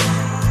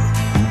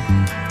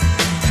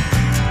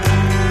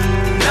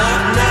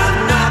 Knock, knock,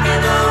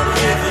 knocking on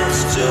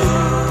heaven's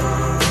door.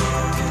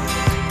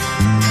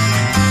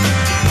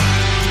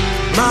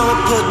 Mama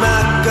put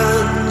my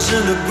guns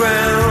in the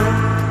ground.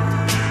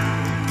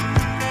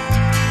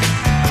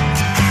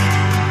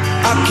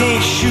 I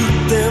can't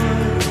shoot them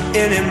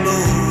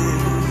anymore.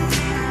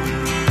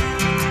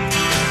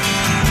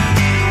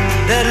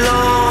 That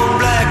long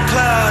black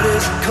cloud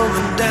is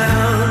coming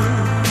down.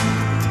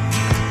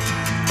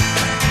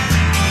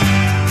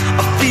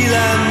 I feel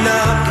I'm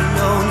knocking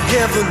on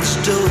heaven's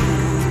door.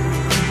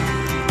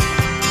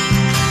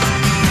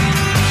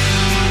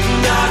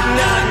 Knock,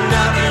 knock,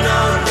 knocking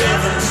on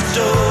heaven's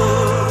door.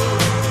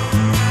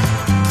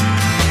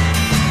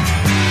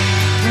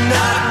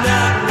 Knock,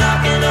 knock,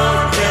 knocking on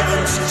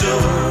heaven's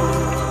door.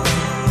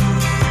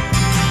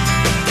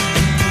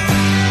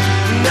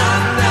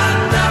 Knock, knock,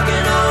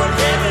 knocking on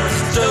heaven's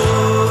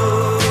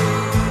door.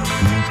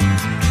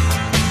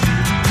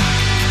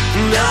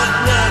 Knock,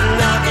 knock,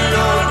 knocking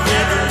on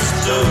heaven's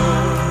door.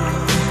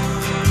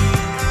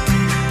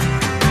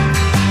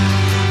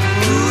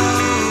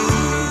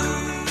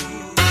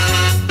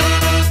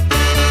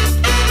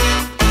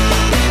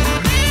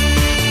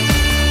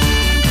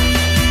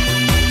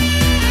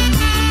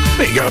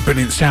 There you go, a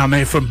brilliant sound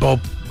there from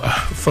Bob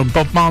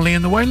Marley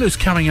and the Wailers,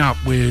 coming up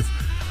with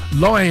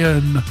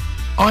Iron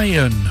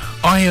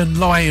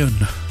Lion.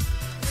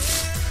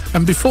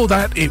 And before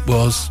that, it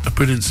was a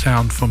brilliant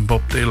sound from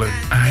Bob Dylan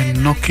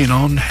and Knocking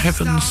on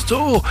Heaven's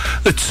Door.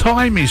 The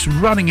time is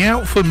running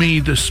out for me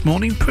this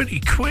morning pretty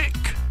quick.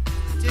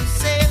 To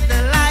save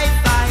the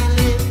life I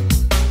live,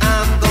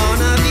 I'm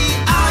gonna be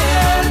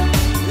iron,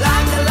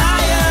 like a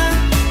lion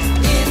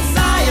in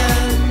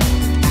Zion.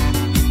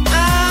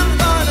 I'm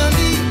gonna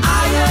be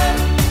iron,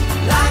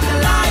 like a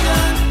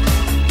lion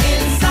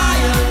in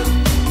Zion.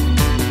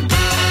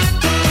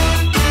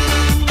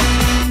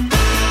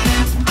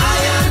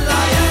 Iron,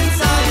 lion,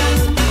 Zion.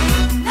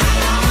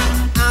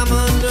 I'm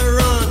on the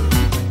run,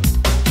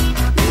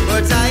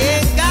 but I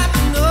ain't got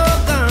no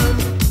gun.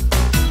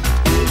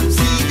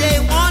 See, they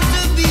want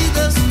to be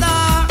the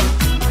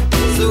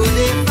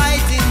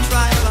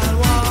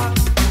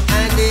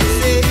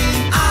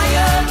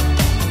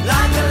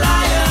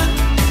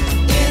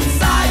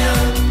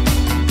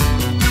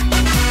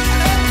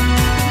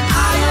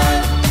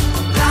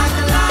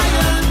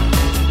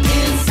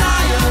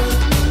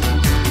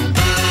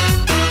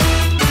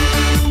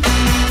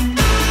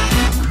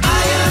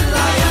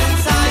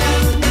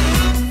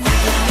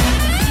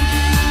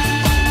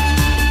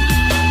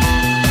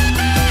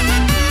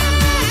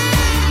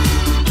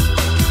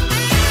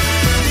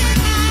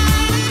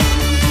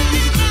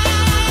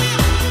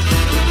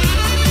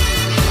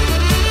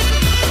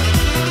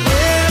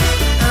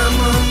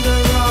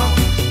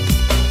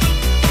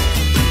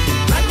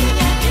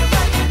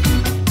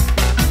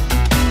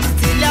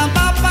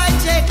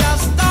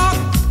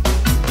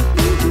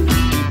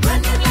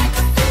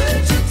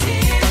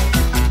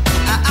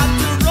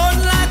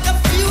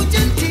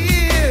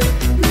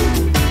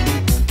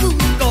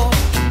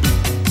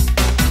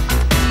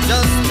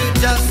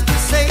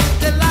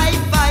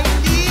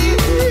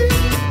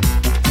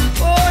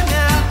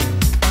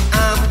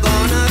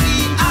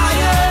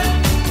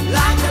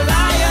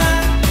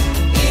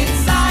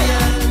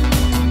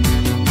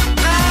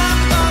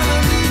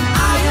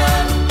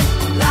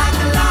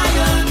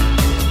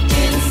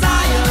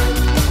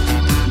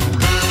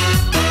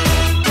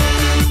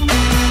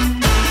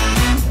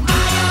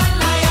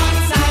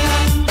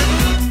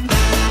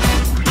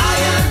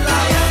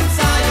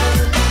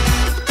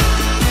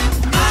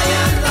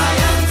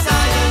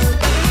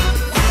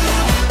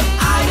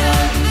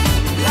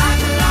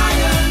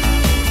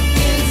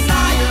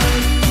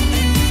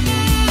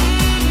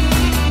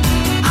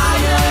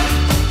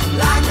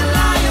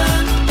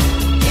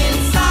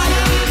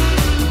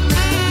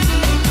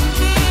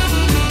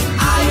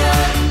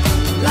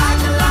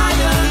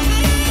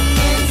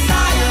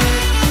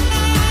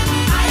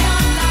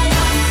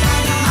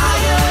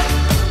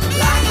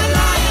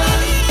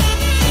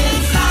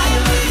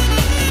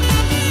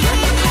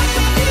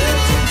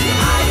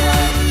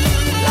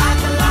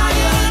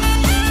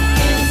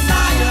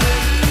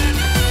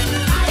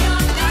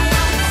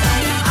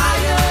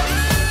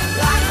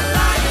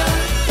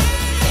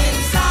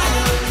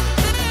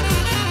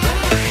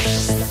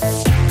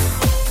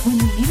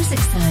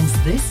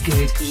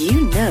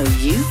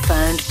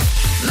found.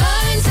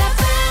 Mearns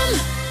FM.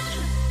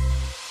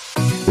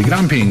 The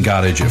Grampian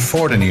Garage at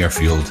Ford and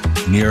Airfield,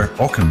 near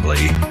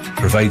Auchenblay,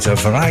 provides a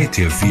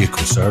variety of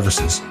vehicle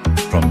services,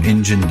 from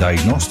engine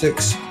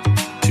diagnostics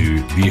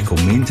to vehicle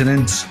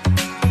maintenance,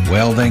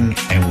 welding,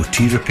 MOT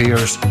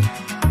repairs,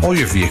 all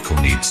your vehicle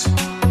needs.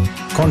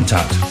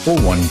 Contact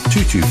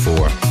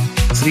 01224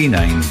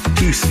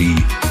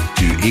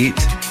 392328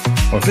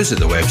 or visit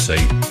the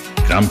website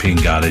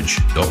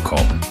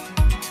grampiangarage.com.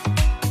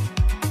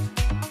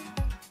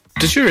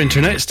 Does your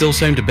internet still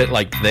sound a bit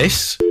like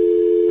this?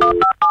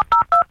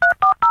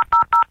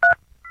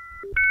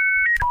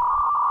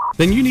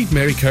 Then you need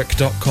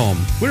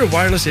Merrykirk.com. We're a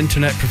wireless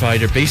internet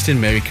provider based in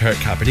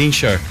Merrykirk,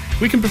 Aberdeenshire.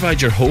 We can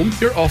provide your home,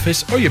 your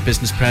office or your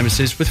business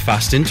premises with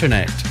fast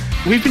internet.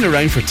 We've been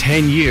around for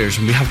 10 years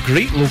and we have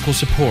great local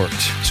support.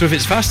 So if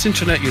it's fast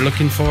internet you're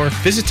looking for,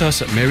 visit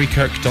us at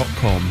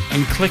Merrykirk.com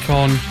and click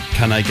on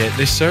Can I Get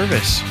This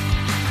Service?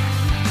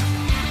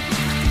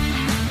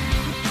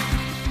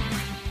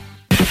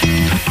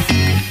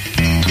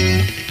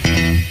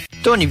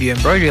 Stoneyview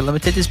Embroidery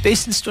Limited is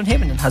based in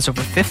Stonehaven and has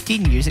over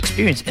 15 years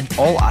experience in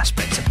all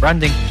aspects of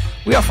branding.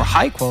 We offer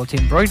high quality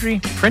embroidery,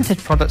 printed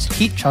products,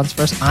 heat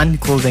transfers and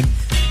clothing.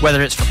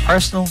 Whether it's for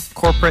personal,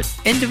 corporate,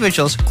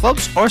 individuals,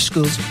 clubs or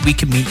schools, we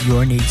can meet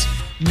your needs.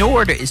 No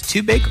order is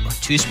too big or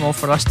too small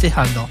for us to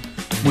handle.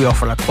 We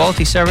offer a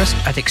quality service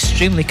at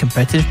extremely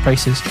competitive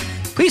prices.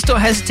 Please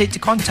don't hesitate to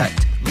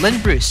contact Lynn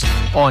Bruce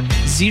on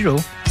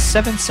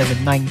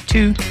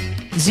 07792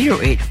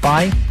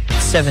 085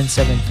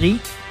 773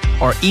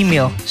 or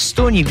email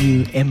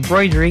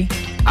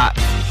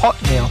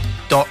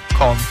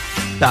stonyviewembroidery@hotmail.com.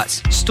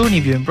 That's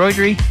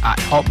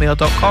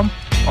stonyviewembroidery@hotmail.com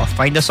or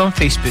find us on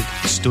Facebook,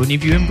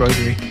 Stonyview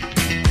Embroidery.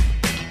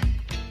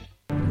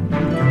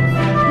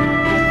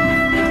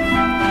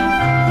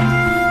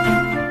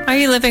 Are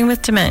you living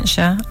with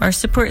dementia or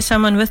support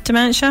someone with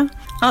dementia?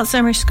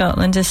 Alzheimer's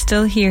Scotland is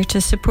still here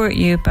to support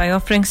you by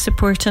offering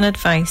support and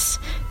advice.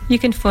 You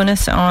can phone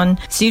us on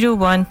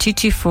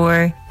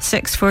 01224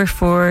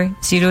 644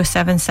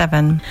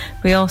 077.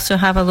 We also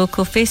have a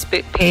local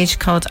Facebook page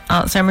called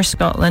Alzheimer's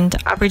Scotland,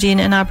 Aberdeen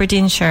and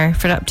Aberdeenshire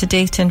for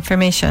up-to-date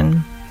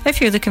information. If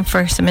you're looking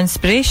for some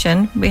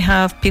inspiration, we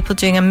have people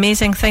doing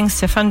amazing things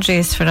to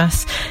fundraise for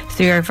us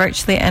through our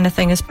Virtually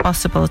Anything is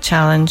Possible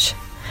challenge.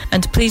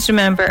 And please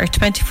remember our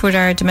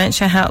 24-hour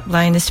dementia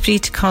helpline is free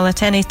to call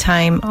at any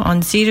time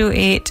on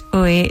 0808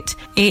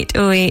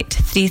 808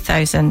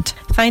 3000.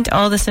 Find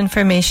all this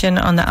information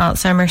on the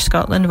Alzheimer's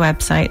Scotland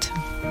website.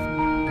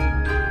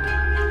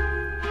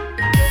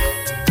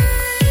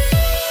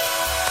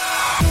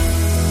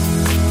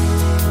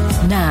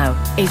 Now,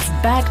 it's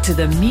back to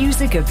the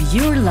music of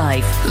your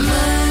life.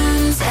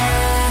 Mearns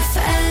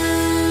FM.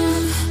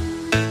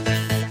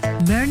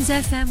 Mearns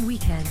FM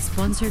Weekend,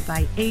 sponsored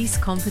by Ace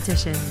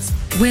Competitions.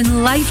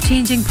 Win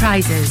life-changing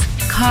prizes,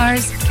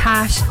 cars,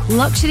 cash,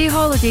 luxury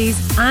holidays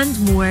and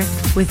more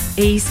with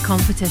Ace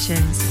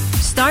Competitions.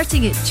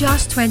 Starting at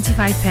just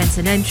 25p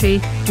an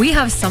entry, we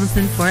have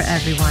something for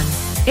everyone.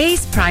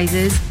 Ace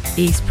prizes,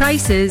 Ace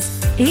prices,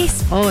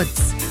 Ace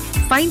odds.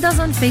 Find us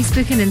on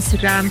Facebook and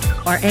Instagram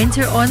or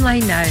enter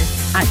online now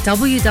at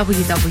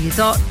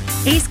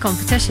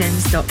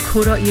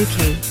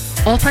www.acecompetitions.co.uk.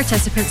 All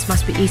participants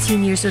must be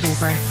 18 years or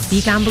over.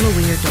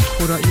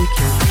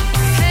 BeGambleAware.co.uk.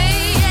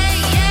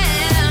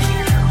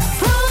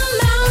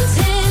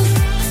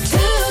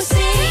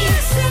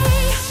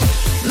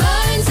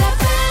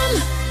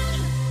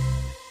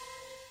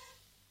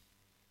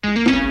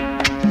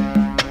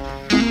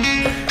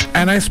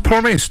 And as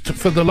promised,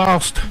 for the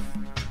last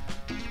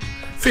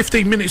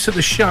 15 minutes of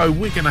the show,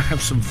 we're going to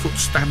have some foot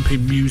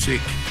stamping music.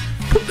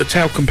 Put the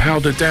talcum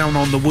powder down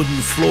on the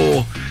wooden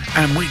floor,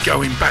 and we're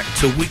going back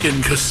to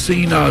Wigan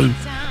Casino.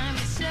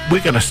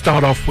 We're going to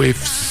start off with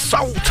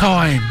Soul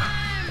Time.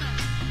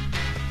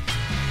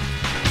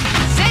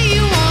 Say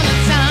you want a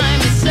time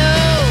to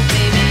slow,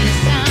 baby,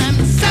 it's time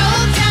for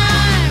soul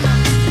time.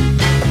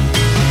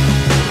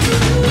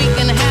 We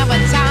can have a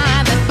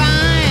tie that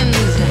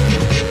binds.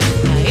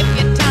 If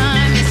your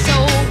time is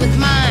soul with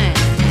mine,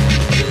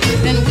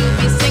 then we'll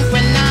be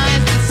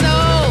synchronized and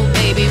soul,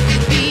 baby,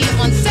 we'll be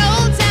on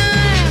soul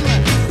time.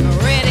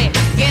 Ready,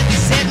 get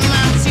set,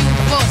 my 2,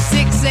 4,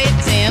 6, 8,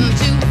 10, 2,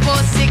 4,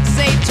 6,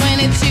 8,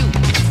 22.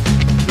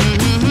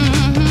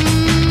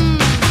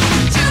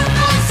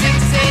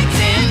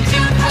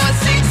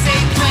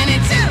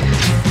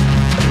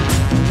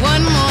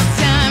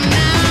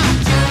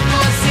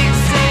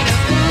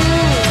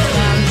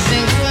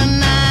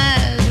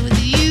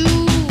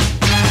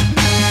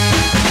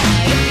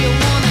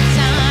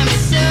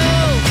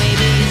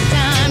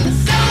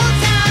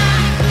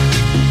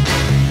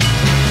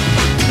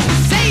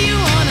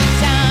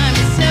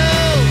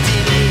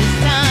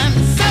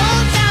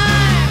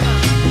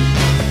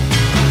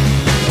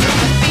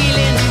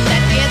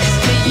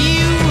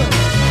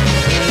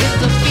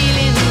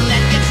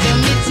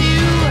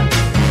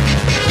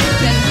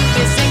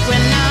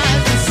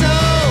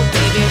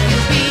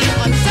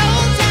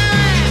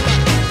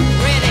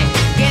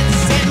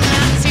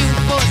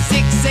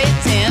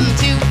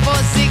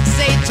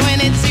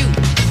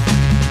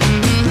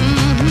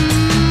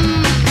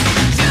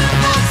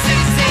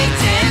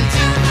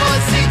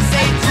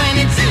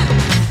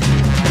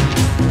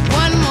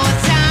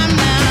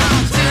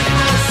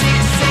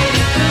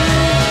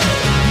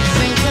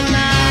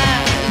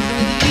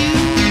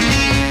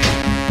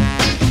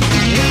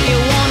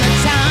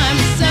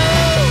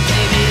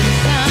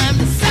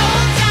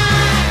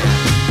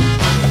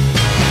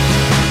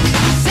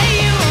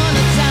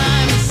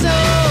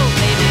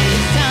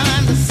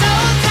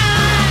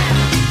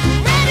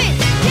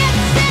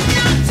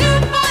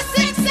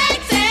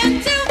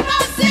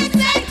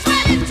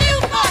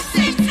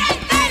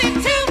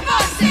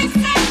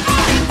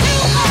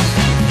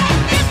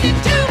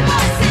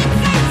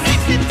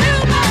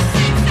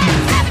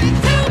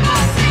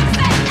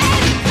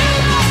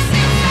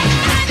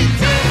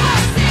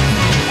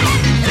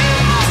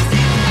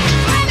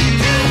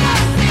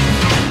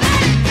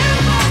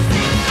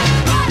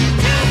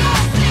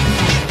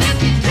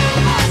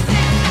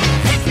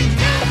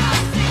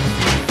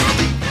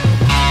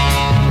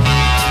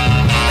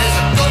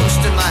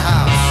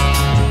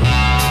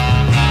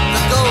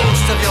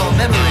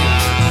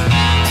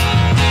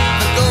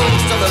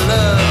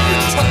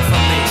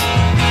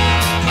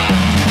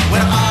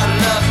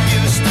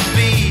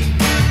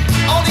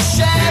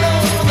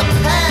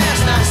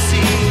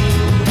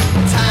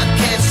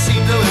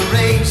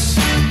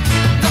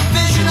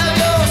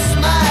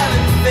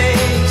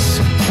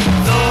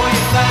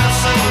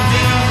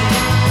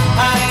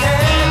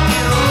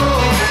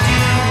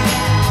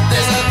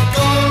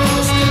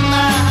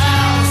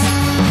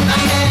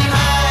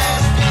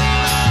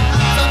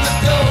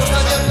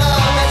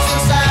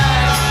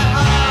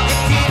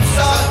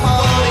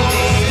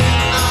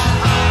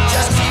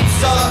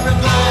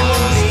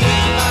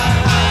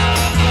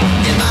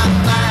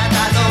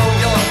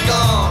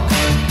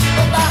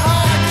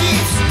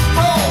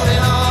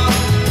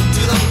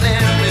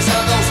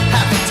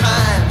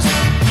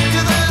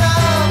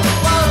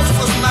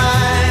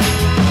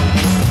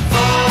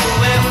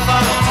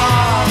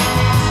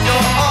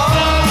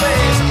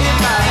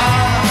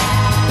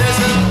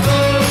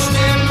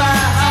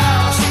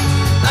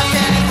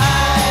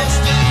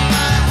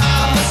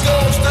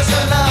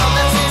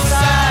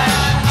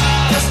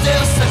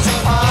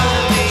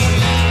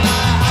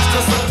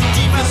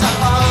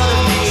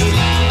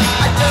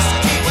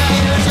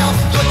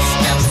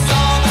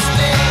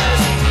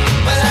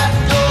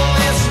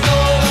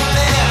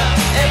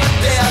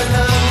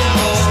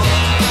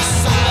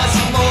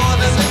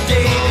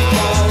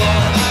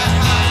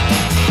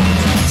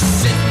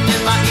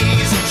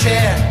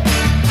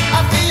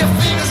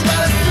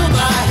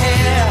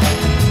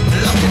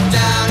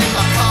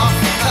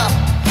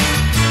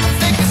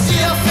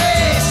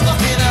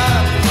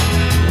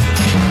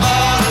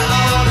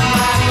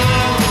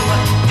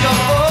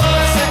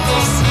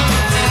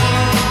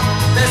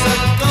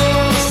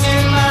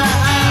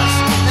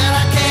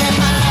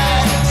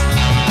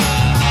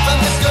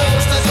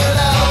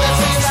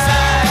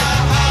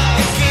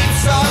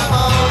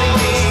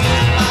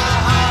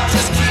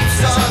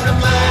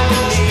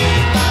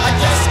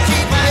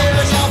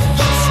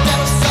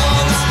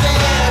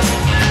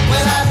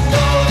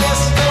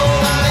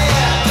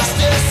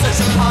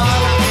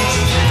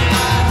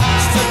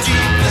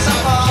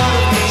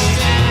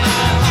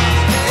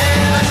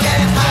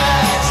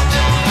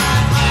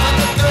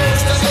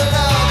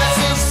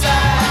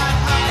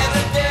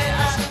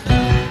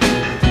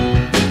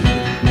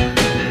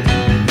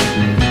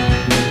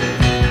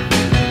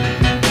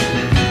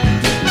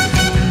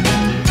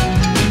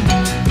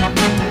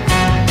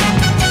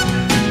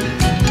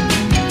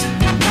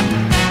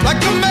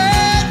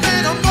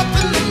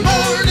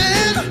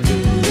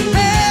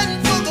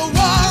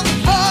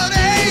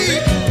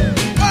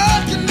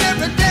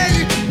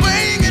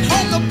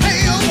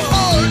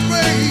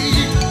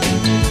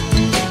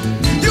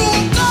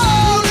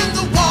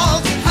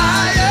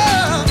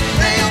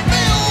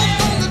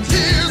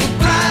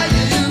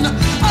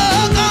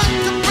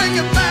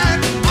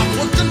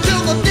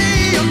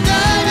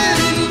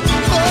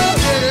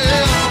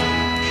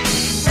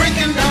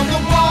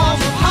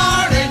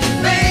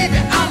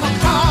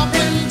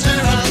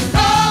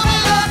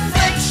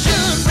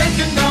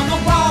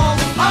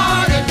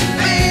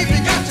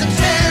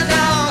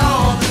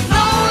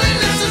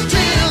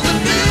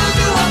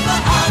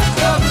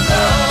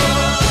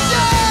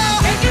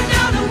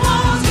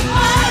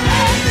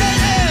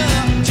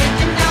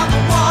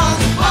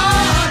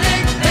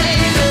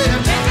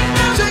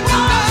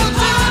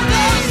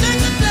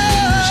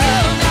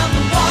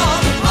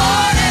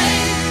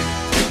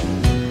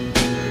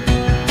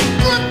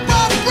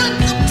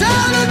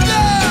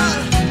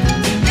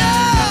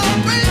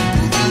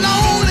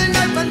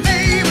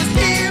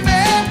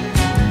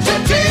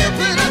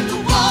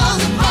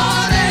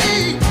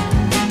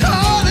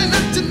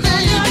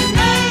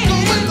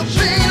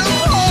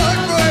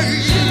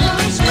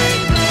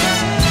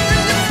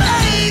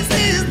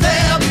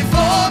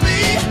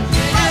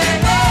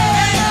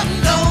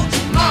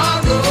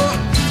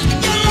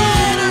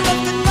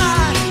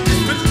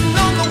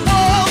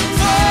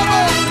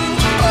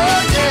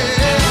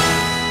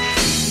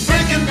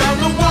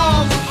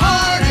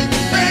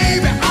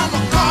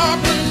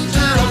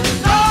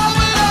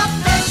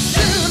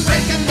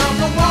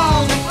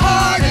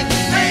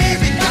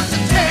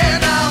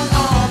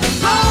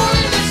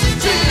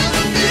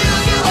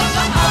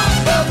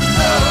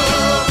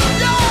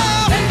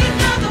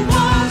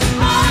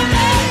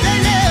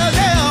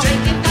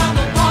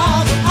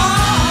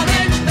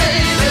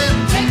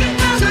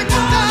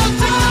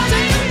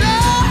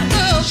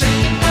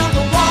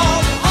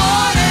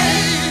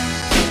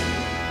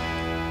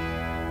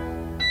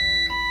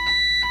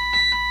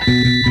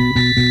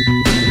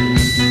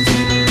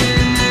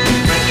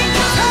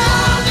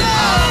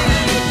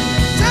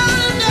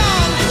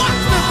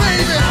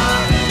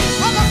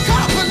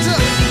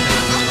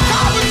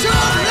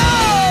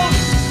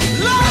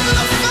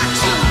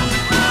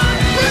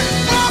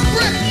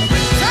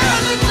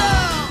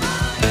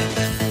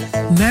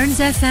 Mearns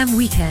FM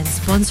Weekend,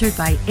 sponsored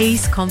by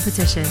Ace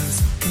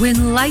Competitions.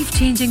 Win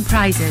life-changing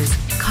prizes,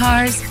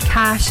 cars,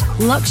 cash,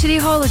 luxury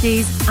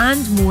holidays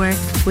and more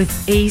with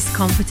Ace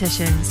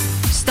Competitions.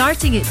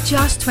 Starting at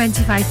just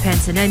 25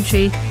 pence an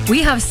entry,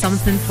 we have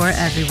something for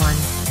everyone.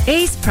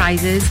 Ace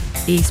prizes,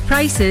 ace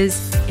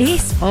prices,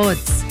 ace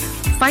odds.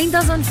 Find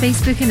us on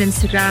Facebook and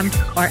Instagram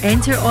or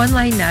enter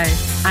online now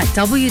at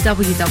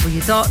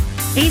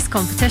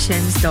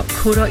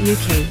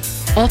www.acecompetitions.co.uk.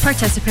 All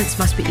participants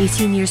must be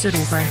 18 years or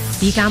over.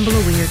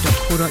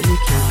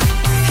 BeGambleAware.co.uk.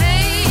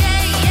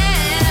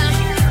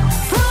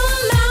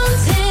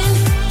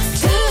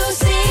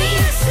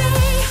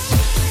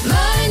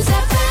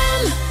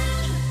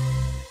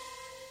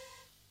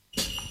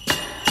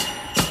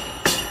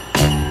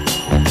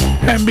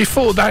 And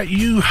before that,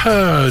 you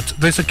heard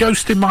There's a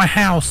Ghost in My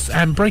House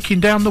and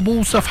Breaking Down the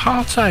Walls of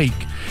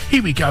Heartache.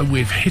 Here we go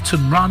with Hit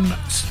and Run.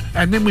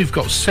 And then we've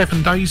got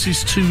 7 Days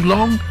Is Too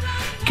Long,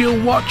 Gil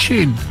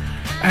Watching.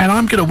 And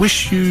I'm going to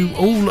wish you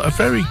all a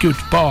very good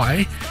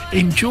bye.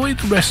 Enjoy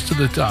the rest of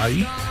the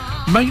day.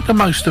 Make the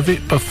most of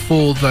it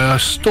before the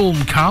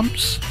storm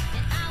comes.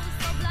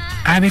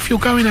 And if you're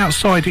going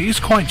outside, it is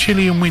quite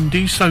chilly and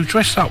windy, so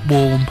dress up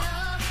warm.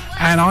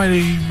 And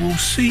I will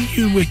see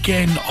you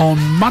again on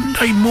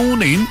Monday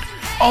morning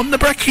on The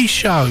Brekkie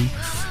Show.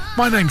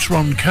 My name's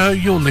Ron Kerr.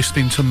 You're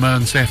listening to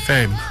Mearns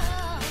FM.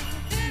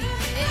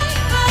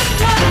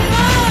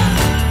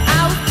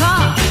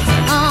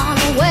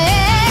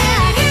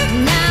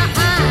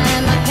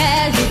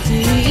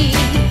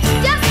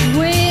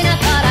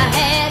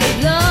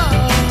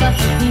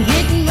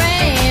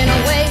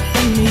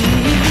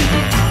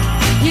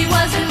 He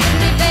wasn't with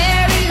me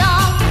very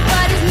long,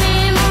 but his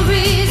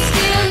memory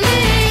still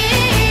lives.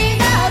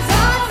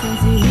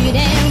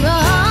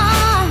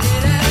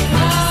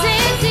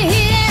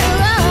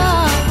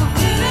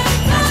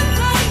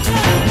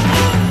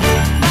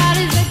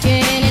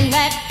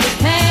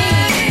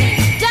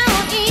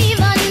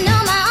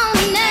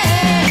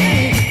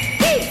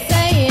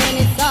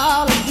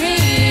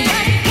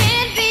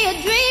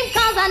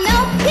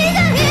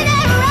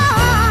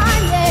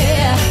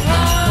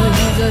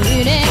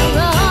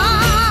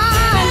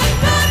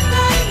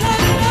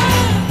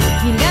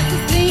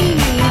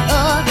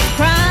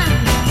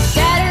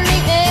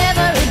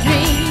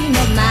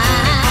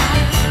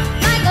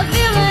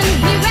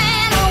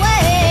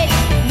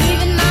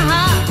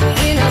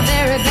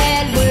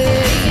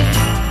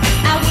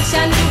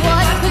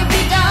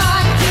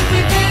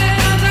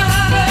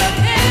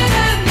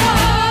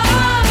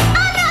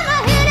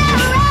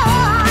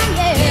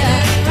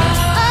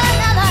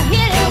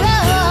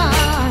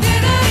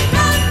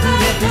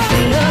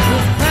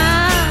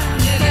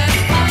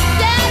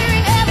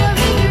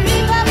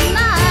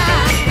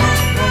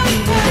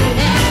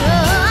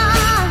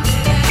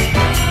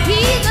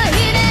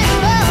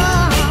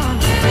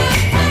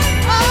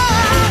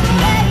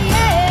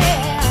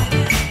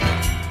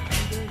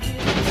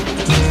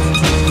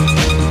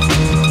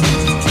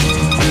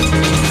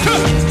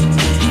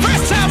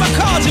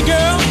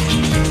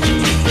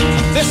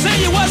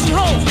 you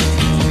home.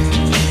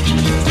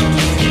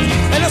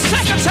 And the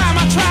second time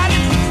I tried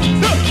it,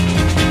 look,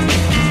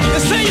 they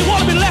say you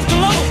want to be left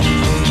alone.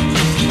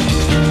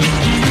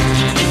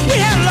 We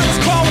had a lover's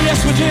quarrel,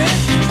 yes we did,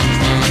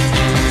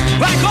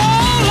 like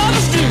all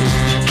others do.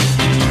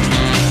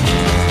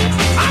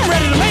 I'm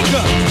ready to make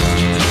up.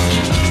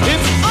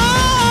 It's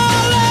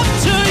all up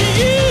to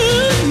you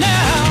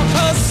now,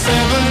 'cause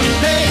 7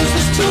 days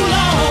is too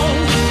long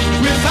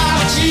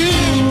without you,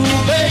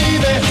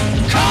 baby.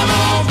 Come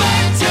on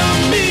back to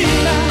me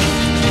now.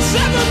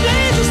 7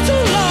 days is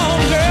too long,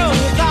 girl,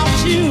 without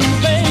you,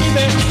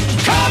 baby.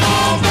 Come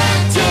on back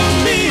to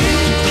me.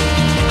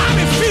 I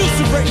refuse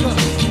to break up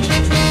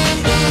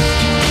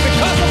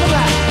because of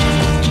that.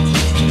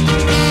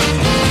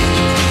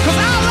 'Cause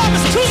our love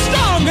is too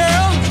strong,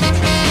 girl.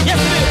 Yes,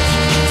 it is.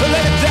 So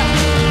let it down.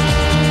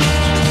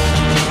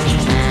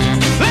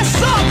 Let's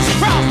solve this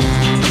problem.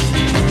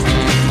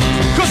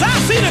 'Cause I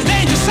see the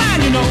danger sign,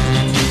 you know.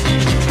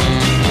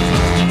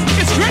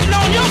 It's written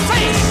on your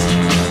face.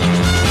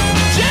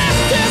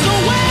 Just as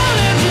well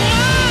as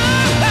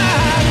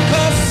mine.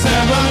 'Cause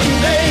 7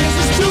 days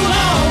is too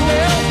long,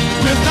 girl,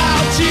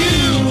 without you,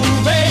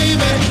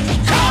 baby.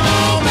 Come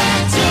on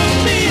back to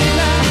me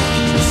now.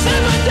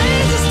 7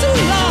 days is too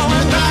long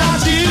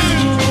without you,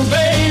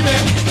 baby.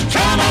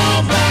 Come on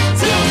back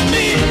to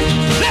me.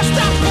 Let's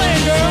stop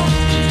playing, girl.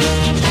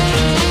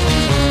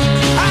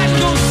 I can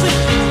go see.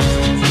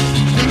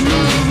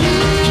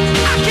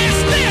 I can't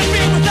stand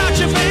being without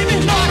you, baby.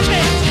 No, I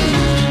can't.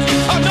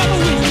 Another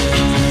week.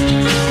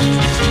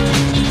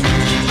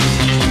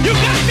 You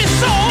got me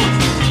so.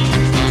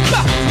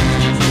 Look,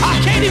 I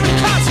can't even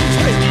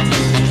concentrate.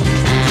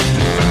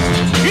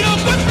 You know,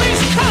 good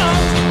things come.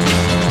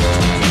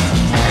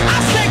 I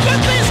say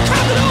good things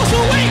come to those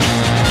who wait.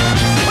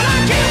 But I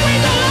can't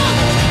wait no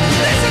longer.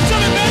 Listen to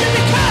me, baby,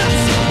 because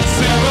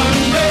 7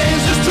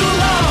 days is too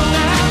long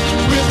now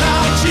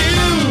without you,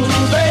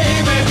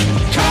 baby.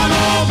 Come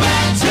on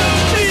back to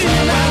me.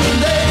 7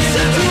 days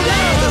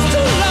is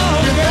too long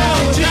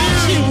without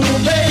you,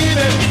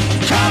 baby.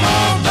 Come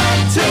on back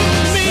to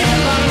me.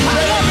 I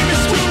love you,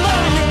 it's too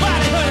long in your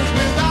body, honey.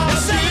 And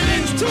 7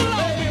 days is too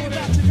long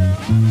without you, girl.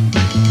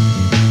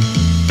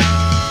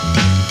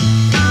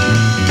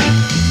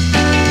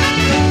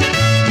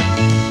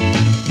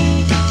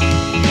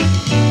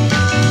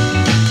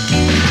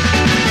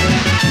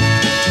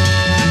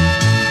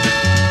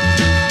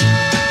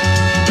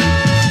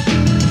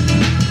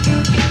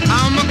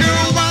 I'm a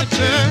girl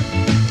watcher.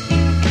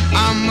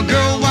 I'm a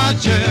girl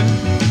watcher.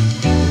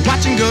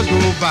 Watching girls go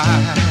by.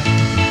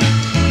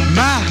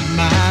 My,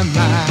 my,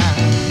 my.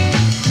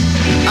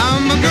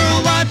 I'm a girl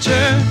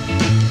watcher.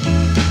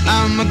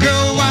 I'm a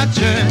girl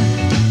watcher.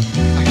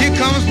 Here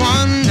comes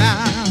one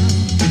now.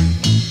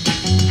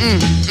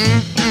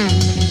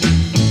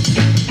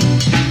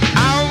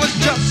 I was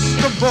just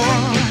a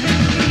boy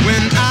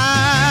when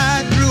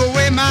I threw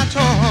away my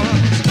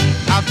toys.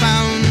 I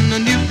found a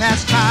new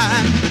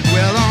pastime to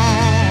dwell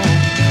on.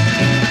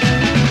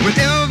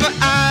 Whenever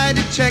I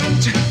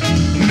detect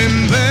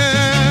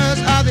members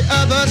of the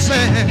other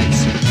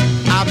sex,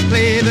 I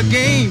play the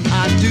game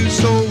I do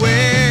so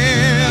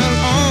well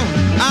on.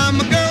 I'm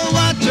a girl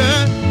watcher.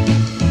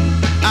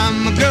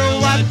 I'm a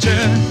girl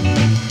watcher.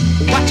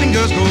 Watching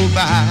girls go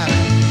by.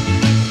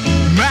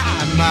 My,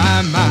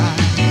 my, my.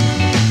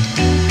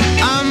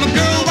 I'm a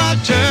girl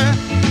watcher.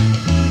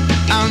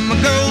 I'm a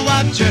girl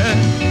watcher.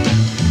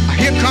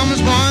 Here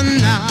comes one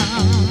now.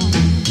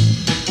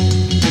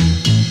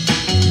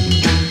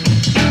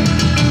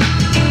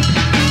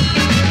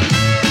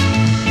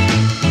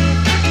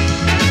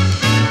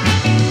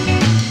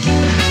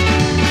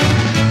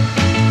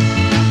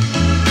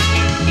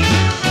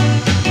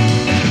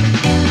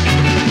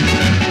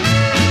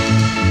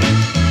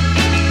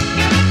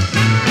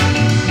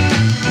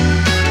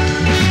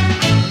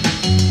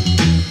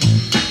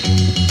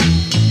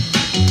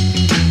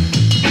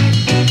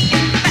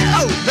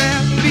 Hello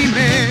there,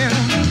 female.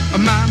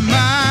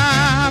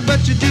 My,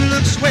 but you do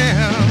look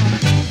swell.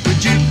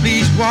 Would you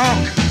please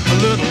walk a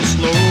little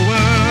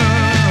slower?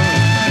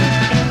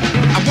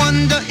 I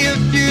wonder if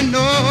you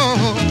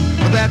know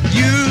that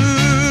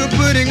you're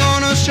putting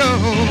on a show.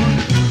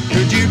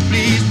 Could you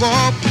please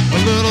walk a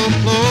little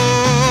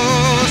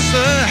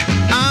closer?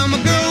 I'm a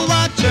girl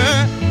watcher.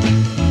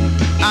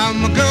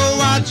 I'm a girl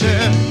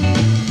watcher.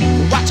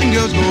 Watching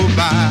girls go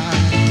by.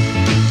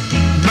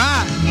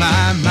 My,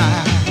 my,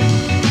 my.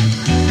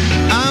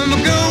 I'm a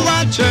girl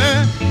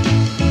watcher.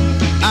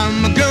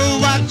 I'm a girl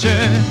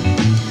watcher.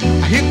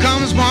 Here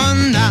comes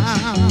one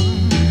now.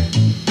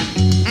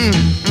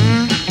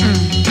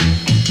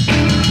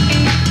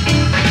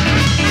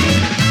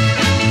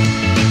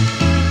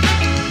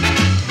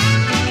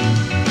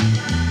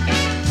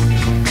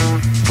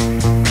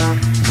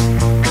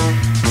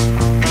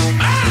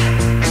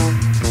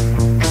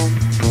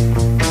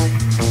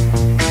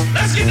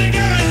 Let's get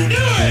together and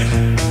do it.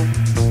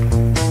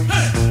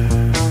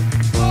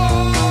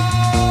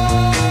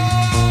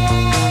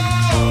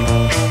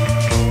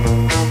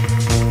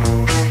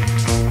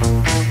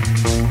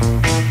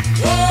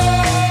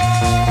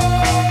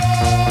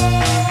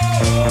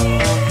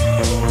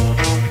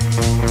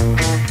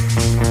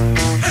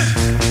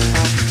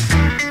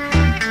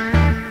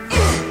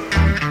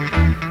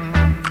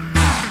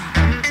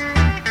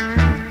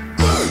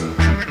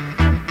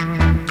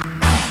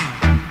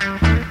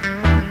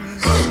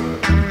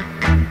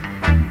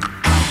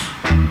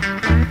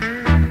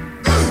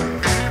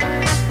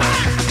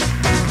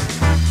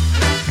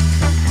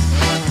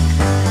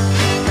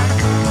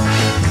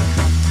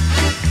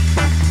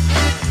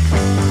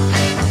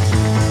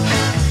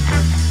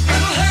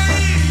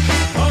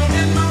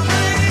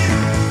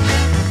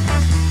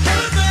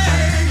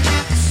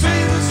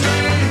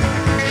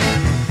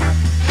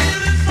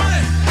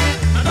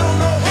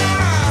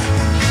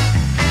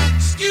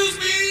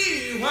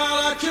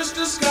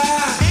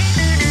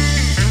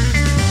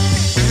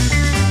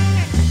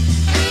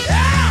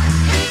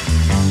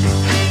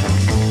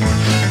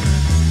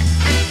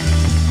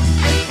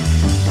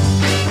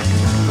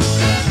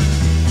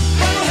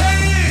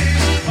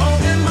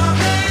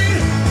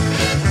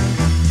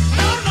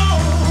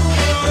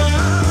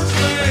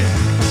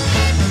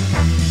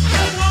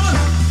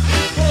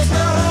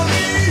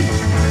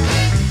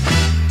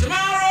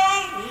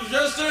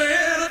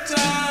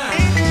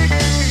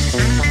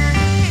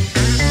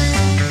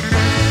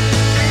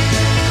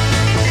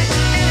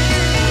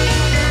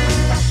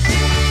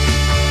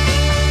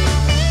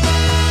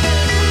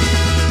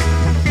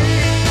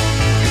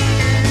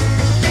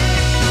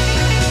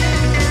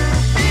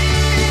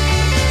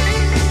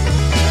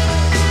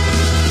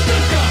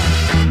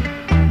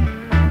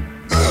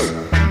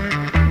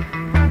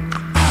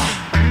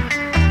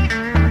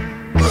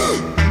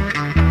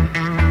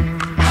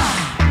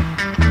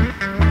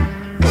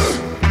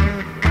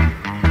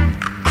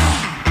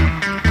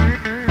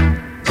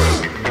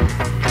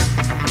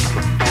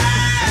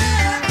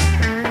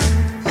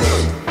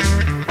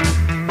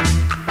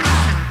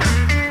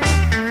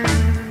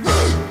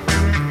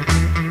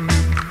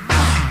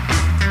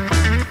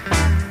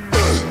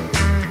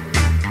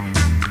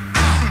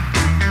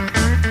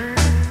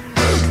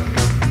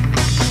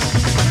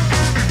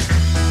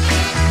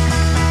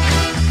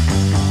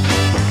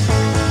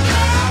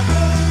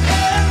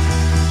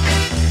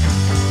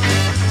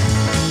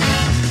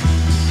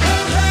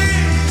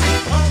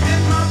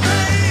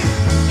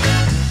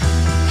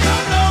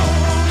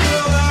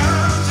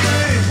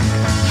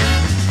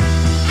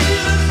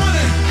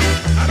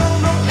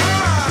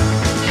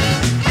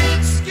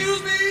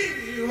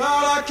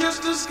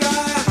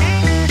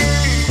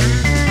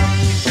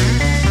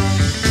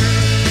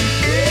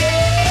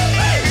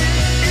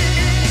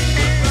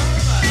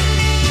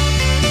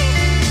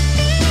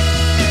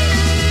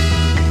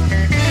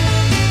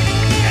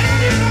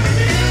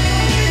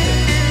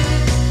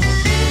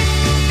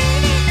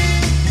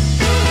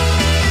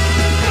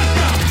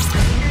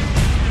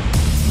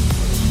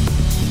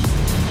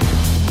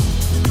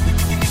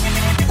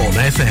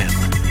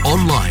 FM,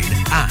 online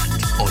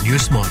and on your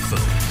smartphone.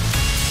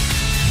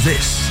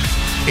 This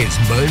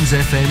is Mearns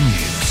FM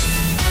News.